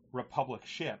Republic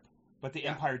ship, but the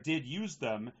Empire did use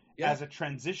them as a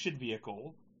transition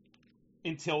vehicle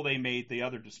until they made the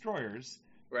other destroyers.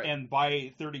 Right. And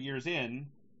by 30 years in,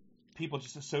 people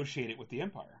just associate it with the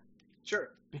Empire. Sure.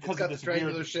 Because it's got of this the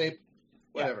triangular shape,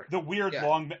 whatever. The weird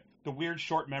the weird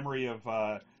short memory of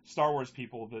Star Wars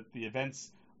people that the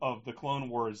events of the Clone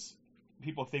Wars,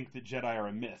 people think that Jedi are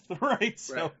a myth, right?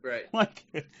 So, right.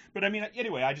 But I mean,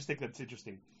 anyway, I just think that's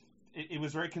interesting. It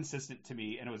was very consistent to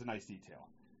me, and it was a nice detail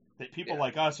that people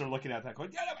like us are looking at that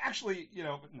going, no, actually,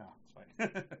 no, it's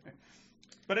fine.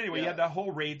 But anyway, you had that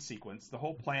whole raid sequence, the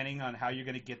whole planning on how you're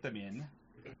going to get them in.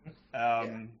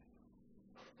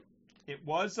 It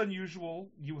was unusual.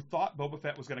 You thought Boba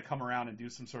Fett was going to come around and do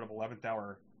some sort of 11th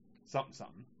hour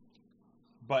something,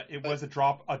 but it was a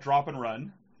drop and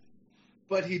run.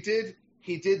 But he did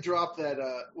drop that.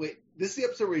 This is the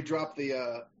episode where he dropped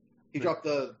the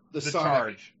sonic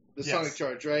charge. The sonic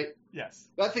charge, right? Yes.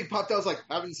 That thing popped out. I was like,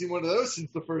 I haven't seen one of those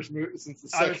since the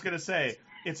second. I was gonna say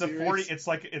it's series. 40. It's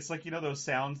like those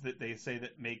sounds that they say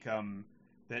that make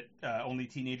that only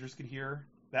teenagers can hear.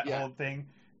 That whole thing.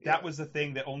 That was the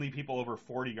thing that only people over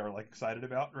 40 are like excited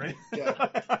about, right? Yeah.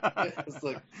 It's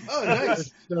like, oh,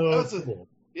 nice. So cool.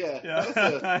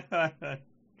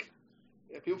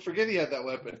 People forget he had that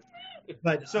weapon.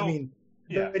 But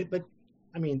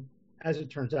I mean, as it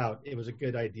turns out, it was a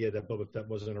good idea that Boba Fett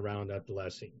wasn't around at the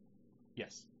last scene.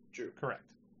 Yes, true,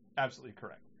 correct, absolutely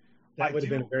correct. That would have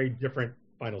been a very different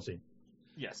final scene.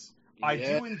 Yes, I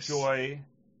do enjoy.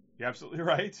 You're absolutely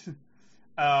right.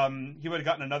 He would have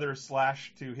gotten another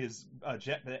slash to his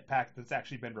jetpack that's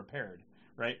actually been repaired,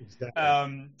 right?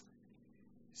 Exactly.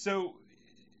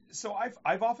 So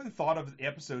I've often thought of the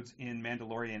episodes in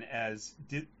Mandalorian as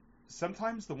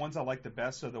sometimes the ones I like the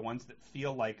best are the ones that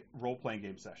feel like role-playing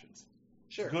game sessions.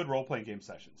 Sure. Good role-playing game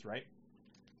sessions, right?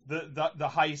 The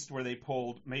heist where they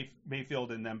pulled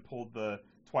Mayfield and then pulled the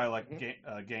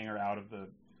Twi'lek gang are out of the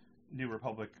New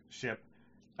Republic ship.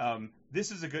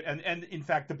 This is a good, and in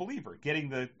fact, the Believer getting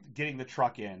the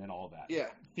truck in and all of that. Yeah,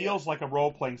 feels like a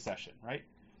role playing session, right?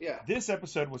 Yeah. This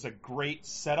episode was a great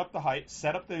set up the hype,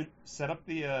 set up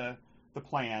the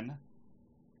plan,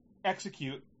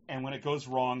 execute, and when it goes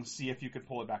wrong, see if you can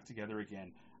pull it back together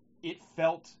again. It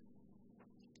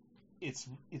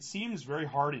seems very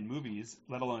hard in movies,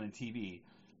 let alone in TV,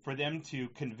 for them to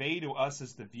convey to us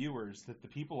as the viewers that the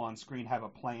people on screen have a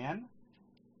plan,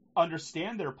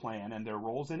 understand their plan and their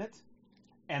roles in it,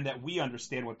 and that we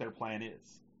understand what their plan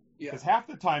is. Because half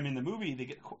the time in the movie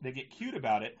they get cute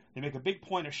about it, they make a big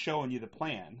point of showing you the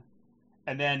plan,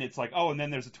 and then it's like, oh, and then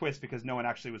there's a twist because no one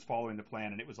actually was following the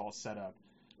plan and it was all set up.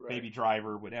 Right. Baby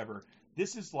Driver, whatever.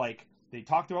 This is like they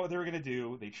talked about what they were going to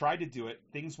do, they tried to do it,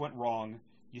 things went wrong.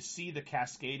 You see the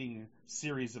cascading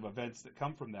series of events that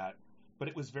come from that, but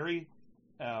it was very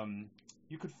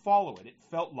you could follow it. It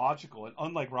felt logical, and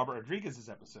unlike Robert Rodriguez's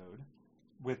episode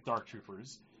with Dark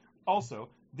Troopers, also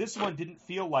this one didn't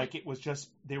feel like it was just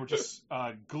they were just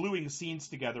gluing scenes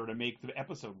together to make the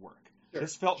episode work. Sure,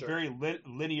 this felt very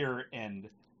linear and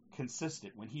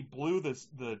consistent. When he blew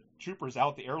the troopers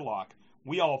out the airlock,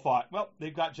 we all thought, well,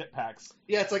 they've got jetpacks.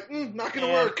 Yeah, it's like, not going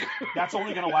to work. That's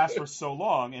only going to last for so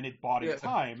long, and it bought him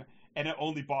time, and it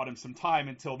only bought him some time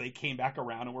until they came back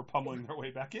around and were pummeling their way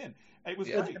back in. It was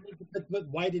great. But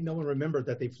why did no one remember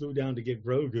that they flew down to get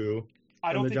Grogu?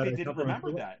 I don't think they didn't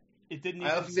remember that. It didn't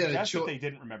even suggest that they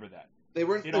didn't remember that. They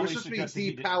were supposed to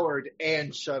be depowered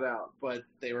and shut out, but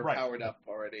they were powered up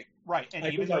already. Right,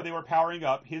 and even though they were powering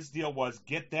up, his deal was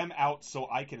get them out so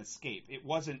I can escape. It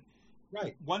wasn't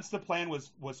right. Once the plan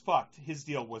was fucked, his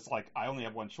deal was like, I only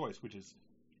have one choice, which is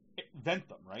vent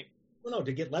them, right? Well, no,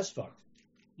 to get less fucked.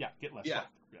 Yeah, get less fucked.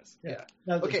 Yes. Yeah.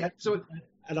 Now, okay,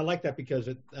 and I like that because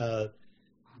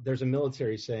there's a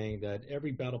military saying that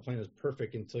every battle plan is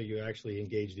perfect until you actually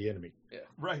engage the enemy. Yeah.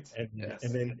 Right.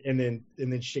 And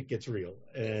then shit gets real.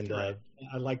 And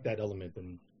I like that element,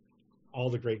 and all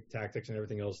the great tactics and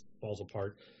everything else falls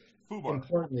apart. Fubar.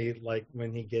 Importantly, like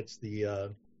when he gets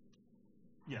the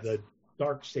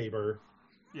dark saber.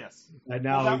 Yes. And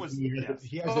now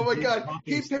oh my God,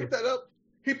 he picked that up.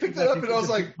 He picked it up, and I was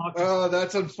like, "Oh,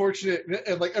 that's unfortunate."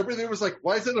 And like everything was like,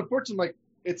 "Why is it unfortunate?" I'm like,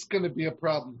 it's going to be a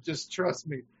problem. Just trust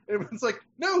me. And everyone's like,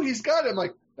 "No, he's got it." I'm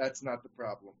like, that's not the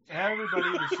problem. Everybody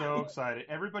was so excited.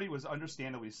 Everybody was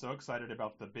understandably so excited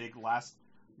about the big last,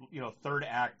 third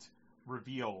act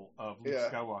reveal of Luke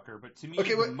Skywalker. But to me,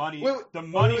 the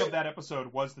money of that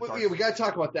episode was the dark. We got to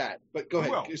talk about that. But go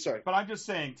ahead. Sorry. But I'm just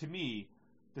saying, to me,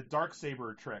 the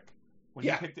Darksaber trick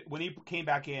when he came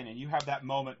back in, and you have that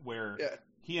moment where. Yeah.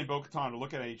 He and Bo-Katan are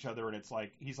looking at each other, and it's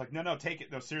like he's like, "No, take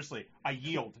it. No, seriously, I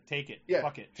yield. Take it.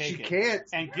 Fuck it. Take it." She can't.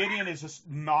 And Gideon is just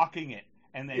mocking it,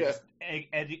 and they just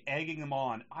egging them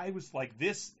on. I was like,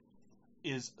 "This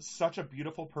is such a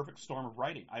beautiful, perfect storm of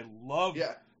writing." I love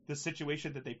the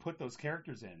situation that they put those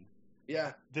characters in.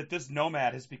 Yeah. That this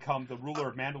nomad has become the ruler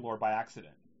of Mandalore by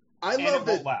accident. I love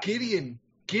that Gideon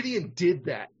did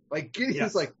that. Like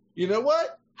Gideon's like, you know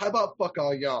what? How about fuck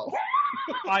all y'all?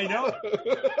 I know.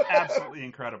 Absolutely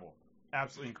incredible.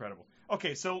 Absolutely incredible.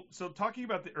 Okay, so talking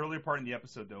about the earlier part in the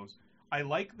episode, though, I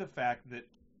like the fact that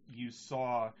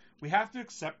we have to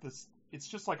accept this. It's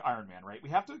just like Iron Man, right? We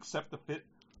have to accept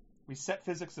we set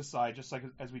physics aside, just like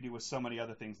as we do with so many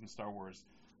other things in Star Wars,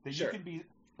 that you can be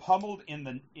pummeled in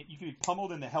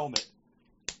the helmet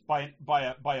by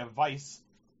a vice,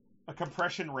 a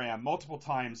compression ram multiple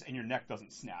times, and your neck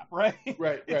doesn't snap, right?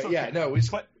 Right. Okay. Yeah. No,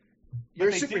 but you're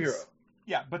a superhero.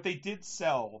 But they did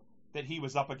sell that he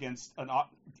was up against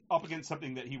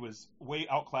something that he was way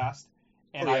outclassed,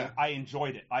 and I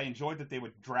enjoyed it. I enjoyed that they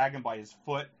would drag him by his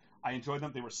foot. I enjoyed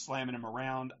that they were slamming him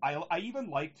around. I even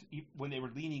liked when they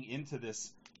were leaning into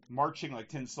this marching like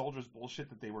tin soldiers bullshit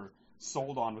that they were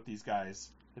sold on with these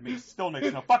guys. It still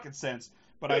makes no fucking sense,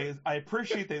 but I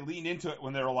appreciate they leaned into it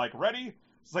when they were like, ready?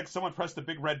 It's like someone pressed the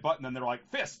big red button and they're like,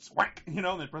 fists, whack, and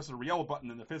they press the yellow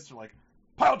button and the fists are like,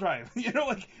 pile drive,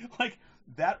 like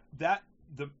that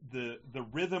the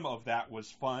rhythm of that was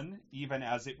fun, even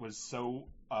as it was so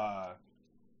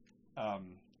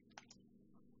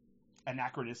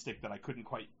anachronistic that I couldn't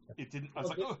quite. It didn't. I was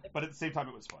like, oh, but at the same time,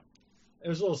 it was fun. It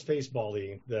was a little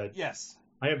spaceball-y. That yes.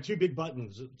 I have two big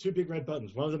red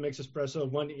buttons. One of them makes espresso.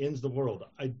 One ends the world.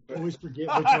 I always forget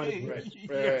which one is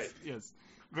right. Yes,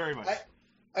 very much.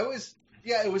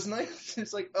 It was nice.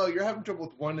 It's like, oh, you're having trouble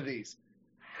with one of these.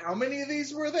 How many of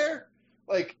these were there?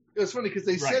 Like, it was funny because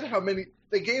they said how many.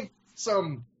 They gave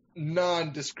some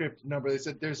nondescript number. They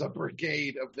said there's a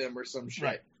brigade of them or some shit.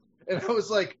 Right. And I was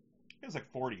like, it was like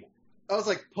 40. I was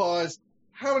like, pause.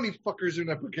 how many fuckers are in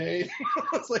that brigade?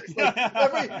 It's like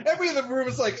every in the room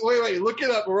is like, wait, look it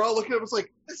up. We're all looking up. It's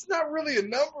like, it's not really a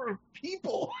number of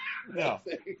people. No.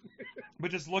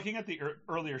 But just looking at the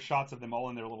earlier shots of them all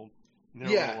in their little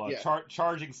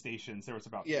charging stations, there was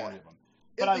about 40 of them.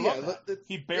 But I love that.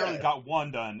 He barely got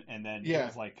one done, and then it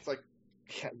was like, it's like,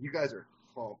 yeah, you guys are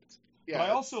humped. Yeah. But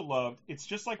I also loved, it's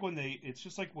just like when the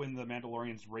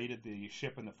Mandalorians raided the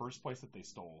ship in the first place that they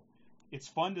stole. It's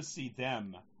fun to see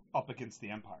them up against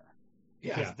the Empire.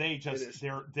 Yeah. Because they just,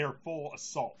 they're full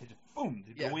assault. They just, boom,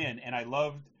 they go in. And I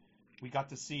loved, we got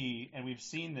to see, and we've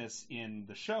seen this in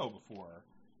the show before,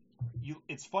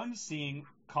 it's fun seeing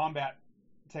combat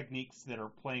techniques that are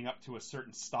playing up to a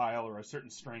certain style or a certain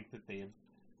strength that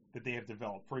they have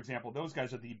developed. For example, those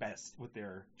guys are the best with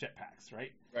their jetpacks,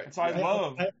 right? And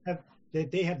so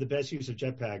they have the best use of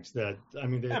jetpacks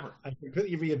ever. I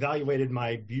completely reevaluated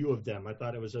my view of them. I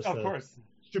thought it was just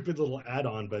stupid little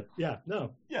add-on, but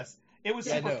yes, it was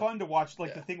super fun to watch.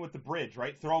 Like the thing with the bridge,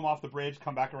 right? Throw them off the bridge,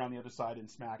 come back around the other side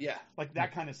and smack. Like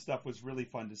that kind of stuff was really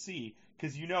fun to see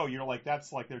because you're like,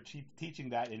 that's like they're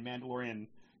teaching that in Mandalorian,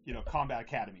 Combat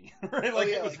Academy, right? Like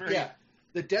it was very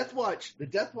The Death Watch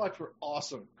were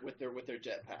awesome with their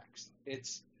jetpacks.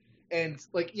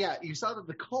 You saw that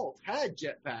the cult had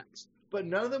jetpacks, but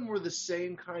none of them were the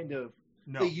same kind of.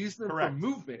 They used them for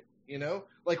movement.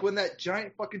 Like when that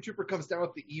giant fucking trooper comes down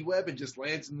with the E-web and just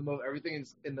lands in the middle of everything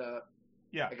in the.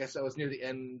 Yeah. I guess that was near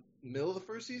the middle of the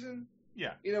first season.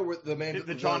 Yeah. Where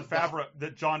the Jon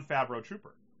Favreau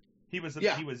trooper. He was in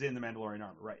the Mandalorian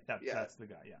armor, right? That's the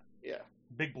guy. Yeah. Yeah.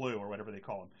 Big Blue or whatever they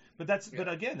call him. But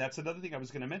again, that's another thing I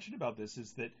was going to mention about this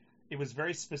is that it was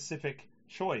very specific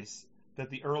choice that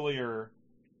the earlier,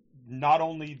 not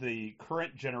only the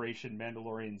current generation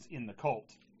Mandalorians in the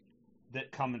cult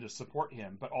that come in to support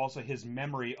him, but also his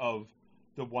memory of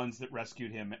the ones that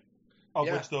rescued him,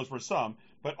 which those were some,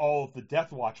 but all of the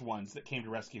Death Watch ones that came to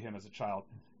rescue him as a child,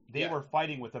 they were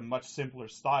fighting with a much simpler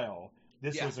style.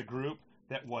 This was a group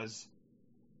that was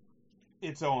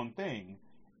its own thing.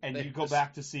 And you go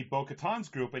back to see Bo-Katan's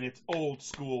group, and it's old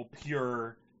school,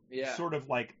 pure, sort of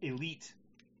like elite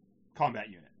combat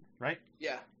unit, right?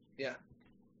 Yeah, yeah.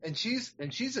 And she's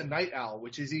a night owl,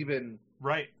 which is even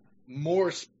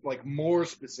more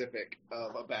specific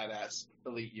of a badass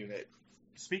elite unit.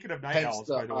 Speaking of night owls,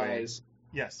 by the way,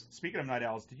 speaking of night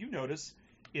owls, did you notice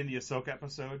in the Ahsoka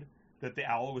episode that the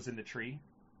owl was in the tree?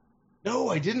 No,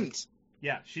 I didn't.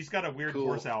 Yeah, she's got a weird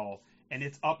horse owl, and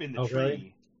it's up in the tree.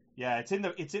 Really? Yeah,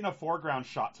 it's in a foreground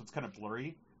shot, so it's kind of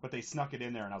blurry, but they snuck it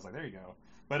in there, and I was like, there you go.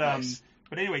 But nice.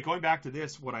 But anyway, going back to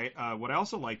this, what I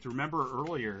also liked, remember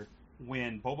earlier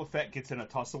when Boba Fett gets in a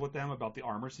tussle with them about the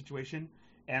armor situation,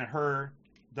 and her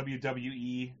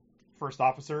WWE first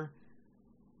officer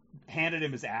handed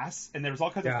him his ass, and there was all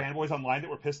kinds of fanboys online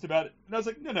that were pissed about it, and I was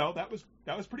like, no, that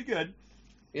was pretty good.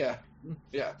 Yeah,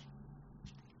 yeah.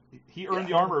 He earned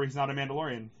the armor. He's not a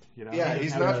Mandalorian. Yeah,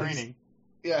 he's not training.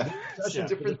 Yeah, such a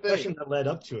different thing that led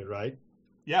up to it, right?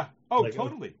 Yeah. Oh,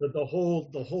 totally. The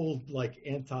whole like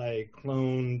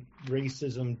anti-clone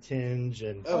racism tinge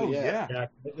and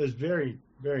it was very,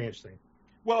 very interesting.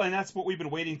 Well, and that's what we've been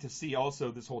waiting to see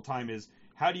also this whole time is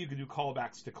how do you do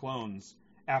callbacks to clones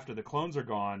after the clones are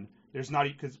gone? There's not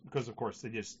because of course they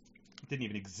just didn't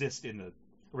even exist in the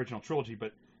original trilogy,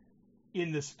 but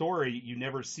in the story, you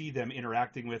never see them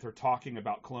interacting with or talking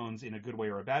about clones in a good way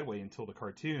or a bad way until the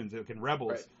cartoons. Like in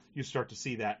Rebels, you start to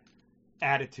see that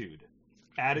attitude.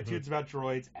 Attitudes about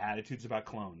droids, attitudes about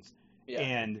clones. Yeah.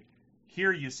 And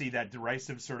here you see that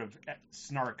derisive sort of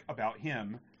snark about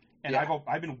him. And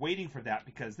I've been waiting for that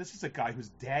because this is a guy whose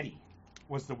daddy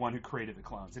was the one who created the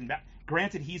clones. And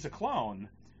granted, he's a clone,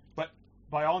 but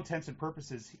by all intents and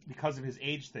purposes, because of his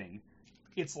age thing,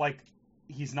 it's like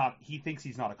he thinks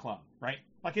he's not a clone, right?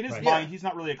 Like in his mind, he's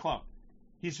not really a clone.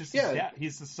 He's just his dad.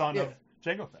 He's the son of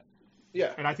Jango Fett.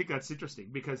 Yeah. And I think that's interesting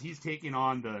because he's taking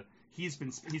on he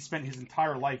spent his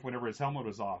entire life whenever his helmet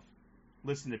was off,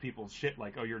 listening to people's shit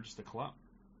like, oh, you're just a clone.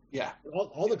 Yeah.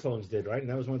 All the clones did, right? And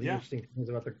that was one of the interesting things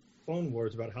about the Clone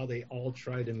Wars, about how they all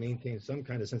tried to maintain some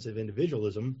kind of sense of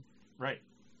individualism. Right.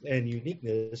 And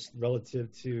uniqueness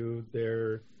relative to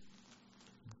their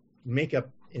makeup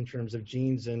in terms of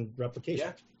genes and replication.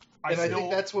 Yeah. I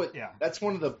think that's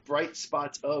one of the bright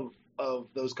spots of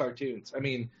those cartoons. I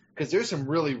mean, because there's some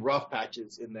really rough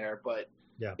patches in there, but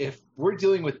if we're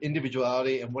dealing with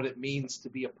individuality and what it means to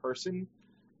be a person,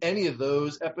 any of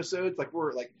those episodes, like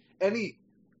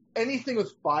anything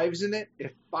with fives in it,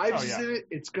 if fives is in it,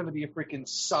 it's going to be a freaking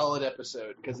solid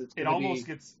episode because it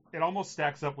almost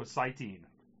stacks up with Satine.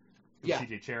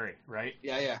 C.J. Cherry, right?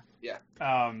 Yeah.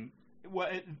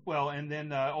 Well, and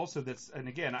then also this, and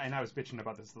again, and I was bitching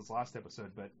about this last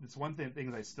episode, but it's one thing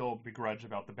that I still begrudge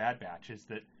about the Bad Batch is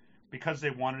that because they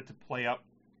wanted to play up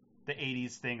the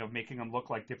 80s thing of making them look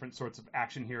like different sorts of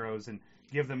action heroes and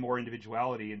give them more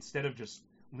individuality instead of just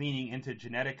leaning into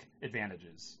genetic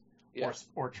advantages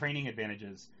or training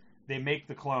advantages, they make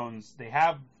the clones, they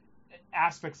have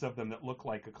aspects of them that look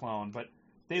like a clone, but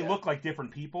they look like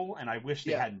different people, and I wish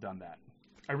they hadn't done that.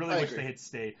 I really wish they had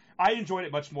stayed. I enjoyed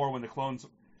it much more when the clones,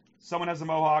 someone has a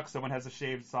mohawk, someone has a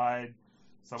shaved side,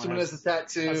 someone has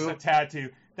a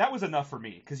tattoo. That was enough for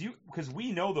me because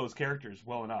we know those characters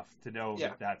well enough to know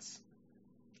that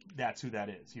that's who that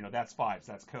is. You know, that's Fives,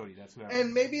 that's Cody, that's whoever.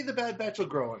 And maybe the Bad Batch will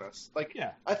grow on us. Like,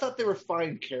 I thought they were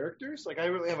fine characters. Like, I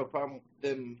really have a problem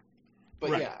with them.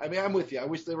 But yeah, I mean, I'm with you. I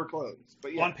wish they were clones.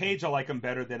 But yeah, on page I like them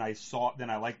better than I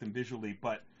liked them visually.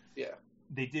 But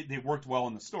they worked well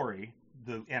in the story.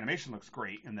 The animation looks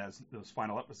great in those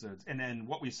final episodes. And then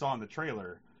what we saw in the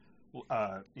trailer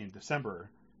in December,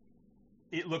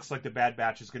 it looks like the Bad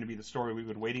Batch is going to be the story we've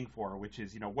been waiting for, which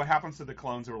is, you know, what happens to the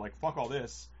clones who are like, fuck all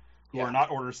this, who are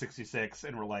not Order 66,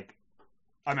 and we're like,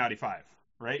 I'm Audi 5,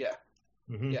 right? Yeah.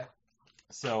 Mm-hmm. Yeah.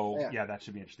 So, that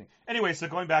should be interesting. Anyway, so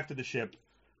going back to the ship,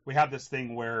 we have this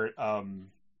thing where,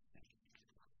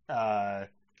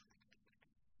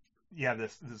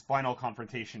 this final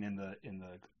confrontation in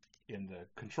the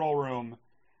control room.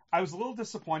 I was a little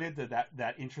disappointed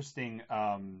that interesting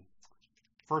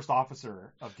first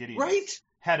officer of Gideon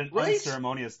had an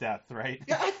unceremonious death, right?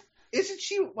 Yeah, wasn't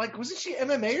she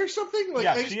MMA or something? Like,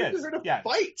 yeah, she is. Her to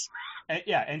fight.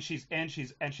 And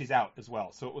she's out as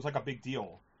well. So it was like a big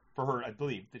deal for her, I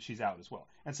believe, that she's out as well.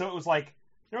 And so it was like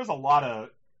there was a lot of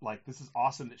like, this is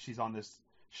awesome that she's on this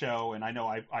show. And I know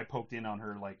I poked in on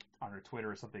her like on her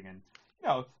Twitter or something, and you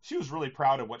know, she was really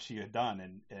proud of what she had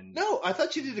done. And no, I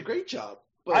thought she did a great job.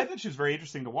 But I thought she was very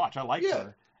interesting to watch. I liked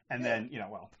her. And then, you know,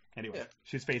 well, anyway,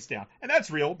 she's face down. And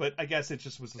that's real, but I guess it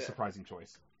just was a surprising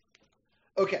choice.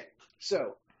 Okay,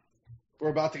 so we're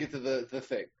about to get to the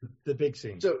thing. The big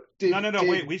scene. So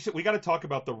wait, we got to talk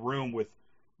about the room with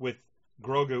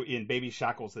Grogu in baby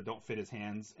shackles that don't fit his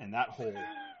hands, and that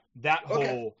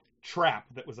whole trap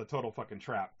that was a total fucking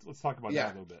trap. Let's talk about that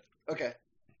a little bit. Okay.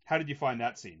 How did you find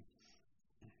that scene?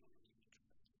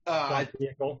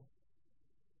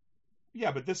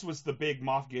 Yeah, but this was the big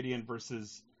Moff Gideon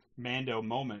versus Mando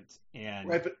moment, and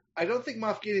right. But I don't think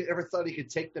Moff Gideon ever thought he could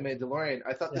take the Mandalorian.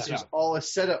 I thought this was all a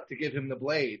setup to give him the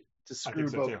blade to screw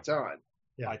Bo-Katan.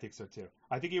 Yeah, I think so too.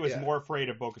 I think he was more afraid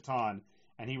of Bo-Katan,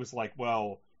 and he was like,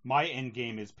 "Well, my end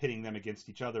game is pitting them against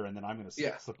each other, and then I'm going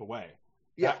to slip away."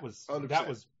 Yeah, that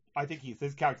was. I think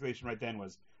his calculation right then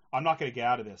was, "I'm not going to get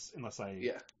out of this unless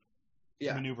I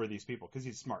maneuver these people," because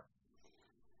he's smart.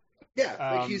 Yeah,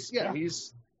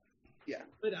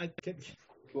 But I could,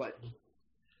 what?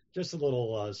 Just a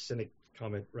little cynic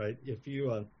comment, right? If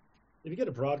you get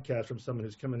a broadcast from someone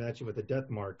who's coming at you with a death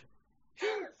mark,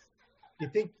 you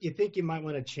think you might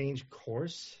want to change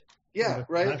course? Yeah,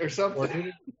 right, or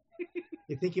something.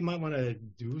 You think you might want to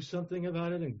do something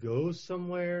about it and go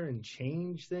somewhere and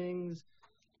change things?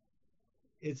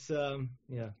 It's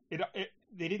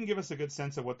They didn't give us a good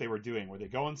sense of what they were doing. Were they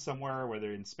going somewhere? Were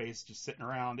they in space just sitting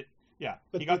around?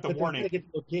 He got the warning. They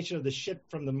get the location of the ship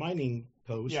from the mining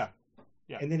post. Yeah.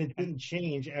 And then it didn't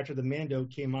change after the Mando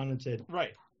came on and said,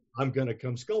 "Right, I'm gonna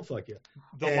come skullfuck you."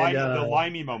 The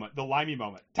limey moment.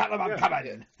 Tell him I'm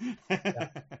coming. Yeah.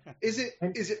 Is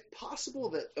it possible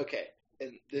that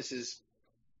and this is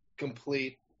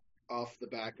complete off the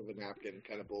back of a napkin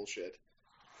kind of bullshit.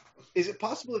 Is it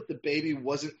possible that the baby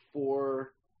wasn't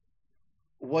for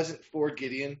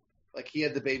Gideon? Like he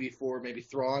had the baby for maybe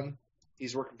Thrawn?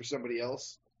 He's working for somebody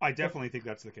else? I definitely think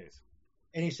that's the case.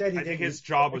 And he said I think his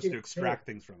job was to extract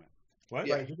things from it. What?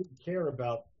 Yeah, he didn't care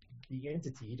about the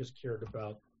entity. He just cared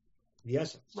about the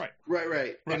essence. Right.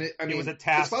 And it was a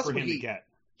task for him to get.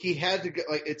 He had to go.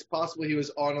 Like it's possible he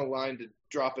was on a line to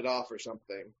drop it off or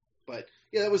something. But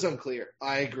yeah, that was unclear.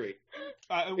 I agree.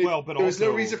 But there was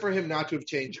no reason for him not to have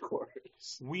changed course.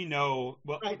 We know.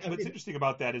 Well, what's interesting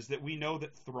about that is that we know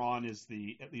that Thrawn is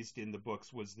at least in the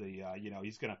books, was the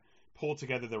he's going to pull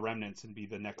together the remnants and be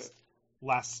the next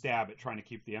last stab at trying to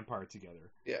keep the Empire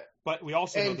together. Yeah. But we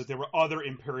also know that there were other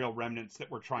Imperial remnants that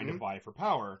were trying to vie for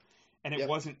power, and it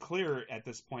wasn't clear at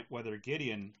this point whether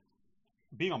Gideon,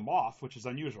 being a Moff, which is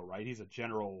unusual, right? He's a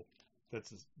general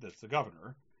that's a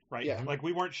governor, right? Yeah. Like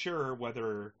we weren't sure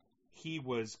whether he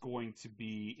was going to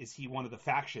be, is he one of the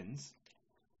factions,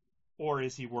 or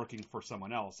is he working for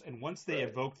someone else? And once they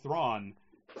evoked Thrawn,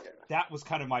 that was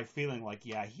kind of my feeling. Like,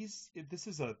 yeah,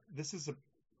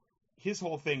 his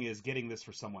whole thing is getting this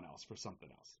for someone else, for something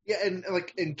else. Yeah,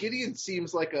 and Gideon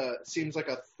seems like a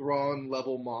Thrawn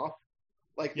level Moff.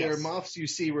 Like there are Moffs you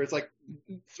see where it's like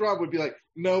Thrawn would be like,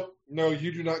 nope, no,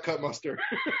 you do not cut mustard.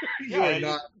 You are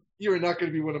not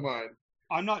going to be one of mine.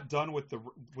 I'm not done with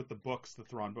the books, the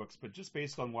Thrawn books, but just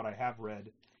based on what I have read,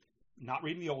 not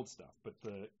reading the old stuff, but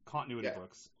the continuity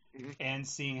books, and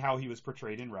seeing how he was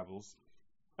portrayed in Rebels,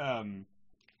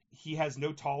 he has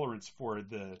no tolerance for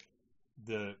the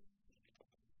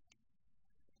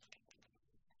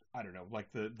I don't know,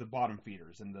 like the bottom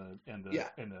feeders and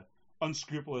the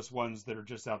unscrupulous ones that are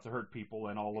just out to hurt people,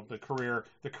 and all of the career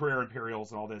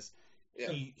Imperials and all this. Yeah.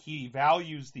 He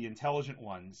values the intelligent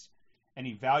ones, and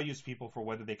he values people for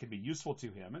whether they can be useful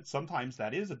to him. And sometimes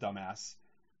that is a dumbass.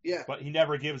 Yeah. But he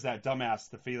never gives that dumbass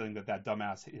the feeling that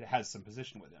dumbass has some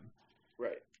position with him.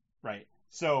 Right. Right.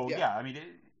 So yeah, I mean,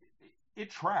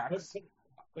 it tracks.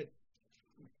 But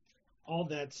all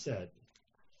that said,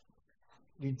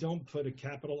 you don't put a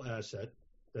capital asset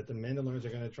that the Mandalorians are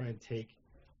going to try and take.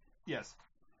 Yes.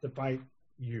 To fight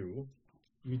you.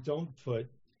 You don't put,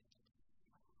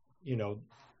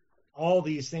 all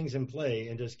these things in play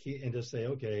and just say,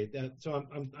 okay. So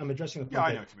I'm addressing the point. Yeah,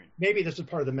 I know what you mean. Maybe this is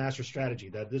part of the master strategy,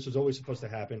 that this was always supposed to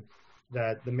happen,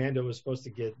 that the Mando was supposed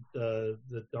to get the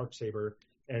Darksaber,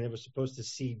 and it was supposed to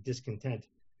seed discontent.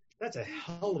 That's a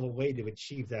hell of a way to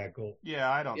achieve that goal.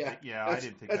 Yeah, I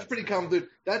didn't think that's pretty convoluted.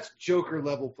 That's Joker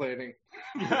level planning.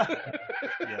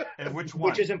 Yeah, and which one?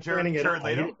 Which isn't planning at all.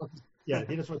 Leto?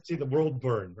 He just wants to see the world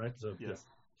burn, right? So, yes.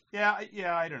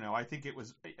 Yeah, I don't know. I think it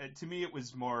was, to me, it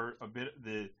was more a bit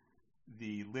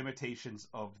the limitations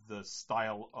of the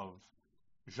style of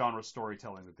genre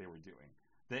storytelling that they were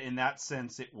doing. In that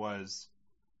sense, it was,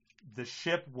 the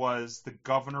ship was the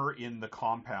governor in the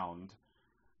compound,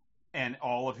 and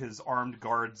all of his armed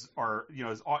guards are,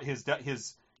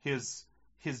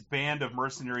 his band of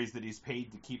mercenaries that he's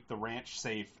paid to keep the ranch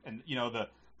safe, and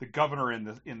the governor in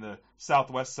the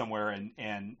southwest somewhere,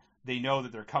 and they know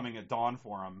that they're coming at dawn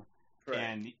for him,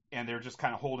 right. and they're just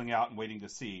kind of holding out and waiting to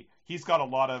see. He's got a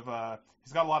lot of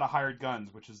hired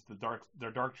guns, which is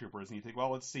their dark troopers, and you think,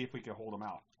 well, let's see if we can hold them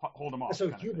off.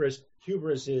 So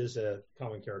hubris is a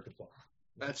common character flaw.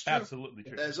 That's true. Absolutely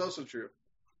true. That is also true.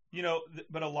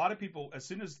 But a lot of people, as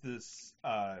soon as this,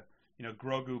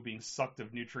 Grogu being sucked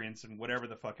of nutrients and whatever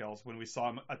the fuck else, when we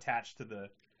saw him attached to the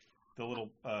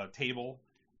little table,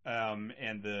 and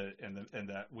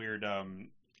that weird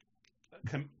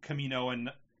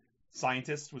Kaminoan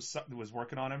scientist was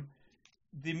working on him,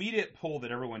 the immediate pull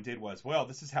that everyone did was, well,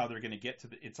 this is how they're going to get to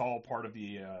it's all part of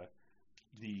the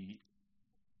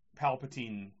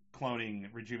Palpatine cloning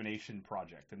rejuvenation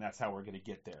project, and that's how we're going to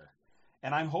get there.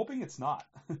 And I'm hoping it's not.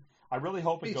 I really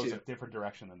hope it goes a different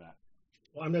direction than that.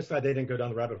 Well, I'm just glad they didn't go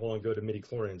down the rabbit hole and go to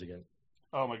midi-chlorians again.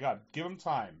 Oh my God, give them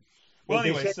time. Well,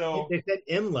 anyway, they said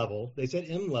M level. They said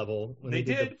M level. They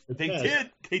did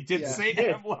say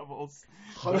M levels.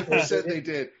 100% they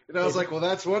did. And I was like, well,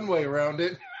 that's one way around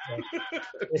it.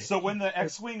 So when the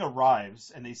X-Wing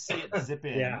arrives and they see it zip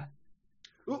in, yeah.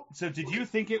 So did you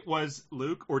think it was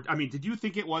Luke, did you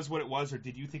think it was what it was, or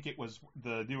did you think it was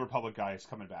the New Republic guys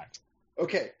coming back?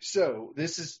 Okay, so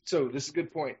this is a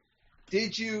good point.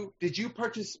 Did you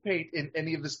participate in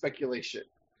any of the speculation?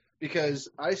 Because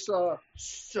I saw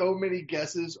so many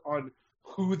guesses on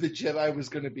who the Jedi was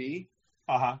going to be.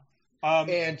 And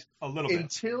a little bit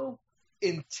until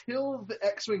the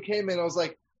X-Wing came in, I was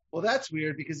like, well, that's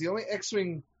weird, because the only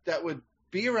X-Wing that would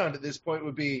be around at this point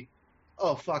would be,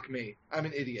 oh, fuck me, I'm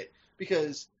an idiot.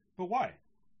 But why?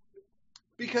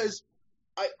 Because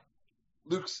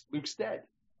Luke's dead,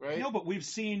 right? No, but we've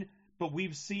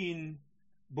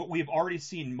already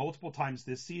seen multiple times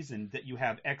this season that you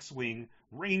have X-Wing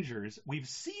Rangers. We've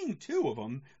seen two of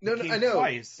them. No, I know,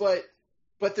 twice.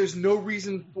 but there's no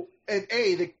reason for, and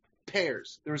the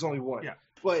pairs. There was only one. Yeah,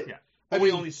 but yeah. But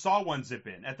we only saw one zip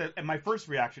in. And my first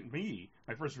reaction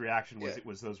was it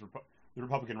was those the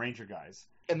Republican Ranger guys.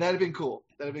 And that'd have been cool.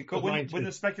 But when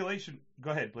the speculation,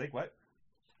 go ahead, Blake. What?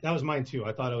 That was mine too.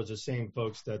 I thought it was the same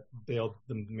folks that bailed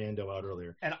the Mando out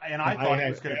earlier. And I thought it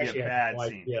was going to be a bad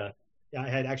scene. Yeah, I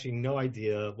had actually no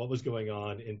idea what was going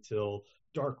on until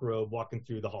Dark Robe walking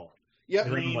through the hall. Yep.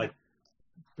 Green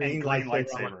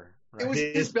lightsaber. Right. It was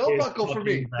his belt buckle for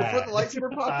me before the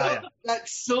lightsaber popped out. Yeah. That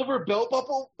silver belt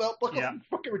buckle from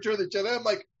fucking Return of the Jedi. I'm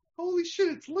like, holy shit,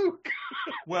 it's Luke.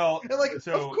 Well, and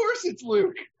of course it's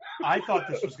Luke. I thought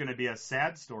this was going to be a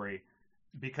sad story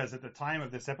because at the time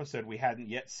of this episode, we hadn't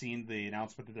yet seen the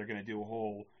announcement that they're going to do a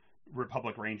whole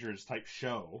Republic Rangers type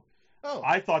show. Oh.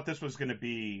 I thought this was going to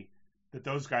be that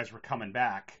those guys were coming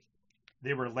back.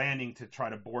 They were landing to try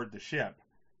to board the ship.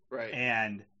 Right.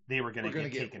 And they were going to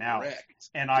get taken wrecked. out.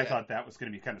 And I thought that was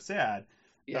going to be kind of sad.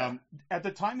 Yeah. At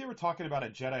the time, they were talking about a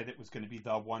Jedi that was going to be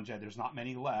the one Jedi. There's not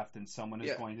many left, and someone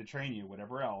is going to train you,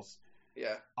 whatever else.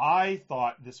 Yeah. I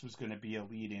thought this was going to be a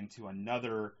lead into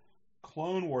another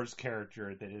Clone Wars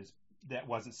character that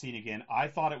wasn't seen again. I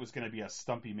thought it was going to be a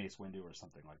stumpy Mace Windu or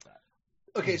something like that.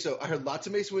 Okay, so I heard lots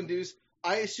of Mace Windus.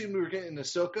 I assumed we were getting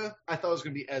Ahsoka. I thought it was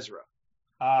going to be Ezra.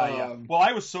 Yeah. Well,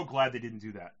 I was so glad they didn't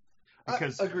do that.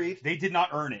 Because agreed. They did not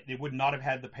earn it. They would not have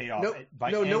had the payoff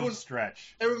by any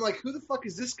stretch. Everyone's like, who the fuck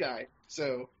is this guy?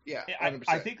 So, yeah, 100%.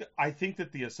 I think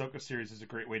that the Ahsoka series is a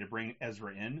great way to bring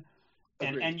Ezra in.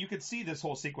 And you could see this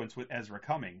whole sequence with Ezra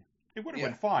coming. It would have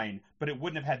been fine, but it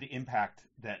wouldn't have had the impact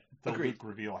that the Luke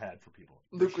reveal had for people.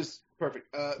 Luke was perfect.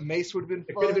 Mace would have been fun.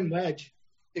 It could have been Wedge.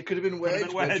 It could have been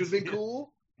Wedge. Wedge would have been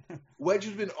cool. Wedge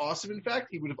would have been awesome, in fact.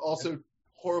 He would have also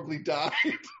horribly died.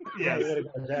 Yeah.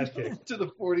 to the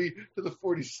 40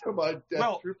 some odd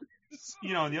death troopers.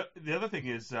 You know, the other thing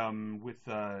is with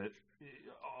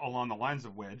along the lines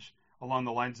of Wedge, along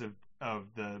the lines of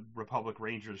the Republic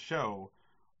Rangers show,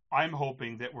 I'm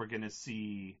hoping that we're going to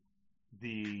see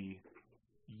the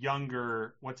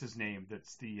younger, what's his name?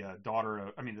 That's the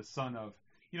the son of,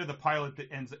 the pilot that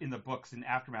ends in the books, in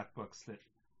Aftermath books, that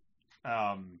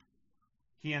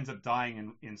he ends up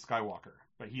dying in Skywalker,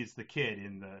 but he's the kid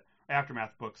in the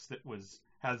Aftermath books that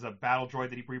has a battle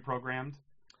droid that he reprogrammed,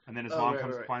 and then his mom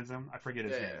comes and finds him. I forget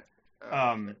his name.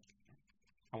 I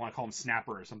want to call him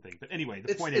Snapper or something, but anyway,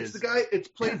 the point is, it's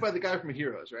played by the guy from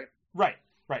Heroes, right? Right.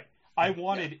 I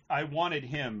wanted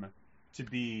him to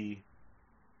be.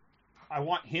 I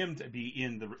want him to be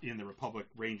in the Republic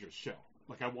Rangers show.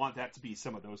 Like, I want that to be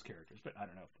some of those characters, but I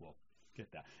don't know if we'll get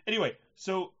that. Anyway,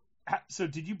 so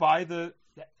did you buy the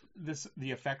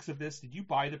effects of this? Did you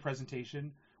buy the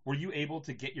presentation? Were you able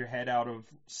to get your head out of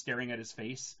staring at his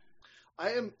face?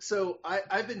 I am. So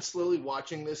I've been slowly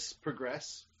watching this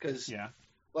progress because,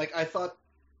 like, I thought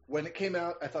when it came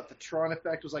out, I thought the Tron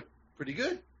effect was like pretty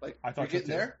good. Like, I thought you're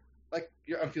getting there. Like,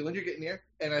 I'm feeling you're getting there,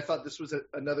 and I thought this was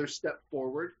another step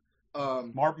forward.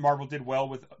 Marvel did well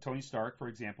with Tony Stark, for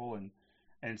example,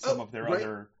 and some of their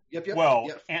other. Yep.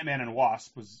 Ant-Man and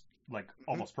Wasp was like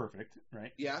almost perfect,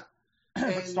 right? Yeah.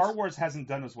 But Star Wars hasn't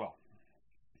done as well.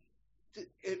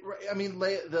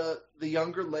 Leia, the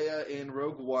younger Leia in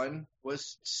Rogue One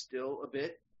was still a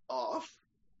bit off,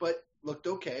 but looked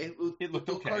okay. It looked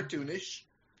okay. Cartoonish.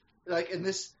 Like, in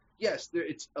this,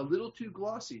 it's a little too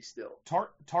glossy still.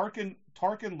 Tarkin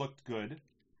looked good.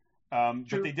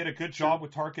 But they did a good job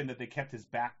with Tarkin that they kept his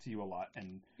back to you a lot,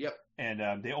 and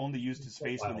they only used his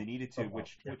face when they needed to,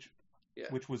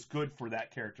 which was good for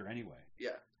that character anyway.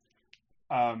 Yeah.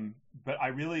 But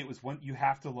it was one you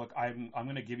have to look. I'm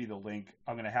going to give you the link.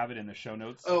 I'm going to have it in the show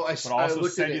notes. Oh, but I'll also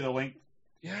send you the link.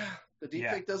 Yeah, the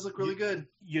deepfake does look really good.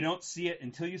 You don't see it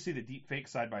until you see the deepfake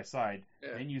side by side,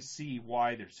 and you see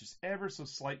why there's just ever so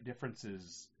slight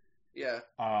differences. Yeah.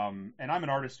 And I'm an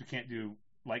artist who can't do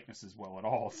likenesses well at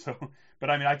all. So, but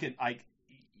you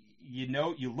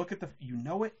look at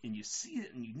you it and you see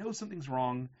it and you know something's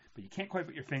wrong, but you can't quite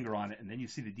put your finger on it, and then you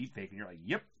see the deepfake and you're like,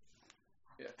 yep.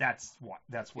 Yeah. That's what.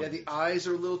 Yeah, the eyes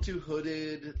are a little too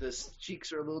hooded. The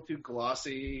cheeks are a little too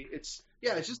glossy. It's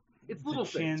little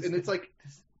things, and it's like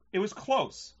it was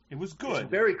close. It was good,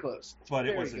 very close, but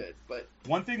it wasn't good. But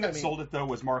one thing that sold it though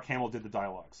was Mark Hamill did the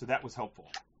dialogue, so that was helpful.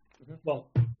 Well,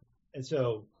 and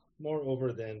so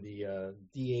moreover than the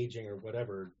de-aging or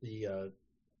whatever, the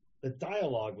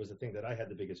dialogue was the thing that I had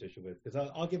the biggest issue with,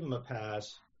 because I'll give them a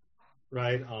pass,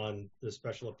 right, on the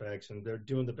special effects, and they're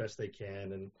doing the best they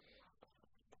can,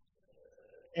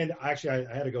 and actually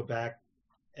I had to go back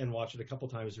and watch it a couple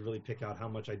times to really pick out how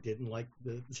much I didn't like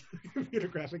the computer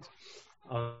graphics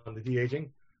on the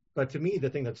de-aging. But to me, the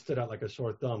thing that stood out like a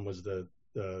sore thumb was the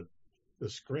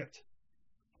script.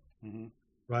 Mm-hmm.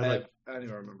 Right? I don't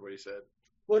even remember what he said.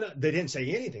 Well, no, they didn't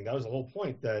say anything. That was the whole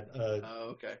point. That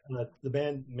okay.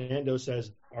 The Mando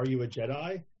says, "Are you a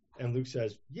Jedi?" And Luke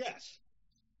says, "Yes,"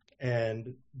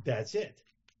 and that's it.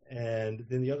 And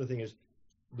then the other thing is,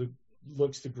 Luke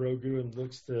looks to Grogu and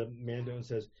looks to Mando and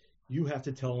says, "You have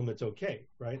to tell him it's okay,"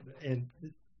 right? And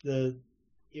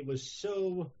it was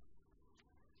so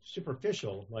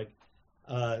superficial. Like,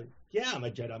 yeah, I'm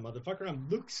a Jedi, motherfucker. I'm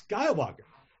Luke Skywalker.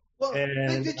 Well,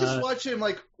 they did just watch him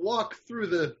walk through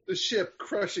the ship,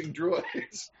 crushing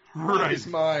droids. Right. In his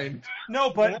mind. No,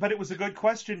 but it was a good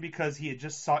question because he had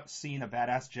just seen a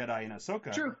badass Jedi in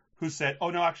Ahsoka. True. Who said,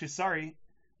 "Oh no, actually, sorry,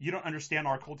 you don't understand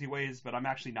our culty ways, but I'm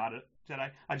actually not a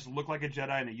Jedi. I just look like a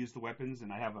Jedi and I use the weapons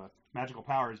and I have magical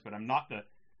powers, but I'm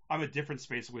a different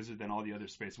space wizard than all the other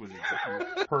space wizards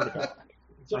that you heard about."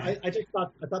 So I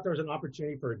thought there was an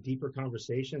opportunity for a deeper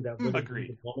conversation that would have made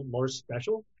the moment more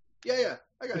special. Yeah,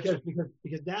 I got you.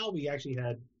 Because now we actually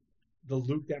had the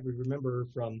Luke that we remember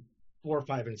from 4,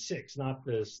 5, and 6, not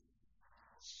this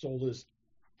soulless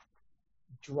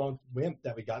drunk wimp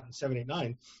that we got in 7, 8,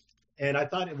 9. And I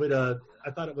thought it would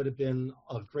have been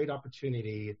a great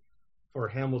opportunity for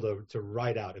Hamill to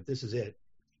ride out, if this is it,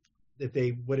 if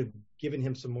they would have given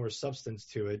him some more substance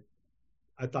to it.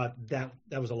 I thought that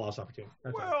was a lost opportunity.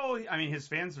 I mean, his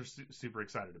fans are super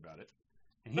excited about it,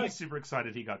 and he's super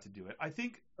excited he got to do it. I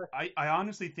think, I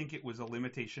honestly think it was a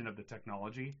limitation of the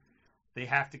technology. They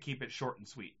have to keep it short and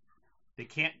sweet. They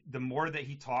can't. The more that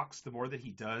he talks, the more that he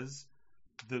does,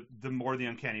 the more the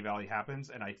uncanny valley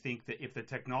happens. And I think that if the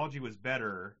technology was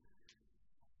better,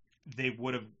 they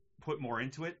would have put more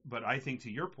into it. But I think,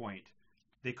 to your point,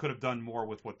 they could have done more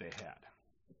with what they had.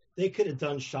 They could have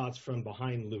done shots from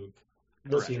behind Luke,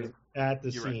 looking at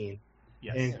the scene, right.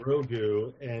 Yes. And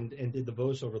Grogu, and did the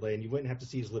voice overlay, and you wouldn't have to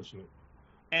see his lips move.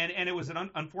 And it was an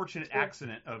unfortunate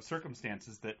accident of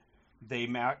circumstances that they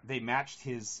matched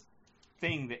his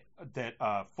thing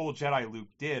that full Jedi Luke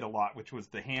did a lot, which was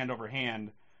the hand over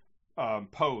hand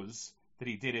pose that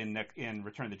he did in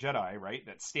Return of the Jedi, right?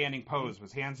 That standing pose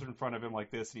was hands in front of him like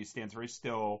this, and he stands very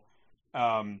still.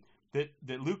 That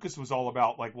Lucas was all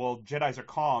about, like, well, Jedis are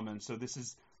calm, and so this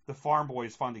is the farm boy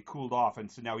is finally cooled off, and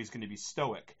so now he's going to be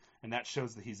stoic, and that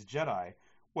shows that he's a Jedi.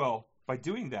 Well, by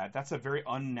doing that, that's a very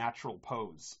unnatural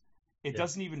pose. It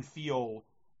doesn't even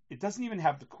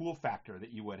have the cool factor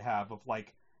that you would have of,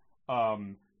 like,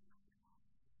 Ewan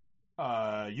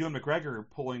McGregor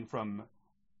pulling from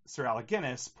Sir Alec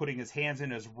Guinness, putting his hands in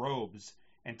his robes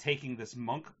and taking this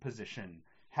monk position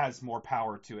has more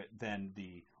power to it than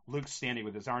the Luke standing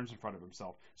with his arms in front of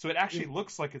himself. So it actually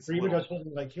looks like it's even just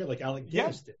holding like Alec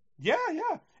Guinness did. Yeah.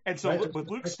 And so with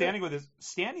Luke standing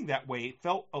that way, it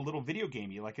felt a little video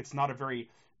gamey. Like, it's not a very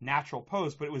natural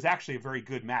pose, but it was actually a very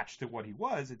good match to what he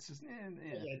was. It's just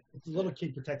it's a little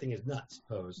kid protecting his nuts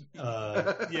pose.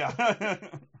 Yeah.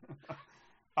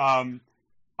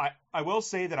 I will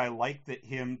say that I like that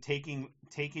him taking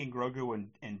Grogu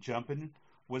and jumping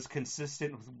was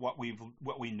consistent with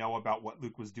what we know about what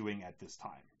Luke was doing at this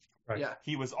time. Right. Yeah.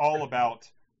 He was all about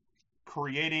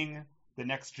creating the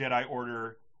next Jedi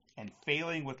Order and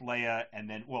failing with Leia, and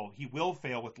then, he will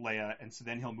fail with Leia, and so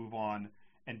then he'll move on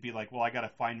and be like, well, I got to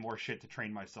find more shit to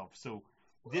train myself. So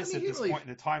at this point in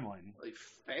the timeline, like,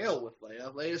 fail with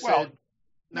Leia. Leia said,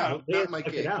 "No, not my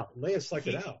kid." Leia sucked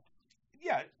it out.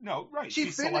 Yeah, no, right. She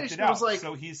finished. It out. Was like,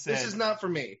 so he said, "This is not for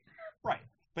me." Right,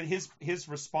 but his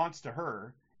response to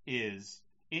her is,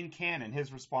 in canon,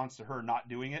 his response to her not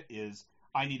doing it is,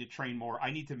 I need to train more.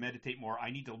 I need to meditate more. I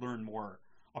need to learn more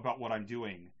about what I'm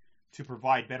doing to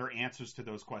provide better answers to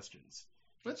those questions.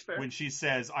 That's fair. When she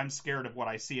says, I'm scared of what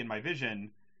I see in my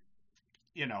vision,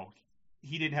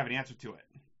 he didn't have an answer to it.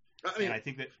 I mean, and I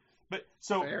think that,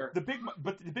 the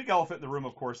big elephant in the room,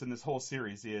 of course, in this whole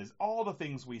series is all the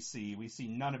things we see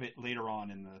none of it later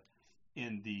on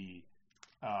in the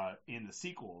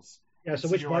sequels. Yeah, so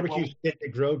which barbecue did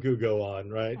Grogu go on,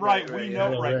 right? Right, we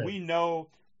know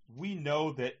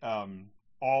that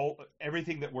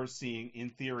everything that we're seeing, in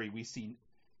theory, we see,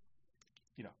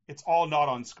 it's all not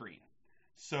on screen.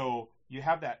 So you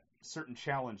have that certain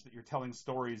challenge that you're telling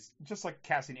stories, just like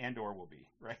Cassian Andor will be,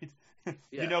 right?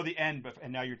 Yeah. You know the end,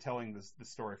 and now you're telling the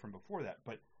story from before that.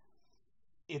 But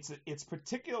it's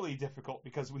particularly difficult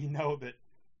because we know that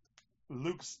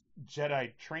Luke's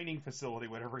Jedi training facility,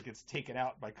 whatever, gets taken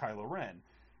out by Kylo Ren.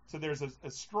 So there's a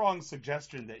strong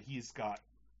suggestion that he's got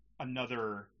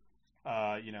another,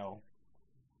 Order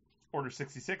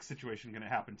 66 situation going to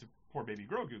happen to poor baby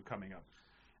Grogu coming up.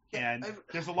 And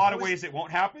there's a lot of ways it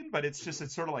won't happen, but it's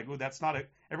sort of like, oh, that's not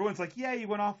everyone's like, yeah, he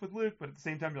went off with Luke, but at the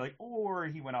same time you're like, or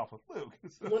he went off with Luke.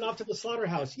 So, he went off to the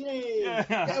slaughterhouse. Yay!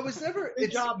 Yeah, it was never.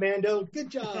 Good job, Mando. Good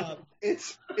job.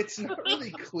 It's not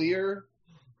really clear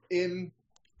in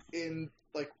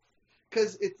like,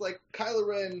 because it's like Kylo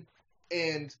Ren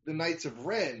and the Knights of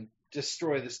Ren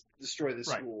destroy the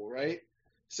school, right?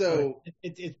 So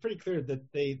it's pretty clear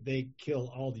that they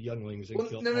kill all the younglings. And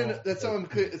kill no. That's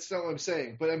not what I'm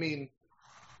saying. But I mean,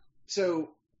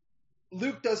 so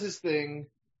Luke does his thing.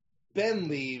 Ben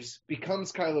leaves,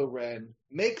 becomes Kylo Ren,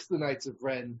 makes the Knights of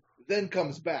Ren, then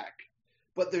comes back.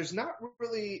 But there's not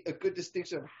really a good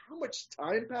distinction of how much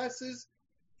time passes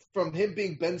from him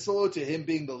being Ben Solo to him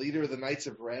being the leader of the Knights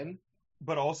of Ren.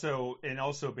 But also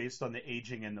based on the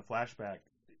aging and the flashback,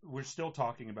 we're still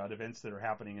talking about events that are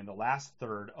happening in the last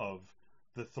third of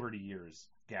the 30 years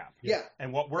gap. Yeah.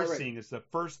 And what we're seeing is the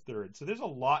first third. So there's a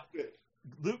lot.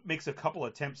 Luke makes a couple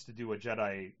attempts to do a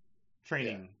Jedi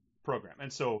training program.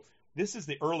 And so this is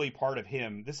the early part of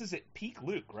him. This is at peak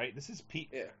Luke, right? This is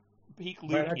peak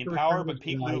Luke in power, but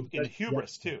peak Luke in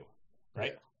hubris too,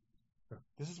 right? Yeah.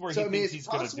 This is where he thinks he's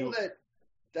going to do it.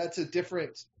 That's a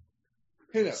different.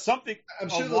 Who knows? Something. I'm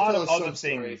sure a lot of other things.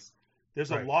 Stories.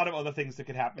 There's a lot of other things that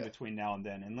could happen between now and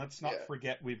then, and let's not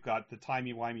forget we've got the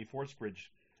timey-wimey Force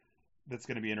Bridge that's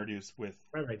going to be introduced with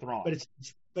Thrawn.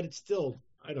 But it's still,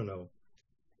 I don't know.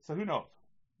 So who knows?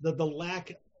 The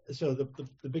lack. So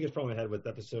the biggest problem I had with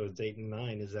episodes 8 and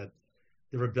 9 is that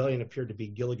the rebellion appeared to be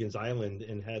Gilligan's Island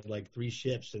and had like 3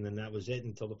 ships, and then that was it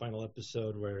until the final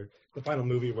episode, where the final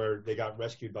movie where they got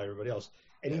rescued by everybody else.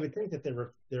 And you would think that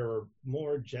there were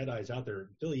more Jedis out there,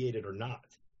 affiliated or not,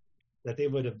 that they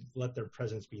would have let their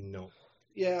presence be known.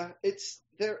 Yeah, it's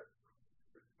there.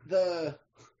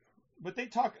 But they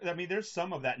talk. I mean, there's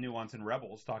some of that nuance in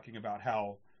Rebels talking about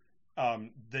how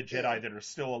the Jedi that are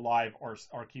still alive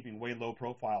are keeping way low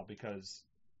profile because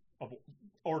of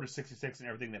Order 66 and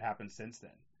everything that happened since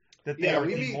then. That they are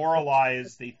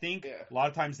demoralized. They think a lot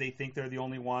of times they think they're the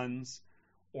only ones,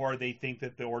 or they think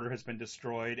that the Order has been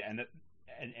destroyed and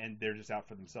they're just out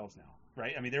for themselves now,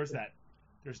 right? I mean, there's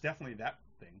definitely that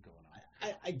thing going on.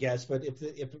 I guess, but if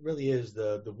it really is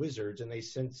the wizards and they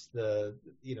sense the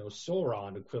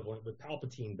Sauron equivalent with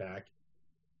Palpatine back,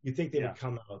 you think they would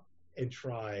come out and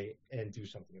try and do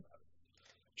something about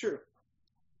it. True,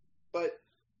 but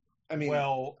I mean,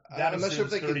 that assumes sure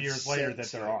 30 years later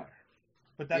that there are.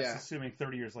 But that's assuming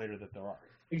 30 years later that there are.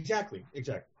 Exactly.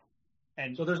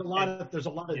 And so there's a lot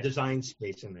of design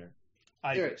space in there.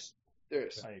 There is.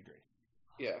 I agree.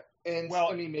 Yeah, and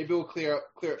I mean, maybe we'll clear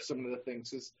up some of the things,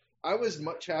 because I was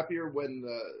much happier when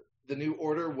the New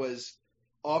Order was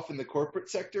off in the corporate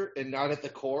sector and not at the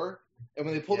core. And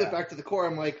when they pulled it back to the core,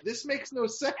 I'm like, this makes no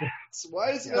sense.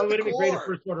 Why is it at the core? It would have been great if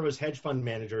First Order was hedge fund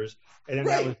managers, and then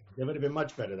that would have been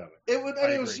much better that way. It would.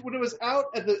 I mean, when it was out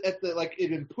at the like,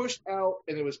 it had been pushed out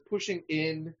and it was pushing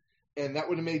in, and that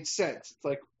would have made sense. It's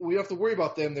like, we don't have to worry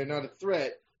about them; they're not a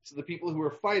threat. So the people who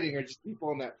are fighting are just people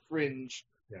on that fringe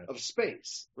of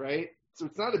space, right? So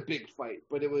it's not a big fight,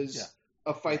 but it was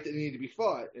a fight that needed to be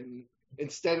fought, and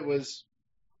instead it was.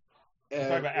 You're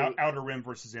talking about outer rim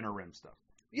versus inner rim stuff.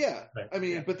 Yeah, right. I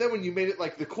mean, but then when you made it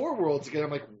like the core worlds again,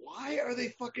 I'm like, why are they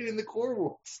fucking in the core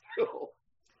world still?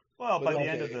 Well, by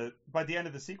the end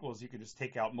of the sequels, you could just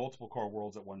take out multiple core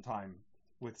worlds at one time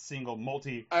with single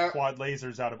multi-quad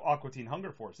lasers out of Aqua Teen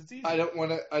Hunger Force. It's easy. I don't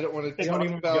want to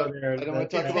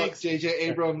talk about J.J.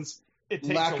 Abrams'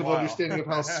 lack of understanding of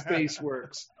how space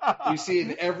works. You see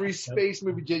in every space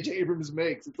movie J.J. Abrams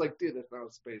makes, it's like, dude, that's not how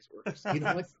space works. You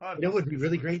know what? You know what would be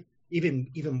really great? Even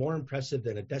more impressive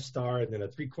than a Death Star and then a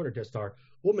 3/4 Death Star,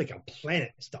 we'll make a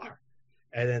planet star.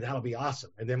 And then that'll be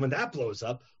awesome. And then when that blows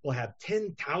up, we'll have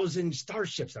 10,000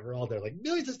 starships that were all there, like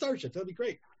millions of starships. That'll be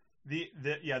great.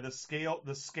 The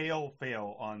scale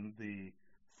fail on the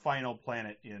final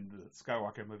planet in the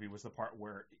Skywalker movie was the part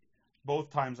where both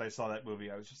times I saw that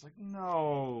movie, I was just like,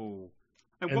 no.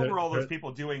 And what were all those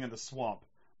people doing in the swamp,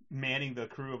 manning the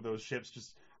crew of those ships,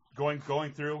 just going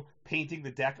through, painting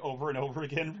the deck over and over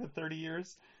again for 30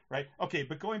 years, right? Okay,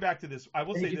 but going back to this, I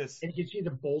will say this. And you see the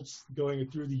bolts going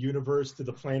through the universe to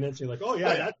the planets, and you're like, oh,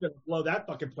 yeah, that's going to blow that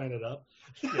fucking planet up.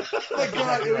 Yeah. Oh, my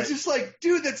God, it was just like,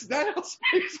 dude, that's not how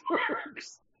space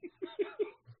works.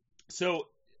 So,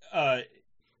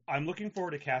 I'm looking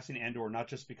forward to casting Andor, not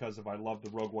just because I love the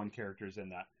Rogue One characters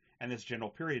in that, and this general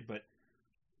period, but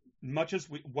much as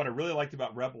what I really liked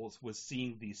about Rebels was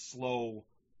seeing the slow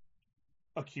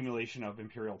accumulation of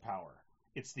Imperial power.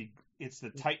 It's the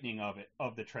tightening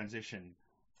of the transition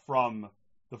from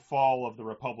the fall of the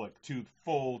Republic to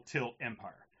full tilt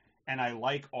Empire. And I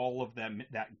like all of them,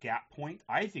 that gap point.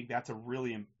 I think that's a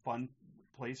really fun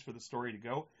place for the story to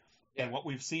go. Yeah. And what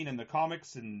we've seen in the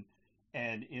comics and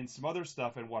in some other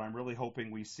stuff, and what I'm really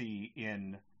hoping we see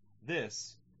in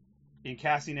this, in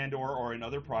Cassian Andor or in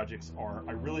other projects,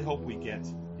 I really hope we get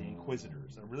the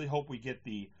Inquisitors. I really hope we get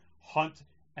the hunt.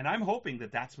 And I'm hoping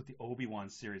that that's what the Obi-Wan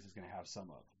series is going to have some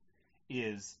of,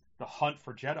 is the hunt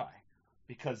for Jedi,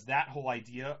 because that whole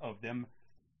idea of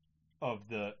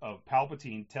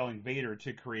Palpatine telling Vader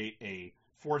to create a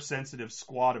Force-sensitive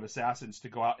squad of assassins to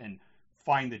go out and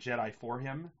find the Jedi for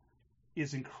him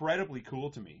is incredibly cool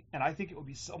to me. And I think it would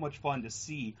be so much fun to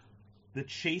see the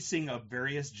chasing of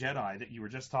various Jedi that you were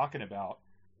just talking about,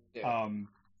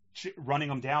 running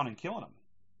them down and killing them,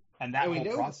 and that whole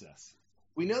process.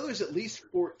 We know there's at least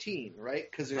 14, right?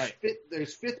 Because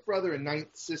there's fifth brother and ninth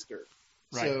sister.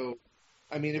 Right. So,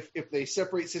 I mean, if they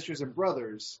separate sisters and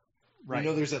brothers, we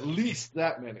know there's at least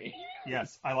that many.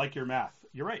 Yes, I like your math.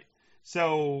 You're right.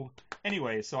 So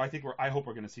anyway, I think I hope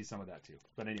we're going to see some of that too.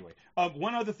 But anyway,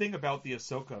 one other thing about the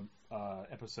Ahsoka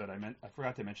episode I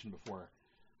forgot to mention before.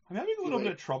 I'm having a little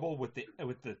bit of trouble with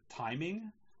the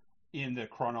timing in the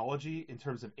chronology in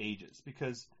terms of ages,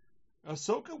 because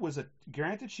Ahsoka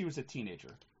granted she was a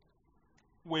teenager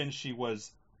when she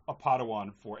was a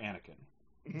Padawan for Anakin.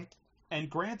 Mm-hmm. And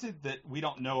granted that we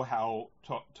don't know how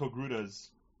Togruta's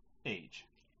age,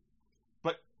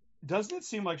 but doesn't it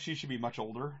seem like she should be much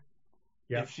older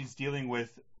if she's dealing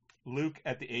with Luke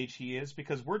at the age he is?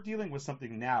 Because we're dealing with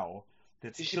something now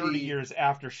that's 30 years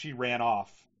after she ran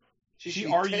off. She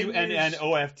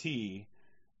RUNNOFT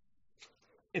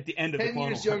at the end of the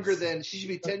Clone Wars. She should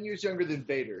be 10 years younger than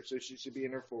Vader, so she should be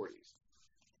in her 40s.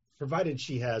 Provided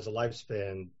she has a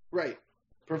lifespan. Right.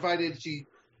 Provided she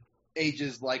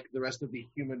ages like the rest of the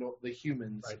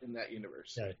humans in that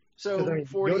universe. Yeah. So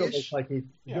 40ish.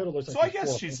 Yoda looks like so I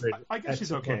guess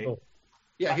she's okay.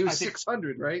 Yeah, he was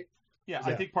 600, right? Yeah,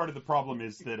 I think part of the problem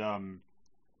is that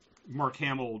Mark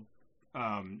Hamill,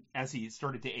 as he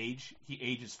started to age, he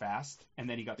ages fast, and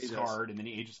then he got scarred, and then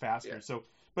he ages faster. Yeah. So,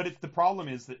 but the problem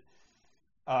is that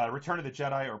Return of the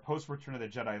Jedi or post Return of the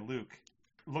Jedi Luke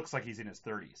looks like he's in his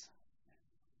 30s.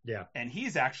 Yeah, and he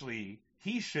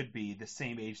should be the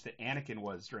same age that Anakin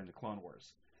was during the Clone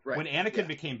Wars. Right. When Anakin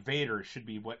became Vader, should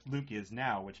be what Luke is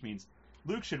now, which means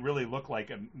Luke should really look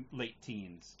like a late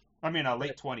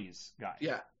 20s guy.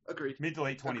 Yeah, agreed. Mid to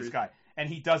late 20s guy. And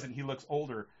he doesn't. He looks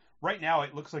older. Right now,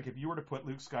 it looks like if you were to put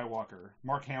Luke Skywalker,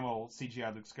 Mark Hamill,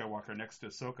 CGI Luke Skywalker next to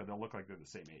Ahsoka, they'll look like they're the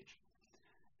same age.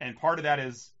 And part of that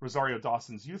is Rosario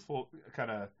Dawson's youthful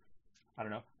kind of, I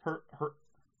don't know, her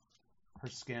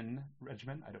skin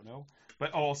regimen, I don't know.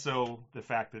 But also the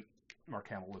fact that Mark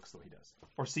Hamill looks the way he does.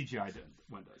 Or CGI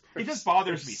one does. It just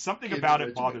bothers me. Something about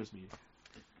it bothers me.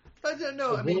 I don't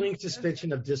know. Willing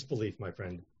suspension of disbelief, my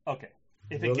friend. Okay.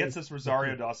 If it gets us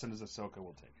Rosario Dawson as Ahsoka,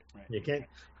 we'll take it. Right?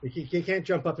 You can't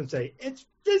jump up and say, it's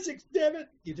physics, damn it.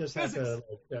 You just have to...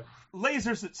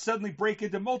 Lasers that suddenly break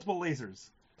into multiple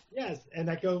lasers. Yes, and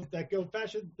that go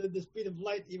faster than the speed of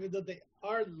light, even though they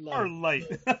are light. Are light.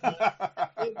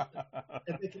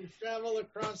 And they can travel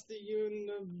across the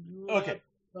universe. Okay.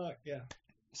 Yeah.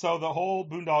 So the whole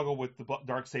boondoggle with the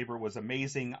Darksaber was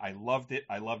amazing. I loved it.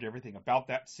 I loved everything about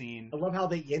that scene. I love how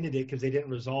they ended it because they didn't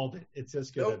resolve it. It's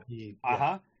just going to be...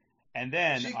 Yeah. And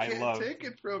then she can't take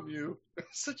it from you.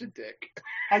 Such a dick.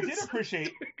 I did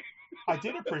appreciate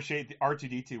the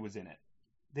R2-D2 was in it.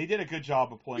 They did a good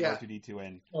job of pulling R2-D2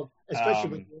 in. Well,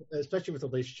 especially with the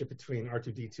relationship between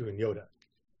R2-D2 and Yoda.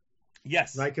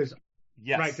 Yes. Right? Because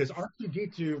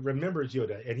R2-D2 remembers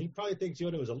Yoda, and he probably thinks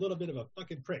Yoda was a little bit of a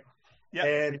fucking prick. Yeah.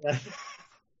 And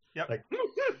like,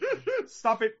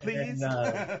 stop it, please.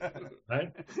 And,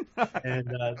 right?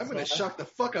 And I'm going to shock the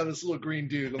fuck out of this little green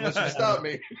dude unless you stop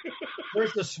me.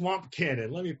 Where's the swamp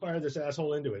cannon? Let me fire this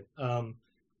asshole into it.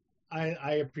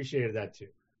 I appreciated that too.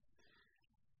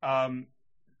 I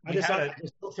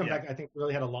still come back. I think we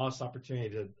really had a lost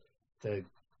opportunity to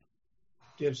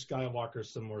give Skywalker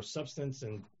some more substance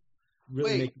and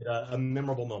really make it a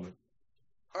memorable moment.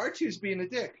 R2's being a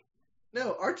dick.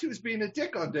 No, R2's being a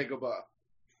dick on Dagobah.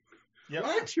 Yep.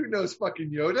 R2 knows fucking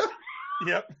Yoda.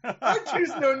 Yep.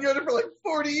 R2's known Yoda for like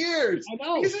 40 years. I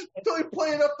know. He's just totally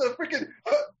playing up the freaking,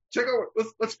 check out,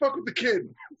 let's fuck with the kid.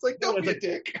 It's like, don't be a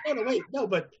dick. No, wait. No,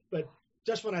 but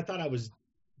just when I thought I was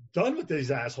done with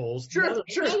these assholes. Sure.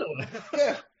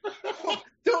 Yeah.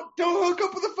 Don't hook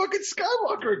up with a fucking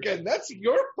Skywalker again. That's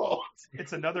your fault.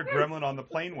 It's another gremlin on the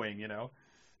plane wing, you know.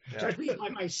 Yeah. Judge me by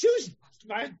my shoes.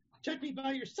 Judge me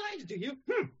by your size, do you?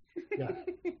 Yeah.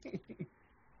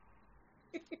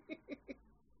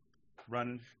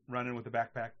 Running with a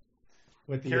backpack.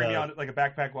 Carrying on like a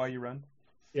backpack while you run.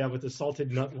 Yeah, with the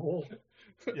salted nut hole.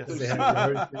 Yes.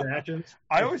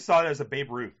 I always saw it as a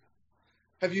Babe Ruth.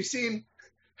 Have you seen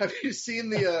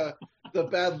the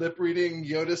bad lip reading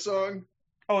Yoda song?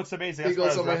 Oh, it's amazing. That's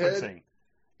what I was referencing.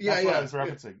 Yeah, what I was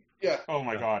referencing. Yeah. Oh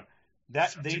my god.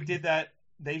 They did that.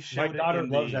 They showed my daughter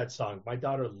loves that song. My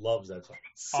daughter loves that song.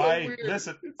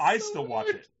 I still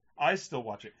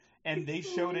watch it. And they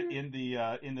showed it in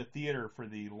the theater for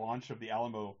the launch of the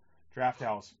Alamo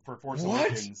Drafthouse for Force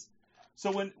Awakens.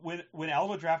 So when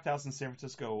Alamo Drafthouse in San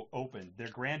Francisco opened, their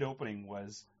grand opening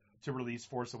was to release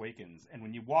Force Awakens. And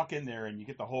when you walk in there and you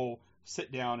get the whole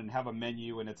sit down and have a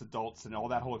menu and it's adults and all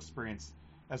that whole experience,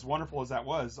 as wonderful as that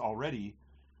was already,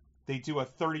 they do a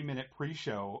 30-minute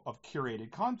pre-show of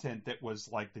curated content that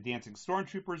was like the Dancing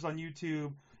Stormtroopers on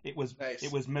YouTube. It was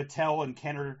Mattel and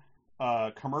Kenner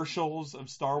commercials of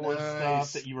Star Wars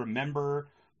stuff that you remember.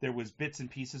 There was bits and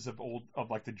pieces of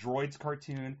like the Droids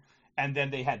cartoon. And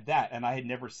then they had that, and I had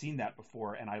never seen that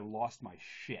before, and I lost my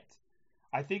shit.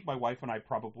 I think my wife and I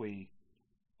probably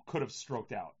could have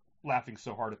stroked out laughing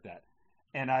so hard at that.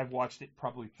 And I've watched it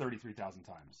probably 33,000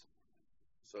 times.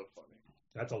 So funny.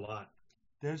 That's a lot.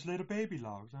 There's little baby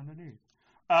logs underneath.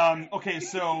 Okay,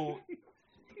 so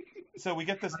we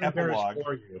get this epilogue.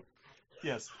 For you.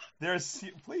 Yes,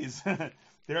 please.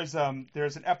 There's an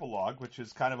epilogue, which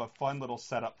is kind of a fun little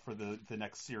setup for the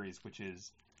next series, which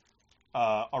is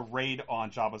a raid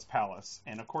on Jabba's palace.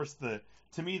 And of course,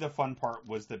 to me the fun part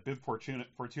was that Bib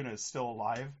Fortuna is still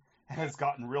alive and has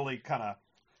gotten really kind of.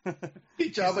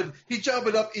 He jobbed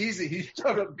it up easy. He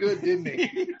jobbed up good, didn't he?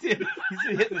 He did.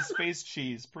 He's hitting the space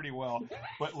cheese pretty well,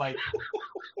 but like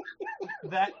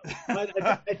that.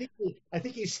 I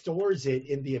think he stores it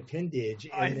in the appendage.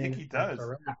 And I think he does.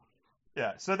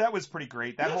 Yeah, so that was pretty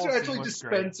great. Those are actually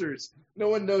dispensers. Great. No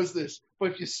one knows this,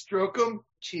 but if you stroke them,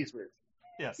 cheese whiz.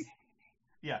 Yes.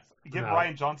 Give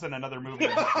Rian Johnson another movie.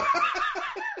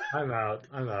 I'm out.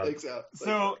 Thanks out.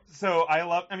 So I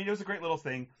love. I mean, it was a great little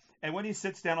thing. And when he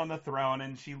sits down on the throne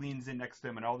and she leans in next to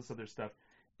him and all this other stuff,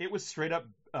 it was straight up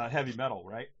heavy metal,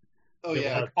 right? Oh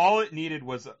yeah. Like, all it needed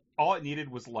was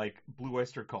like Blue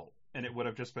Oyster Cult, and it would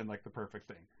have just been like the perfect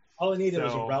thing. All it needed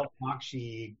was a Ralph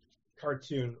Bakshi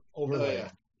cartoon overlay.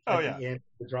 Oh yeah. At the end of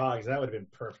the drawings, that would have been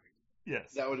perfect.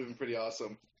 Yes. That would have been pretty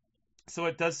awesome. So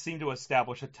it does seem to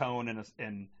establish a tone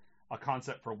and a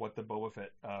concept for what the Boba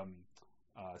Fett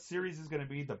series is going to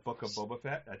be, the Book of Boba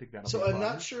Fett. I think that'll be fun. I'm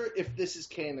not sure if this is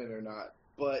canon or not,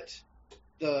 but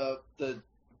the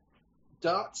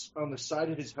dots on the side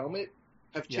of his helmet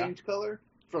have changed color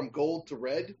from gold to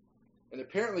red, and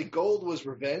apparently gold was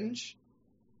revenge,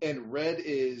 and red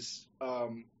is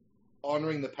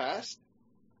honoring the past.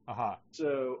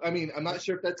 So, I mean, I'm not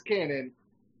sure if that's canon.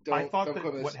 I thought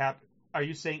that what happened. Are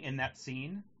you saying in that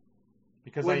scene?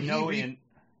 Because I know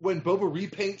when Boba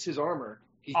repaints his armor,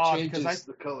 he changes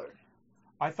the color.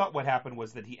 I thought what happened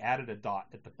was that he added a dot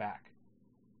at the back.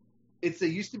 They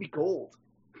used to be gold.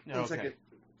 Okay.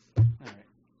 All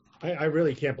right. I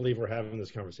really can't believe we're having this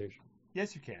conversation.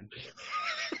 Yes, you can.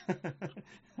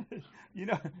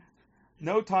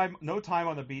 No time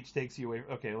on the beach takes you away.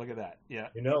 Okay, look at that. Yeah.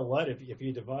 You know what? If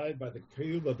you divide by the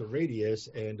cube of the radius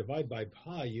and divide by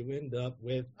pi, you end up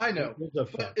with. I know.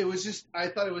 But it was just, I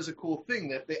thought it was a cool thing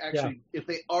that they actually, if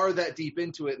they are that deep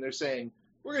into it and they're saying,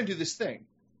 we're going to do this thing,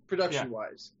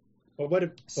 production-wise. Well, what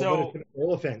if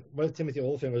Timothy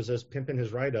Oliphant was just pimping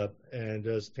his ride up and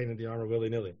just painting the armor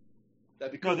willy-nilly?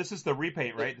 That'd be cool. No, this is the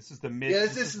repaint, right? This is the mid. Yeah,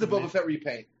 this is the Boba Fett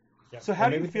repaint. Yeah. So how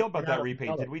do you feel about that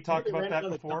repaint? Did we talk about that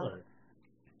before?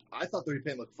 I thought the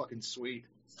repaint looked fucking sweet.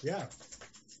 Yeah.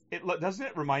 Doesn't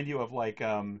it remind you of like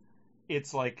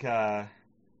it's like gosh,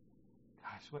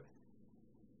 what?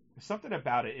 There's something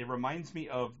about it. It reminds me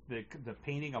of the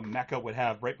painting a mecha would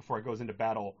have right before it goes into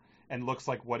battle and looks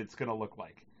like what it's going to look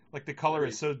like. Like the color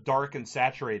is so dark and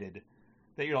saturated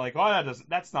that you're like, oh,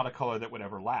 that's not a color that would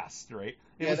ever last, right?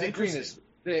 That green is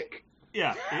thick.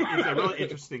 Yeah, it's a really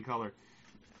interesting color.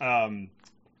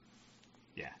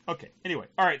 Yeah. Okay. Anyway.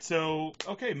 All right. So,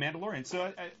 Mandalorian.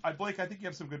 So, Blake, I think you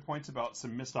have some good points about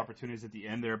some missed opportunities at the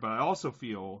end there, but I also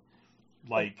feel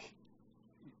like,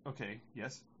 okay,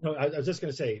 yes. No, I was just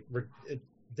going to say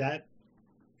that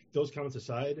those comments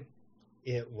aside,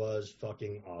 it was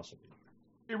fucking awesome.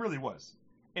 It really was,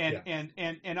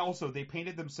 and also they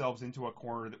painted themselves into a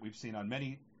corner that we've seen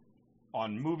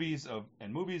on movies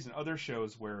and other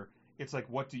shows where it's like,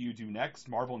 what do you do next?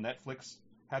 Marvel, Netflix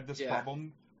had this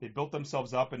problem. They built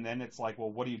themselves up, and then it's like, well,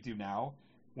 what do you do now?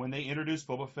 When they introduced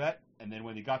Boba Fett, and then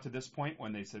when they got to this point,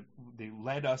 when they said they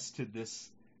led us to this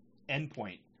end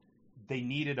point, they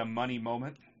needed a money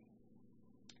moment.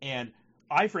 And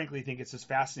I frankly think it's just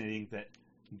fascinating that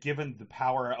given the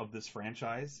power of this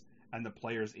franchise and the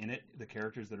players in it, the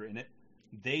characters that are in it,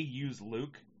 they use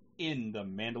Luke in the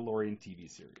Mandalorian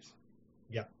TV series.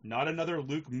 Yeah. Not another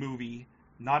Luke movie,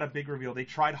 not a big reveal. They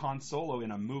tried Han Solo in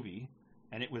a movie,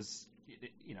 and it was...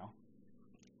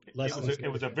 It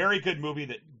was a very good movie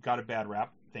that got a bad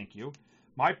rap. Thank you.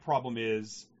 My problem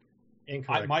is,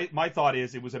 my thought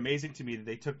is, it was amazing to me that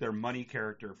they took their money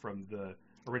character from the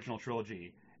original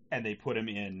trilogy and they put him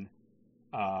in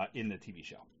the TV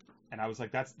show. And I was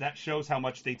like, that shows how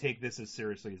much they take this as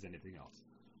seriously as anything else.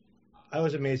 I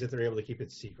was amazed that they're able to keep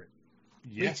it secret.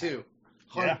 Yeah. Me too.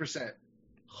 100%.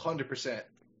 100%.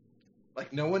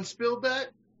 Like, no one spilled that?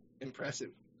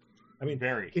 Impressive. I mean,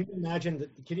 very. Can you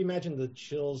imagine the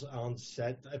chills on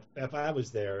set? If I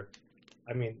was there,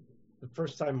 I mean, the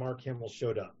first time Mark Hamill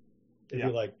showed up, they'd be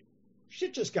like,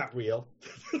 "Shit just got real."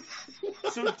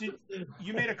 So,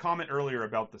 you made a comment earlier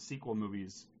about the sequel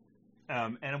movies,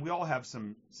 And we all have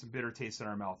some bitter taste in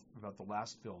our mouth about the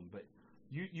last film, but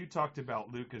you talked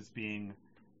about Luke as being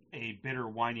a bitter,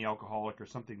 whiny alcoholic or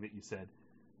something that you said.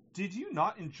 Did you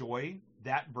not enjoy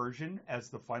that version as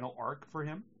the final arc for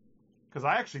him? Because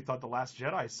I actually thought the Last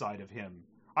Jedi side of him,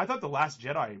 I thought the Last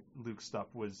Jedi Luke stuff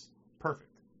was perfect.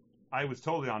 I was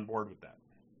totally on board with that.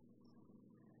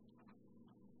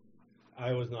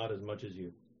 I was not as much as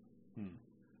you.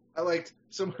 I liked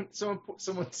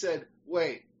someone said,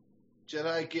 "Wait,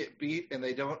 Jedi get beat and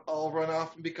they don't all run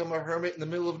off and become a hermit in the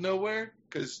middle of nowhere?"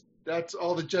 Because that's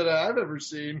all the Jedi I've ever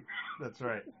seen. That's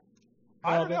right.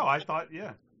 I don't know. I thought,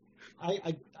 yeah.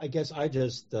 I guess I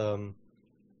just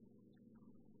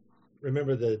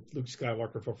remember the Luke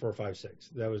Skywalker for 4, 5, 6.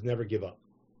 That was never give up.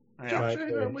 Yeah.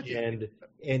 Right?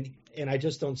 And I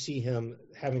just don't see him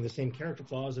having the same character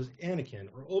flaws as Anakin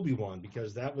or Obi-Wan,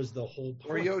 because that was the whole point.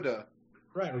 Or Yoda.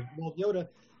 Right. Well, Yoda.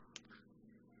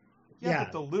 Yeah,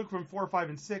 but the Luke from 4, 5,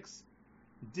 and 6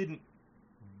 didn't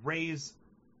raise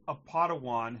a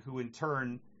Padawan who in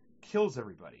turn kills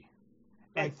everybody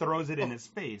and throws it in his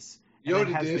face. And Yoda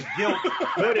then has did. the guilt.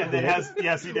 Yoda and then did. has,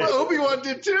 yes, he did. Well, Obi-Wan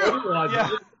did too. Yeah.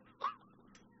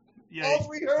 Yeah, All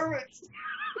 3 hermits.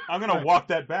 I'm gonna walk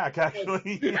that back,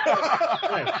 actually.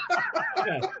 Yeah.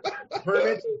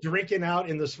 Hermits drinking out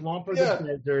in the swamp or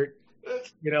the desert.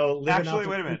 Living Actually, out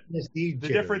wait a minute. The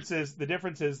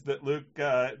difference is that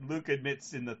Luke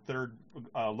admits in the third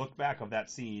look back of that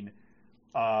scene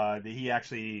that he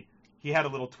had a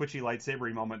little twitchy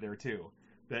lightsabery moment there too.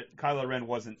 That Kylo Ren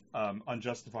wasn't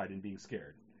unjustified in being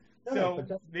scared. No,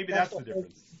 so maybe that's the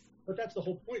difference. But that's the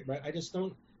whole point, right? I just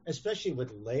don't, especially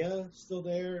with Leia still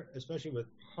there, especially with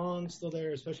Han still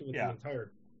there, especially with the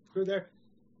entire crew there.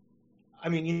 I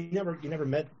mean, you never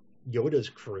met Yoda's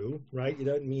crew, right? You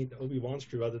don't meet Obi-Wan's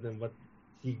crew other than what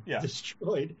he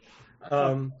destroyed.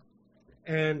 And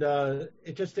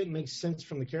it just didn't make sense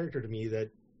from the character to me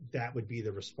that would be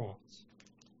the response.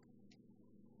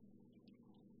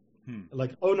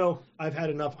 Like, oh no, I've had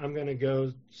enough. I'm going to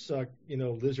go suck,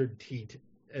 lizard teat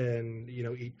and,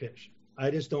 eat fish. I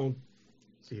just don't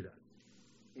see that.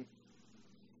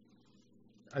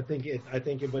 I think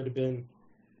it would have been,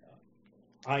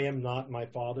 I am not my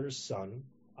father's son.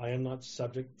 I am not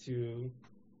subject to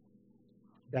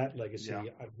that legacy. Yeah.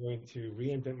 I'm going to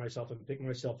reinvent myself and pick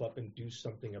myself up and do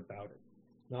something about it,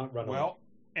 not run away. Well,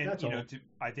 and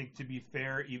I think to be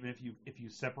fair, even if you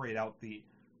separate out the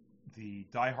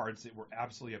diehards that were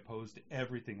absolutely opposed to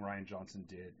everything Rian Johnson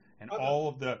did, and all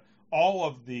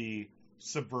of the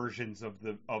subversions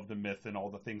of the myth and all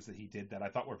the things that he did that I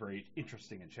thought were very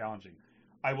interesting and challenging,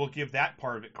 I will give that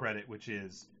part of it credit, which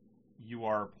is you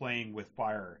are playing with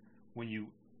fire when you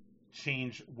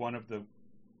change one of the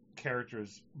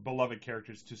beloved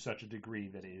characters to such a degree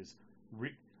that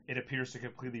it appears to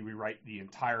completely rewrite the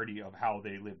entirety of how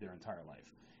they lived their entire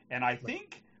life. And I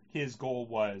think his goal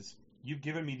was, you've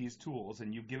given me these tools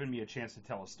and you've given me a chance to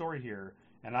tell a story here,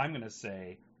 and I'm going to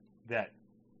say that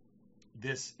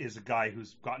this is a guy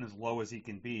who's gotten as low as he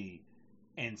can be,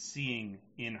 and seeing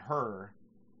in her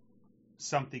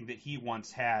something that he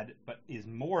once had but is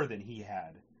more than he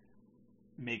had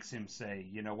makes him say,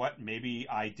 you know what, maybe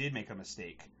I did make a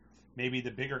mistake. Maybe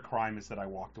the bigger crime is that I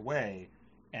walked away,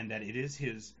 and that it is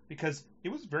his, because it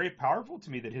was very powerful to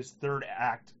me that his third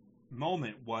act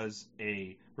moment was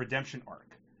a redemption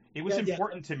arc. It was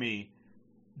important to me.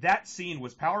 That scene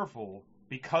was powerful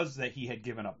because that he had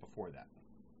given up before that.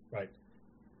 Right.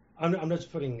 I'm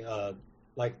just putting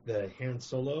like the Han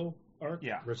Solo arc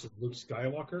versus Luke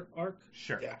Skywalker arc.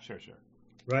 Sure. Yeah. Sure.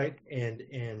 Right.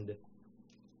 And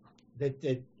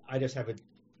that I just have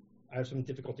some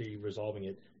difficulty resolving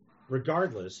it.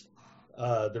 Regardless,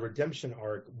 the redemption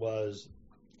arc was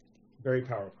very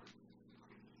powerful.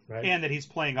 Right. And that he's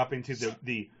playing up into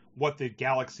the what the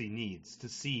galaxy needs to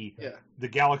see the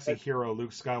galaxy hero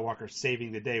Luke Skywalker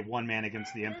saving the day, one man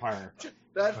against the Empire.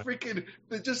 That freaking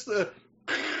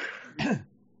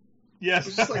yes,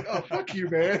 it's just like, oh, fuck you,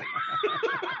 man.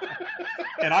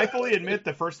 And I fully admit,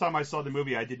 the first time I saw the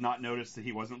movie, I did not notice that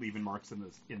he wasn't leaving marks in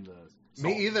the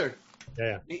salt. Me either.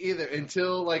 Yeah. Me either.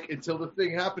 Until the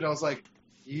thing happened, I was like,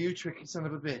 you tricky son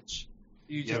of a bitch.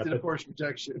 You just did a force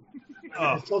projection.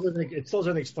 It still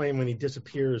doesn't explain when he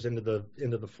disappears into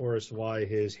the forest why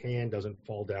his hand doesn't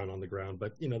fall down on the ground.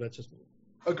 But that's just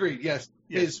agreed. Yes,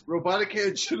 his robotic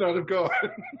hand should not have gone.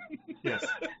 Yes,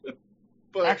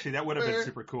 but actually, that would have been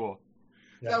super cool.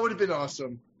 That would have been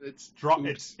awesome. It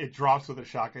drops with a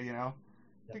shaka, Yeah.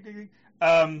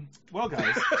 Well,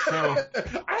 guys, so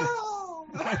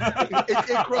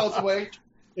it crawls away.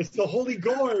 It's the Holy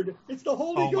Gourd.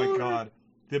 Oh my God.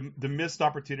 The missed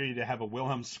opportunity to have a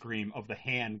Wilhelm scream of the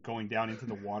hand going down into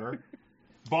the water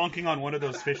bonking on one of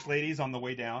those fish ladies on the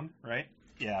way down, right?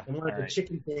 Yeah. And one of the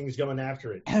chicken things going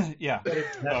after it. Yeah.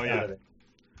 Oh yeah.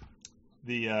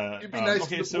 The It'd be nice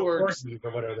okay, to so or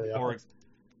whatever they are.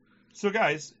 So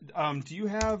guys, do you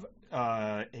have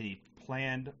a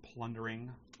planned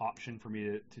plundering option for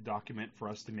me to document for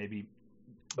us to maybe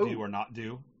do or not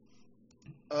do?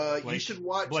 You should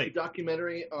watch the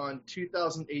documentary on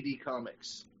 2000 AD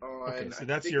Comics on so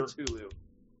that's it's Hulu.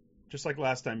 Just like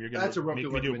last time, you're going to make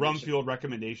me do Rumfield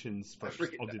recommendations first.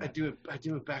 I do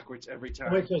it backwards every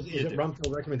time. Wait, so is it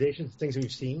Rumfield recommendations, things we've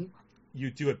seen?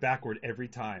 You do it backward every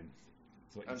time.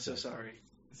 I'm so sorry.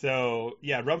 So,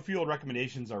 yeah, Rumfield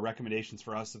recommendations are recommendations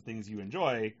for us of things you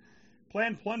enjoy.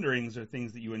 Planned plunderings are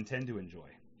things that you intend to enjoy.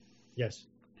 Yes.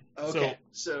 Okay,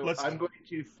 so I'm going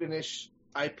to finish...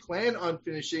 I plan on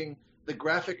finishing the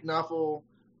graphic novel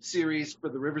series for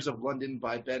the Rivers of London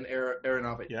by Ben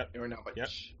Aronovich. Yep.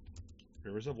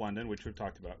 Rivers of London, which we've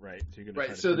talked about, right? So, you're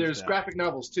right. So there's graphic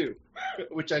novels too,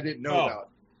 which I didn't know about.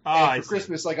 And for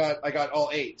Christmas, I got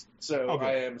all 8. So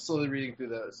I am slowly reading through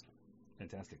those.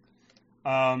 Fantastic.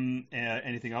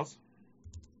 Anything else?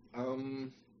 I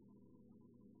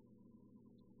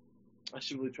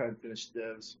should really try and finish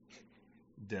Devs.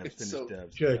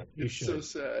 Devs. Good. You should. So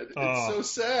sad. It's so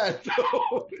sad,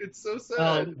 though. It's so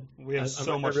sad. We have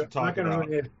so much to talk about.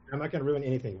 I'm not going to ruin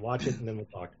anything. Watch it and then we'll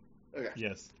talk. Okay.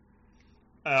 Yes.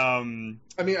 I mean,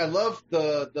 I love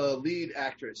the lead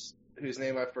actress whose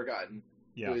name I've forgotten.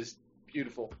 Yeah. Who is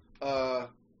beautiful. I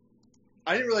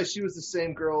didn't realize she was the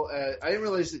same girl. I didn't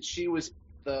realize that she was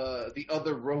the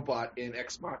other robot in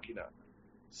Ex Machina.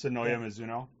 Sonoya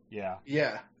Mizuno. Yeah.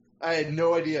 Yeah. I had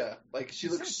no idea. Like, she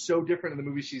looks so different in the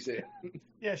movie she's in.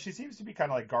 Yeah, she seems to be kind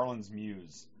of like Garland's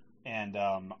muse. And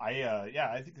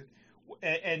I think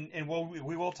and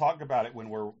we will talk about it when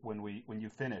you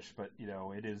finish, but you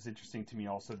know, it is interesting to me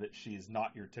also that she is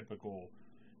not your typical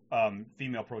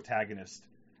female protagonist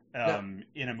in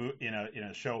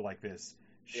a show like this.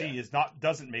 She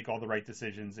doesn't make all the right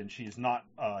decisions, and she's not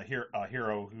a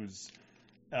hero who's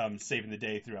saving the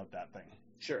day throughout that thing.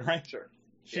 Sure. Right? Sure.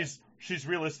 She's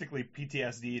realistically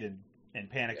PTSD'd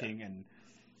and panicking and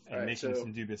making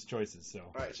some dubious choices. So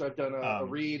all right, so I've done a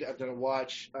read, I've done a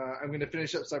watch. I'm going to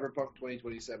finish up Cyberpunk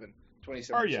 2077.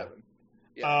 Oh yeah.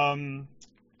 Yeah.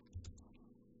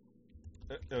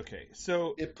 Okay,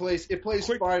 so it plays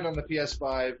fine on the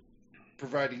PS5,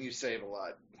 providing you save a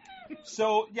lot.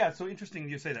 So interesting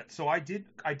you say that. So I did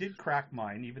crack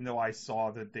mine, even though I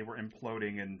saw that they were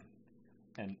imploding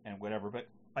and whatever. But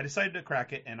I decided to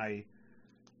crack it, and I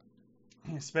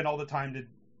spent all the time to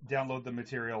download the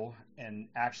material and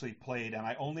actually played. And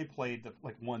I only played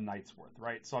one night's worth,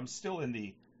 right? So I'm still in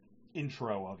the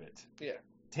intro of it. Yeah.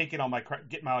 Getting all my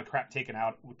crap taken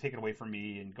away from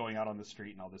me, and going out on the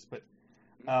street and all this. But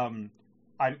I'm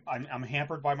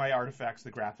hampered by my artifacts,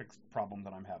 the graphics problem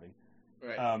that I'm having.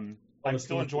 Right. I'm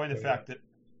still enjoying the fact that.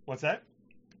 What's that?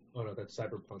 Oh no, that's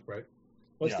Cyberpunk, right?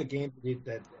 What's the game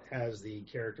that has the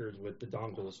characters with the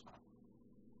dongles?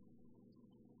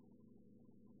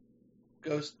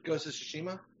 Ghost of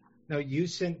Tsushima? No, you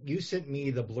sent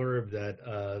me the blurb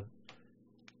that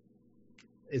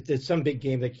it's some big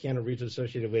game that Keanu Reeves is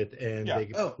associated with, and they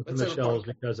put them on the shelves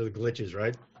because of the glitches,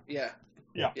 right? Yeah,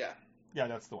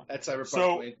 that's the one. That's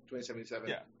Cyberpunk 2077.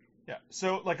 Yeah.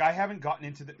 So, I haven't gotten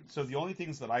into so the only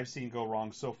things that I've seen go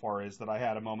wrong so far is that I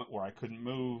had a moment where I couldn't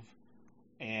move,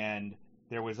 and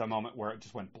there was a moment where it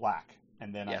just went black,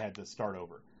 and then I had to start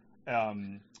over.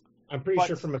 I'm pretty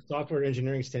sure from a software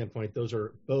engineering standpoint, those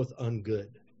are both ungood.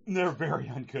 They're very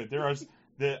ungood.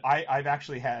 I've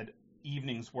actually had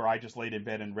evenings where I just laid in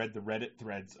bed and read the Reddit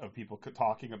threads of people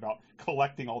talking about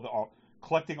collecting all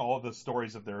of the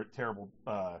stories of their terrible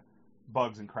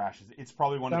bugs and crashes. It's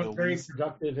probably one of the very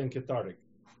productive and cathartic.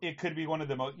 It could be one of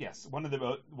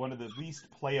the least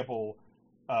playable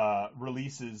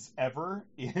releases ever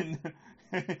in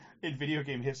in video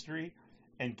game history.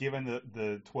 And given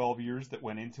the 12 years that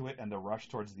went into it and the rush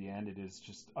towards the end, it is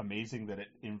just amazing that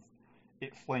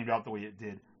it flamed out the way it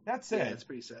did. That said, it's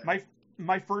pretty sad.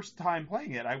 My first time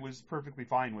playing it, I was perfectly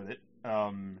fine with it.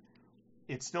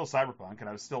 It's still Cyberpunk, and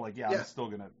I was still I'm still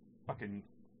gonna fucking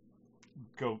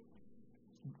go,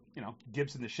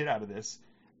 Gibson the shit out of this.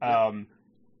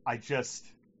 I just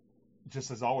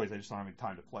as always, I just don't have any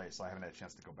time to play, so I haven't had a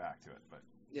chance to go back to it. But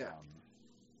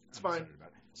it's fine.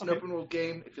 It's an open world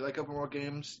game. If you like open world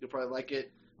games, you'll probably like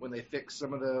it. When they fix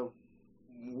some of the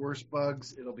worst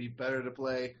bugs, it'll be better to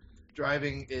play.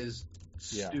 Driving is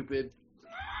stupid.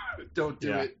 Don't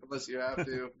do it unless you have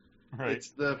to. Right. It's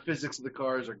the physics of the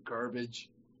cars are garbage.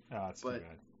 Oh, it's too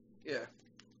bad. Yeah.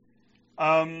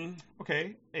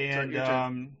 Okay.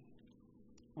 And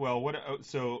Well, what?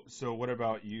 So what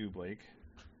about you, Blake?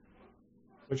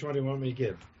 Which one do you want me to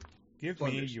give? Give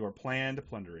Plunders. me your planned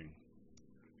plundering.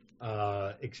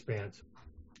 Expanse.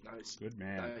 Nice. Good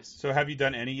man. Nice. So have you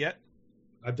done any yet?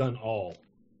 I've done all.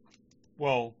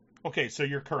 Well, okay. So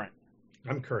you're current.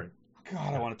 I'm current.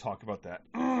 God, I want to talk about that.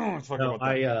 Let's talk No,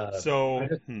 about that. So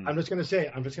I'm just gonna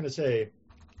say,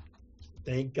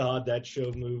 thank God that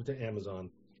show moved to Amazon.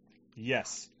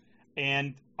 yes,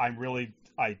 and I'm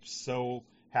so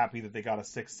happy that they got a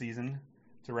 6th season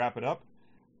to wrap it up,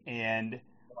 and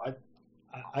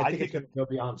I think it's gonna go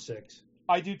beyond 6.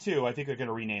 I do too. I think they're going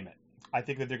to rename it. I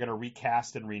think that they're going to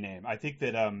recast and rename. I think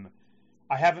that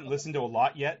I haven't listened to a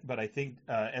lot yet, but I think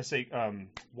I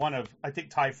think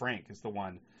Ty Frank is the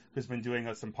one who's been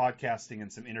doing some podcasting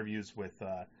and some interviews with.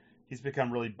 He's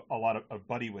become really a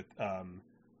buddy with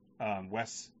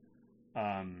Wes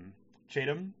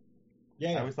Chatham. Yeah.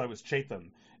 I always thought it was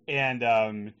Chatham,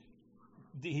 and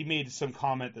he made some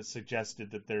comment that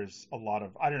suggested that there's a lot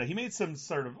of, I don't know. He made some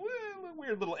sort of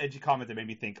weird little edgy comment that made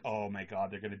me think, oh my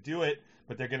God, they're going to do it,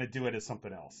 but they're going to do it as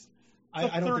something else.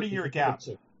 It's a 30-year gap.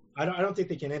 I don't think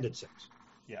they can end at 6.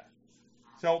 Yeah.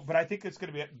 So, but I think it's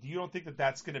going to be. You don't think that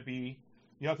that's going to be?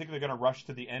 You don't think they're going to rush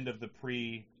to the end of the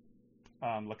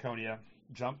Laconia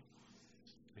jump?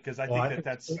 Because I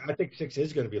think 6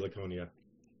 is going to be Laconia.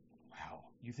 Wow,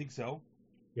 you think so?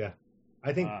 Yeah,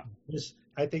 I think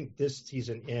this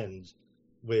season ends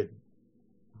with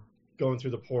going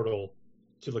through the portal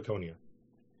to Laconia.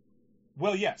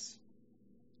 Well, yes,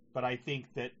 but I think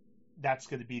that that's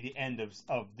going to be the end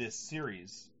of this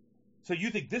series. So you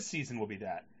think this season will be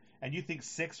that, and you think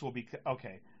 6 will be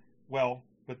okay. Well,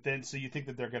 but then so you think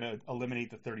that they're going to eliminate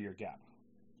the 30-year gap?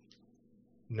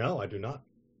 No, I do not.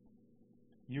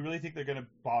 You really think they're going to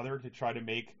bother to try to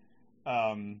make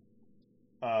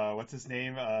what's his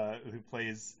name who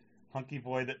plays Hunky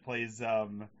Boy that plays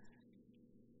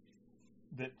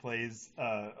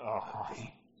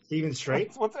Stephen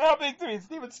Strait? What's happening to me?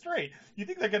 Stephen Strait. You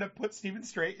think they're going to put Stephen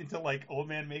Strait into like old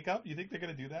man makeup? You think they're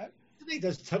going to do that? I think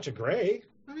there's a touch of gray.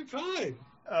 I mean, fine.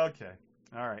 Okay.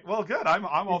 All right. Well, good. I'm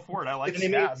all for it. I like the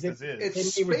cast as is.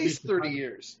 It's spaced 30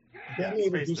 years. They may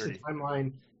reduce the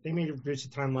timeline. They may reduce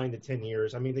the timeline to 10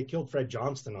 years. I mean, they killed Fred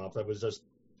Johnston off. That was just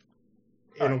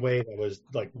in a way that was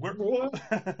like, what?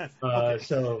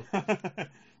 So.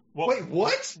 Well, wait,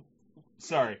 what?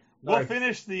 Sorry. We'll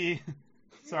finish the.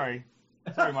 Sorry,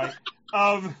 Mike.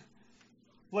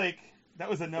 Blake, that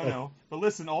was a no-no. But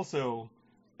listen, also,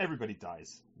 everybody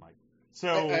dies, Mike.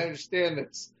 So I understand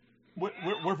this.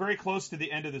 We're very close to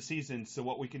the end of the season, so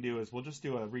what we can do is we'll just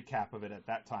do a recap of it at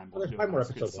that time. We'll do a more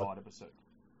good solid episode.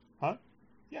 Huh?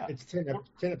 Yeah. It's 10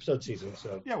 episode season,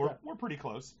 so yeah, we're pretty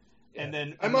close. Yeah. And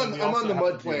then I'm on the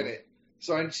Mud Planet,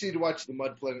 so I just need to watch the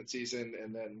Mud Planet season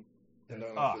and then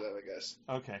after that, I guess.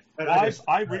 Okay. Well,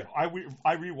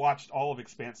 I rewatched all of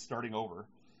Expanse starting over.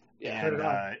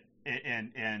 Yeah.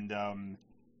 And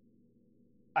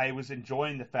I was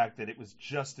enjoying the fact that it was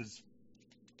just as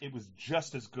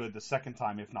good the second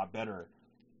time, if not better.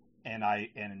 And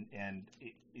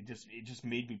it just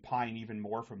made me pine even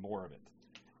more for more of it.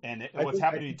 And what's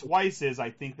happened to me twice is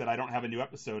I think that I don't have a new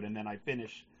episode, and then I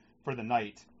finish for the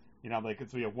night. You know, like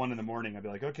it's 1 a.m. I'd be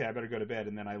like, okay, I better go to bed,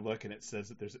 and then I look and it says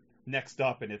that there's next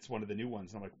up, and it's one of the new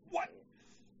ones, and I'm like, what?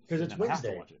 Because it's Wednesday. I have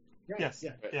to watch it. Yes.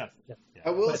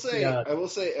 I will say,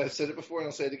 I've said it before and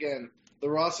I'll say it again. The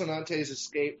Rocinante's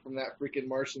escape from that freaking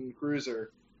Martian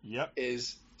cruiser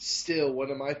is still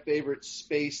one of my favorite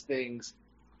space things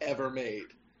ever made.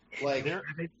 Like,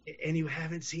 and you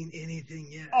haven't seen anything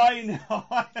yet. I know.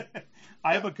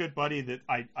 I have a good buddy that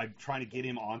I'm trying to get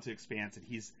him onto Expanse, and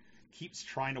keeps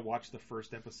trying to watch the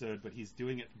first episode, but he's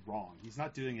doing it wrong. He's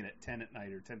not doing it at 10 at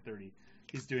night or 10:30.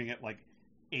 He's doing it like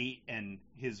 8, and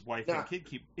his wife and kid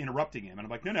keep interrupting him. And I'm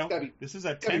like, no, this is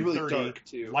at 10:30.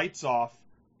 Really lights off.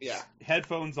 Yeah.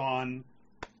 Headphones on.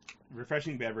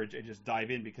 Refreshing beverage, and just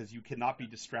dive in, because you cannot be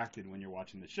distracted when you're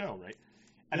watching the show, right?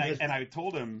 And I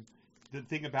told him the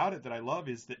thing about it that I love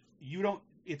is that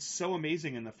it's so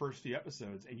amazing in the first few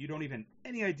episodes, and you don't even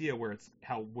any idea where it's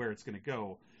going to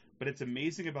go. But it's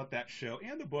amazing about that show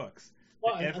and the books.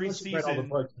 Well, every season. You've read all the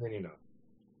books, and then you know.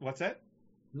 What's that?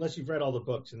 Unless you've read all the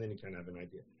books, and then you kind of have an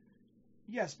idea.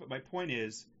 Yes, but my point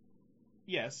is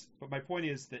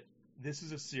that this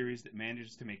is a series that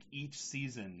manages to make each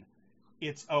season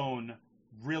its own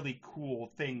really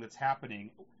cool thing that's happening.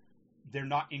 They're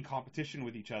not in competition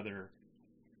with each other.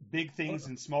 Big things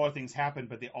and smaller things happen,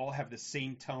 but they all have the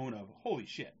same tone of holy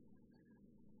shit.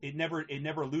 It never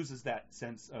loses that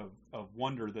sense of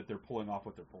wonder that they're pulling off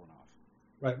what they're pulling off.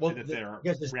 Right. Well,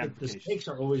 the stakes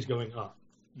are always going up.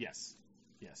 Yes.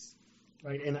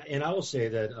 Right, and I will say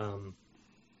that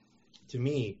to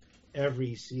me,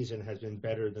 every season has been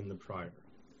better than the prior.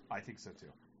 I think so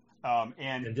too.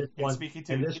 And this one, speaking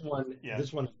to this one,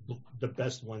 the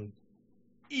best one,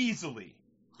 easily.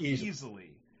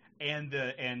 And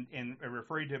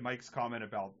referring to Mike's comment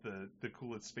about the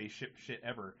coolest spaceship shit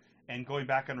ever, and going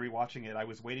back and rewatching it, I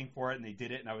was waiting for it, and they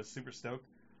did it, and I was super stoked.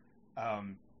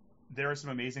 There are some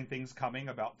amazing things coming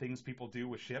about things people do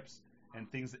with ships and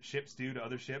things that ships do to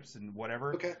other ships and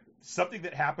whatever. Okay. Something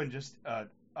that happened just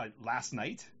last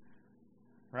night,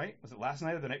 right? Was it last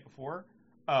night or the night before?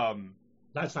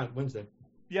 Last night, Wednesday.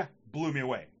 Yeah, blew me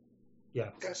away.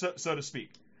 Yeah. So to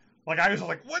speak. Like I was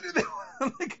like, what did they?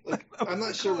 Like, I'm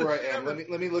not sure where I am.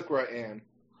 Let me look where I am.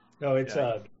 No, it's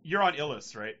you're on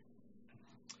Illis, right?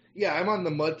 Yeah, I'm on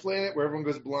the mud planet where everyone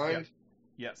goes blind.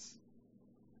 Yeah. Yes.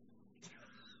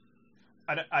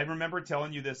 I remember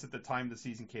telling you this at the time the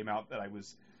season came out, that I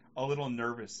was a little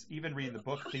nervous, even reading the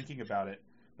book, thinking about it.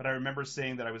 But I remember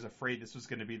saying that I was afraid this was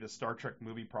going to be the Star Trek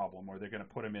movie problem, where they're going to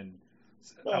put him in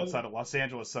outside of Los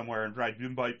Angeles somewhere and ride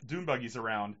dune buggies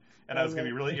around, and I was going to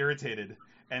be really irritated.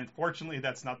 And fortunately,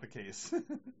 that's not the case.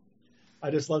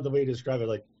 I just love the way you describe it.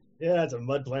 Like, yeah, it's a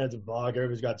mud planet, it's a bog,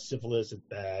 everybody's got syphilis, it's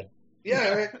bad.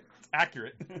 Yeah, right. It's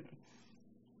accurate.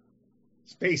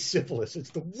 Space syphilis, it's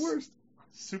the worst.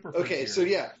 Super. Okay,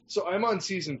 frontier. so I'm on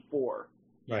season 4.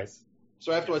 Right.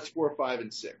 So I have to watch 4, 5,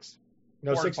 and 6.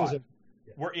 No, 4 and 6 is 5.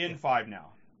 We're in 5 now.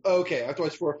 Okay, I have to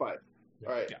watch 4 or 5.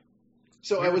 All right. Yeah.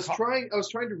 So I was trying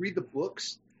to read the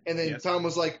books, and then Tom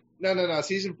was like, no,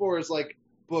 season 4 is like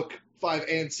book 5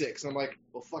 and 6. And I'm like,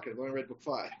 well, fuck it, I've only read book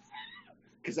 5.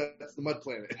 Because that's the mud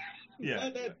planet. Yeah.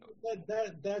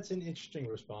 That's an interesting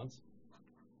response.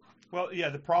 Well, yeah,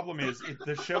 the problem is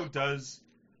the show does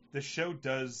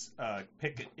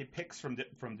picks from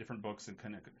different books and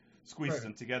kind of squeezes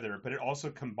them together, but it also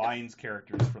combines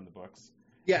characters from the books.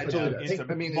 Yeah,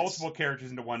 totally. Multiple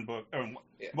characters into one book,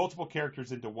 multiple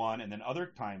characters into one, and then other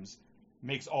times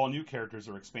makes all new characters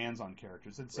or expands on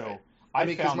characters. And so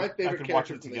because my favorite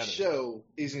character from the show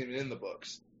isn't even in the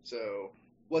books. So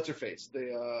what's her face?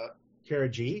 Kara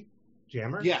G.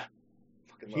 Jammer. Yeah.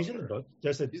 She's in the book.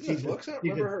 She's in the books? I don't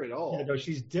remember her at all. Yeah, no,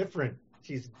 she's different.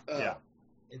 She's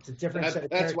It's a different set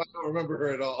of That's why I don't remember her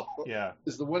at all. Yeah.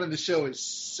 Because the one in the show is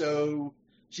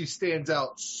she stands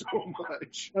out so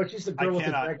much. No, she's the girl with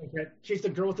the dragon tattoo. She's the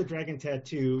girl with the dragon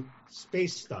tattoo,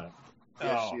 space style.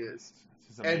 Yeah, she is.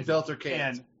 And Belter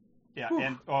cans.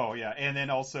 And then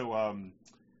also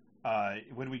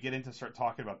when we get into start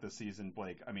talking about this season,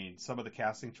 Blake, I mean, some of the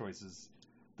casting choices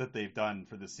that they've done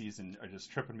for this season are just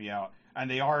tripping me out. And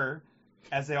they are,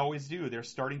 as they always do, they're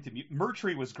starting to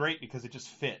Murtry was great because it just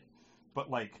fit. But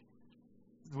like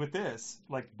with this,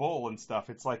 like Bull and stuff,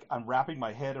 it's like I'm wrapping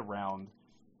my head around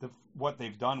what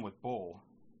they've done with Bull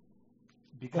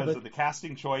because of the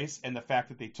casting choice and the fact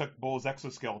that they took Bull's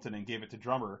exoskeleton and gave it to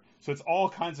Drummer. So it's all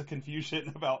kinds of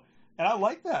confusion about, and I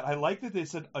like that. I like that they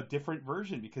said a different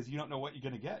version because you don't know what you're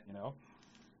going to get, you know.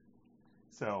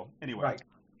 So anyway, right.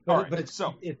 But it's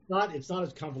not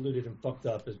as convoluted and fucked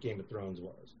up as Game of Thrones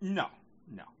was. No.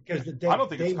 Because I don't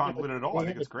think it's convoluted at all. I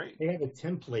think it's great. They have a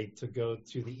template to go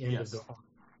to the end of the arc.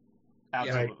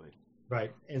 Absolutely.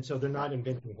 Right. And so they're not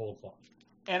inventing whole cloth.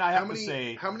 And I have to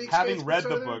say, having read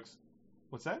the books,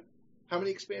 what's that? How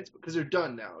many Expanse? Because they're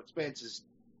done now. Expanse is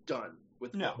done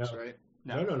with books, right?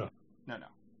 No.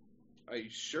 Are you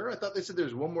sure? I thought they said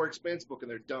there's one more Expanse book and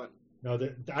they're done. No,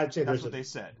 I'd say that's what they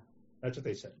said. That's what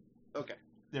they said. Okay.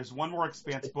 There's one more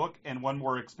Expanse book and one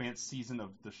more Expanse season of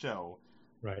the show.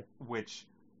 Right. Which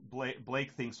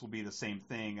Blake thinks will be the same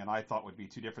thing, and I thought would be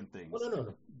two different things. Well,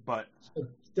 no. But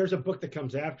there's a book that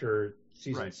comes after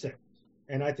season 6,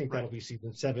 and I think that'll be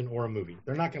season 7 or a movie.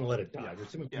 They're not going to let it die.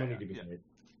 There's too much money to be made.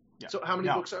 Yeah. So how many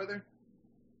books are there?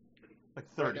 Like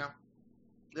 30. Right now?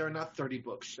 There are not 30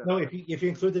 books. No, if you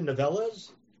include the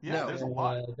novellas, there's a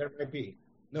lot. There might be.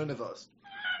 No novellas.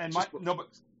 And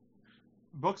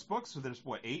books. So there's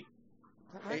what, 8?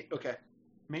 Right? 8. Okay.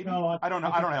 Maybe. No, I don't know.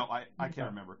 I can't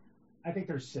remember. I think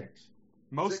there's 6.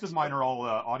 Most of mine are all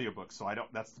audiobooks, so I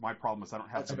don't. That's my problem is I don't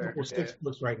have. There's 6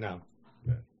 books right now.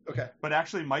 Okay. But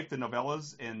actually, Mike, the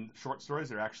novellas and short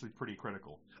stories are actually pretty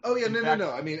critical. Oh yeah, no.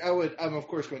 I mean, I'm of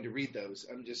course going to read those.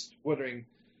 I'm just wondering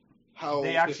how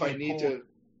if I need to.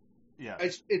 Yeah.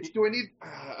 Do I need?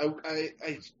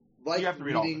 I like you have to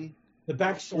read reading the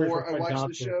backstory before I watch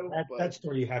the show. That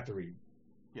story you have to read.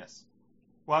 Yes.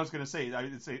 Well, I was going to say,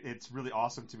 it's really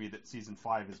awesome to me that season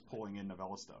 5 is pulling in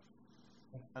novella stuff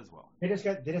as well. They just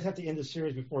have to end the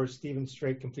series before Stephen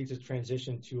Strait completes his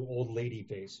transition to old lady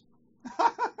face.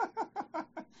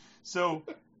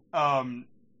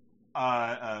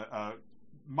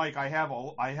 Mike,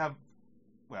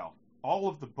 all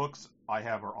of the books I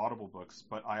have are Audible books,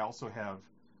 but I also have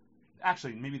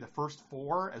actually maybe the first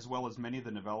 4 as well as many of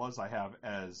the novellas I have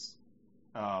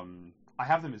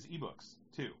them as ebooks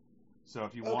too. So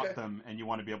if you want them and you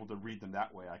want to be able to read them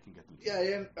that way, I can get them.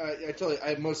 Yeah, I totally.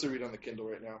 I mostly read on the Kindle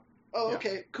right now. Oh,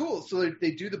 okay, cool. So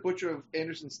they do The Butcher of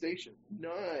Anderson Station.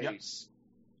 Nice.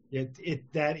 Yep.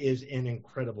 That is an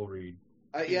incredible read.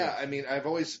 Yeah, I mean, I've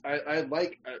always I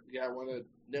want to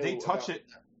know. They touch it.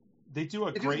 They do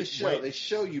a great show. They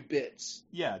show you bits.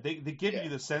 Yeah, they give you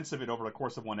the sense of it over the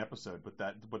course of one episode. But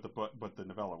the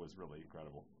novella was really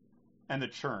incredible, and the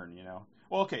churn, you know.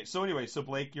 Well, okay. So anyway,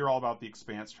 Blake, you're all about The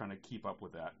Expanse, trying to keep up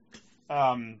with that.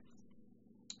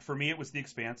 For me, it was The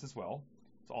Expanse as well.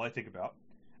 That's all I think about.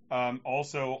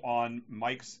 Also, on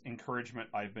Mike's encouragement,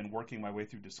 I've been working my way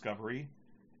through Discovery,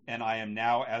 and I am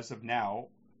now, as of now,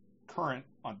 current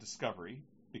on Discovery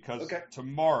because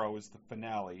tomorrow is the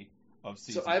finale of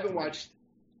season. So I haven't watched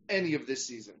any of this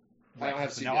season. Right. I don't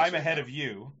have now I'm ahead of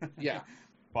you. Yeah.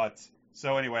 But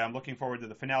so anyway, I'm looking forward to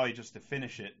the finale just to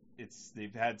finish it.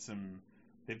 They've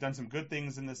done some good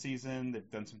things in the season.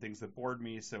 They've done some things that bored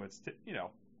me. So it's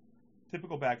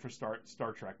typical bag for Star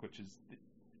Trek, which is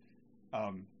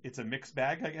it's a mixed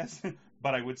bag, I guess.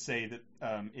 But I would say that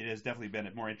it has definitely been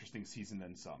a more interesting season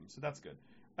than some. So that's good.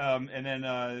 And then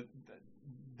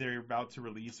they're about to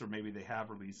release, or maybe they have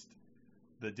released,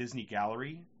 the Disney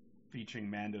Gallery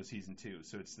featuring Mando season 2.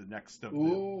 So it's the next of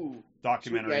the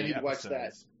documentary episodes. I need to watch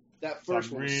that. That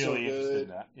first one was so really interested in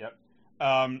that. Yep.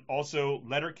 Also,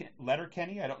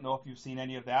 Letterkenny. I don't know if you've seen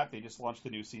any of that. They just launched the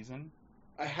new season.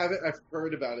 I haven't. I've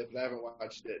heard about it, but I haven't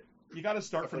watched it. You got to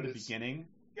start from the beginning.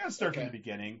 You got to start from the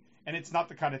beginning, and it's not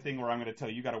the kind of thing where I'm going to tell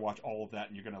you, you got to watch all of that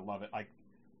and you're going to love it.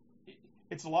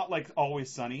 It's a lot like Always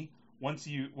Sunny. Once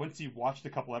you've watched a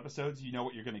couple episodes, you know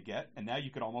what you're going to get, and now you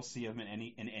could almost see them in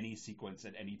any sequence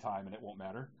at any time, and it won't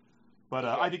matter. But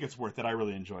I think it's worth it. I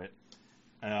really enjoy it.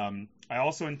 I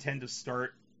also intend to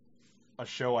start a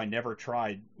show I never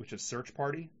tried, which is Search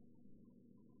Party.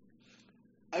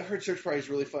 I've heard Search Party is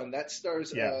really fun. That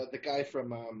stars the guy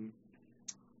from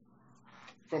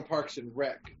Parks and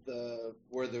Rec,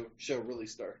 where the show really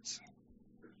starts,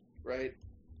 right?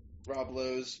 Rob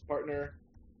Lowe's partner,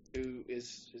 who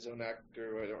is his own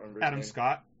actor. I don't remember his Adam name.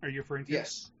 Scott, are you referring to?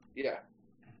 Yes. Yeah. Is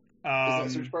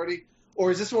that Search Party? Or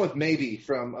is this one with Maybe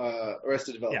from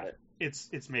Arrested Development? Yeah,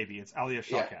 it's Maybe. It's Alia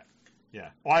Shawkat. Yeah.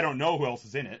 Well, I don't know who else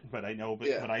is in it, but I know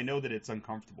that it's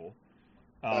uncomfortable,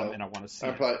 and I want to see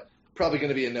it. Probably going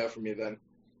to be a no for me then.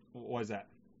 What is that?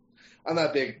 I'm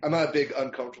not a big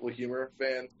uncomfortable humor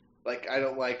fan. Like, I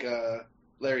don't like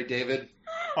Larry David.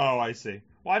 Oh, I see.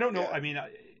 Well, I don't know. Yeah. I mean,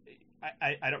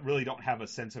 I don't have a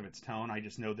sense of its tone. I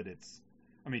just know that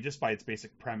just by its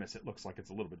basic premise, it looks like it's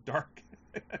a little bit dark.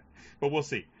 But we'll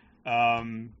see.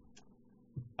 And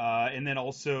then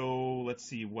also, let's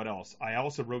see, what else? I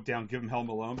also wrote down Give 'Em Hell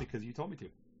Alone because you told me to.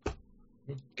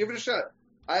 Give it a shot.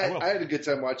 I had a good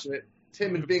time watching it.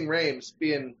 Tim and Ving Rhames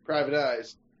being private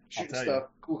eyes, shooting stuff,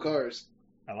 cool cars.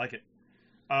 I like it.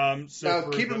 Now,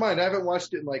 keep in mind, I haven't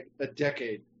watched it in like a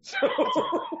decade.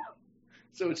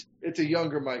 So it's a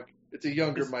younger Mike. It's a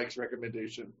younger Mike's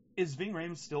recommendation. Is Ving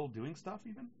Rhames still doing stuff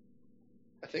even?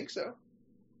 I think so.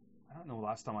 I don't know the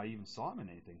last time I even saw him in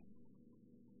anything.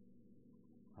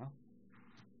 Well,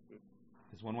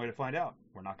 there's one way to find out.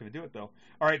 We're not going to do it, though.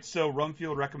 All right, so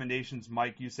Rumfield recommendations.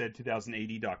 Mike, you said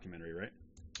 2080 documentary, right?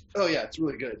 Oh, yeah, it's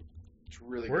really good. It's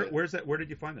really good. Where's that? Where did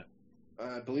you find that?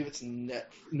 I believe it's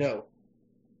No.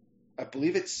 I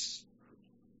believe it's...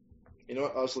 You know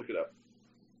what? I'll just look it up.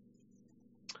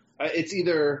 It's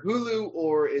either Hulu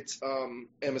or it's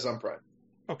Amazon Prime.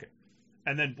 Okay.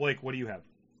 And then, Blake, what do you have?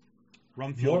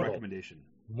 Rumfield recommendation.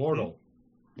 Mortal.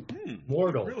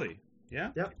 Mortal. Really? Yeah?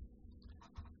 Yep.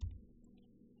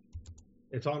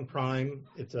 It's on Prime.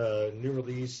 It's a new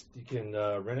release. You can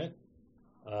rent it.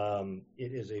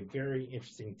 It is a very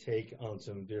interesting take on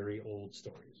some very old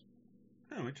stories.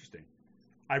 Oh, interesting.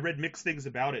 I read mixed things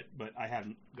about it, but I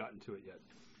haven't gotten to it yet.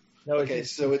 No, okay,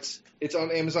 so it's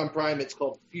on Amazon Prime. It's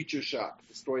called Future Shock,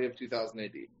 the story of 2000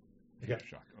 AD. Okay.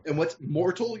 Shock. Okay. And what's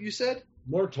Mortal, you said?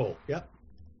 Mortal, yep.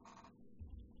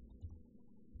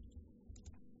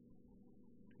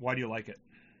 Why do you like it?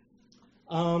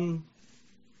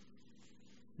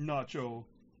 Nacho.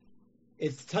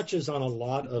 It touches on a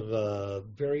lot of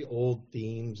very old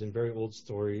themes and very old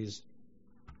stories.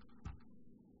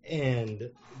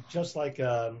 And just like,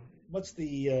 what's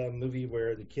the movie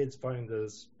where the kids find the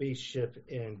spaceship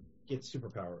and get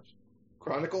superpowers?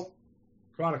 Chronicle?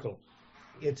 Chronicle.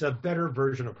 It's a better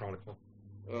version of Chronicle.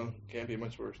 Can't be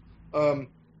much worse.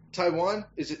 Taiwan?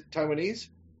 Is it Taiwanese?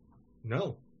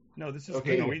 No. No, this is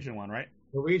the Norwegian one, right?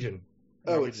 Norwegian.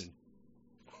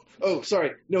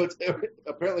 Sorry. No, it's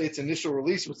apparently its initial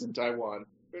release was in Taiwan.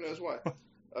 Who knows why?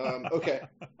 Okay.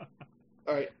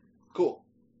 All right. Cool.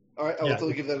 All right. I'll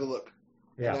totally give that a look.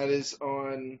 Yeah. And that is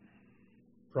on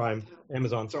Prime,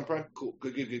 Amazon. It's on Prime. Cool.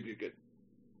 Good.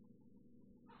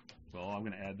 Well, I'm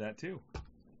going to add that too.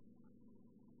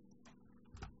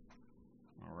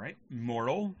 All right.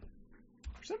 Mortal.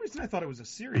 For some reason, I thought it was a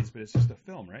series, but it's just a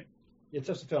film, right? It's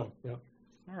just a film. Yeah.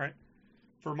 All right.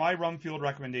 For my Rumfield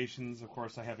recommendations, of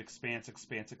course, I have Expanse,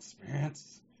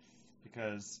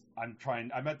 because I'm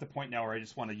at the point now where I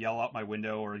just want to yell out my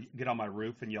window or get on my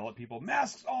roof and yell at people,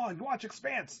 masks on, watch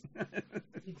Expanse.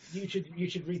 You should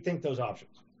rethink those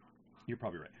options. You're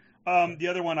probably right. The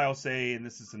other one I'll say, and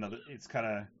this is another, it's kind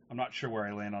of, I'm not sure where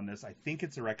I land on this. I think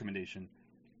it's a recommendation.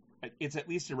 It's at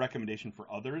least a recommendation for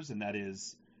others, and that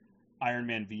is Iron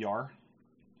Man VR.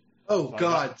 Oh, so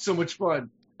God, so much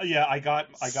fun. Yeah, I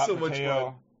got so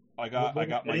Mateo. I got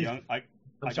my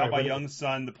young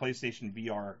son the PlayStation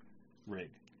VR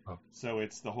rig. Oh. So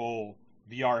it's the whole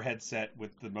VR headset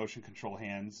with the motion control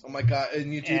hands. Oh my God!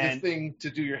 And you do the thing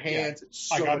to do your hands.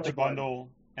 Yeah, I got the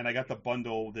bundle, and I got the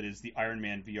bundle that is the Iron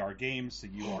Man VR game. So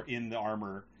you are in the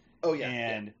armor. Oh yeah.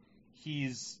 And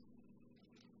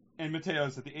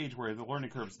Mateo's at the age where the learning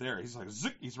curve's there. He's like,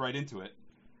 zick, he's right into it.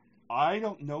 I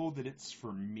don't know that it's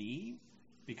for me.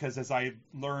 Because as I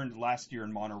learned last year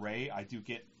in Monterey, I do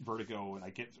get vertigo and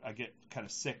I get kind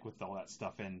of sick with all that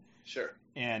stuff. And sure.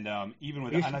 And even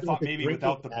with, and I thought maybe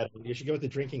without the, you should go with the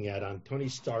drinking ad on Tony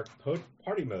Stark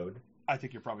Party Mode. I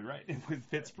think you're probably right.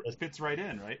 It fits right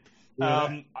in, right?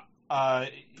 Yeah.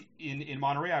 In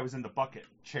Monterey, I was in the bucket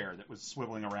chair that was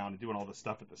swiveling around and doing all this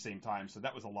stuff at the same time, so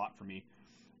that was a lot for me.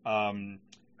 I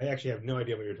actually have no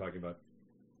idea what you're talking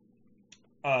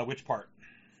about. Which part?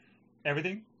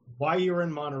 Everything. Why you were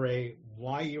in Monterey,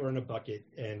 why you were in a bucket,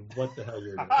 and what the hell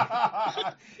you're doing.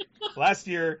 Last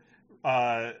year,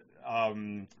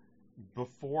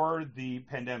 before the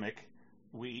pandemic,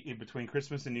 in between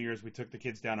Christmas and New Year's, we took the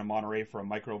kids down to Monterey for a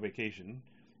micro vacation,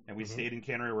 and we stayed in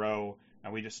Cannery Row,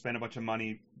 and we just spent a bunch of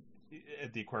money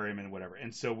at the aquarium and whatever.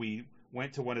 And so we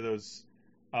went to one of those,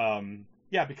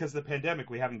 because of the pandemic,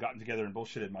 we haven't gotten together and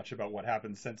bullshitted much about what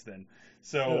happened since then.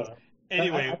 So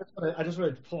anyway, I just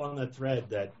wanted to pull on that thread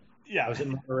that. Yeah. I was in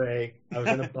Monterey, I was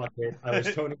in a bucket, I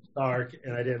was Tony Stark,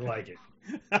 and I didn't like it.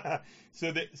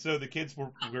 So the kids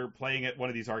were playing at one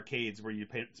of these arcades where you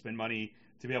spend money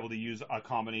to be able to use a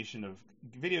combination of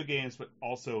video games, but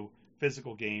also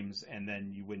physical games, and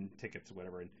then you win tickets or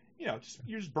whatever. And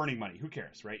you're just burning money. Who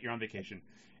cares, right? You're on vacation.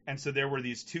 And so there were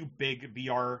these two big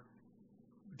VR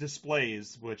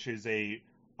displays, which is a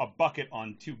bucket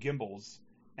on two gimbals,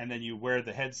 and then you wear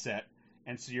the headset.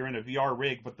 And so you're in a VR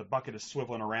rig, but the bucket is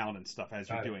swiveling around and stuff as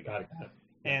you're doing it.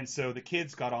 And so the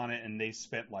kids got on it, and they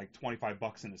spent like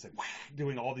 $25 and it's like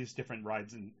doing all these different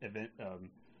rides and event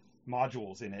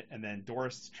modules in it. And then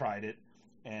Doris tried it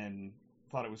and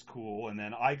thought it was cool. And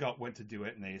then I went to do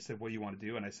it, and they said, "What do you want to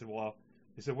do?" And I said, "Well,"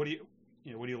 they said, "What do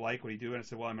you like? What do you do?" And I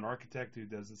said, "Well, I'm an architect who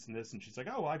does this and this." And she's like,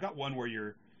 "Oh, well, I got one where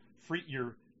you're free.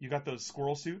 You got those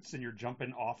squirrel suits, and you're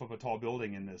jumping off of a tall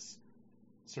building in this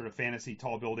sort of fantasy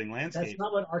tall building landscape." That's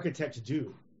not what architects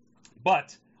do.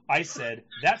 But I said,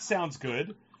 that sounds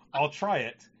good. I'll try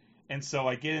it. And so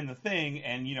I get in the thing,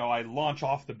 and I launch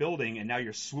off the building, and now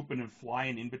you're swooping and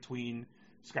flying in between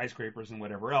skyscrapers and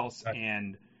whatever else. Right.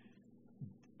 And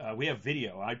we have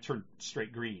video. I turned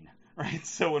straight green, right?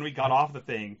 So when we got off the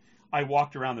thing, I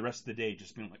walked around the rest of the day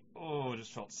just being like, oh, it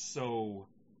just felt so.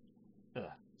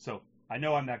 So I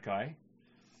know I'm that guy.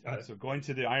 So going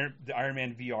to the Iron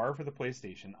Man VR for the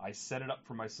PlayStation, I set it up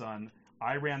for my son.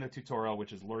 I ran the tutorial,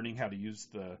 which is learning how to use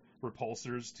the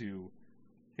repulsors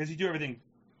because you do everything,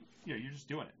 you're just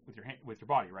doing it with your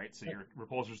body, right? So your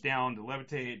repulsors down to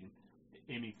levitate, and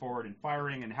aiming forward and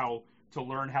firing, and how to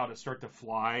learn how to start to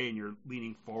fly, and you're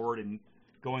leaning forward and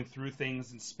going through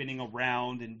things and spinning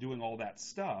around and doing all that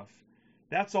stuff.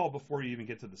 That's all before you even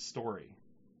get to the story.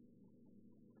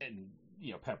 And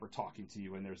Pepper talking to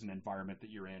you, and there's an environment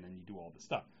that you're in, and you do all this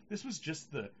stuff. This was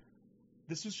just the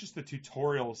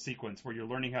tutorial sequence where you're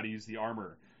learning how to use the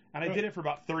armor. And I did it for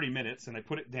about 30 minutes, and I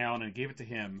put it down and gave it to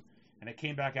him, and I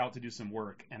came back out to do some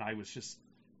work, and I was just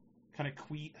kind of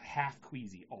half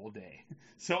queasy all day.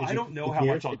 So I don't know how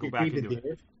much I'll go back into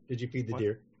it. Did you feed the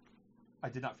deer? I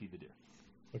did not feed the deer.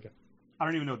 Okay. I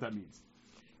don't even know what that means.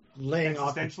 Laying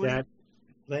off that.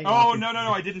 Oh, no,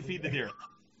 I didn't feed the deer.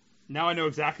 Now I know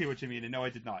exactly what you mean, and no, I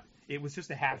did not. It was just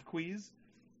a half queeze.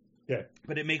 Yeah.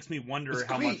 But it makes me wonder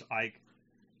how much I...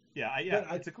 Yeah,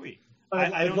 it's a queeze.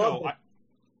 I don't know.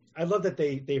 I love that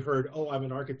they heard, oh, I'm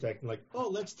an architect, and like, oh,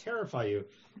 let's terrify you.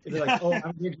 And they're like, oh,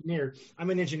 I'm an engineer. I'm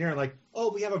an engineer. And like, oh,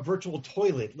 we have a virtual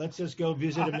toilet. Let's just go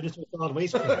visit a municipal solid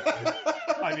waste plant.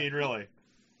 I mean, really.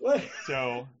 What?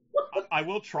 So I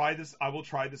will try this. I will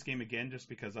try this game again just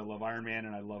because I love Iron Man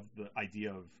and I love the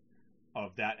idea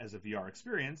of that as a VR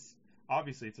experience.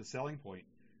 Obviously, it's a selling point.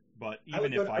 But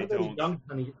even if I don't,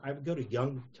 I would go to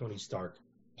young Tony Stark.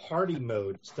 Party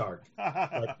mode Stark,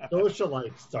 like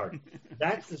socialite Stark.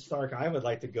 That's the Stark I would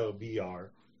like to go VR.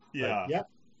 Yeah. Like,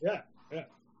 yeah.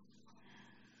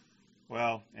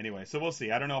 Well, anyway, so we'll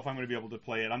see. I don't know if I'm going to be able to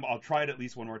play it. I'll try it at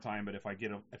least one more time. But if I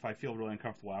feel really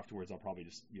uncomfortable afterwards, I'll probably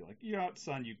just be like, yeah,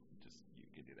 son, you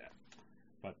can do that.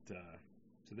 But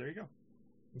so there you go.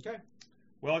 Okay.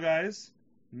 Well, guys,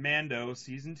 Mando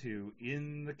season 2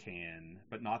 in the can,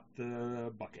 but not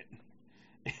the bucket.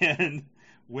 And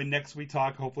when next we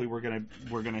talk, hopefully we're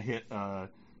gonna hit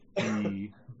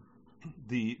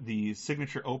the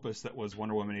signature opus that was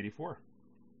Wonder Woman 84.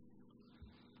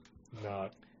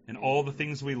 Not. And all the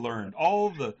things we learned, all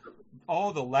the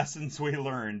lessons we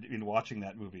learned in watching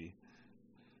that movie.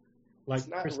 Like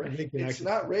it's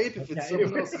not rape if it's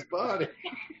someone else's body.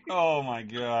 Oh my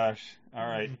gosh! All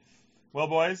right, well,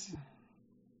 boys,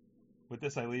 with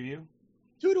this I leave you.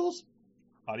 Toodles.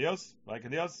 Adios. Bye,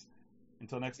 adios.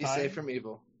 Until next time. Be safe from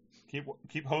evil.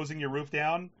 Keep hosing your roof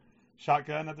down.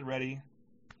 Shotgun at the ready.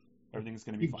 Everything's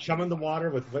going to be fine. Keep chumming the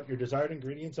water with what your desired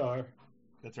ingredients are.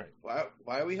 That's right.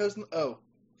 Why are we hosing? Oh,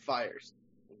 fires.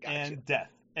 Gotcha. And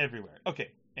death everywhere. Okay,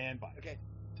 and bye. Okay.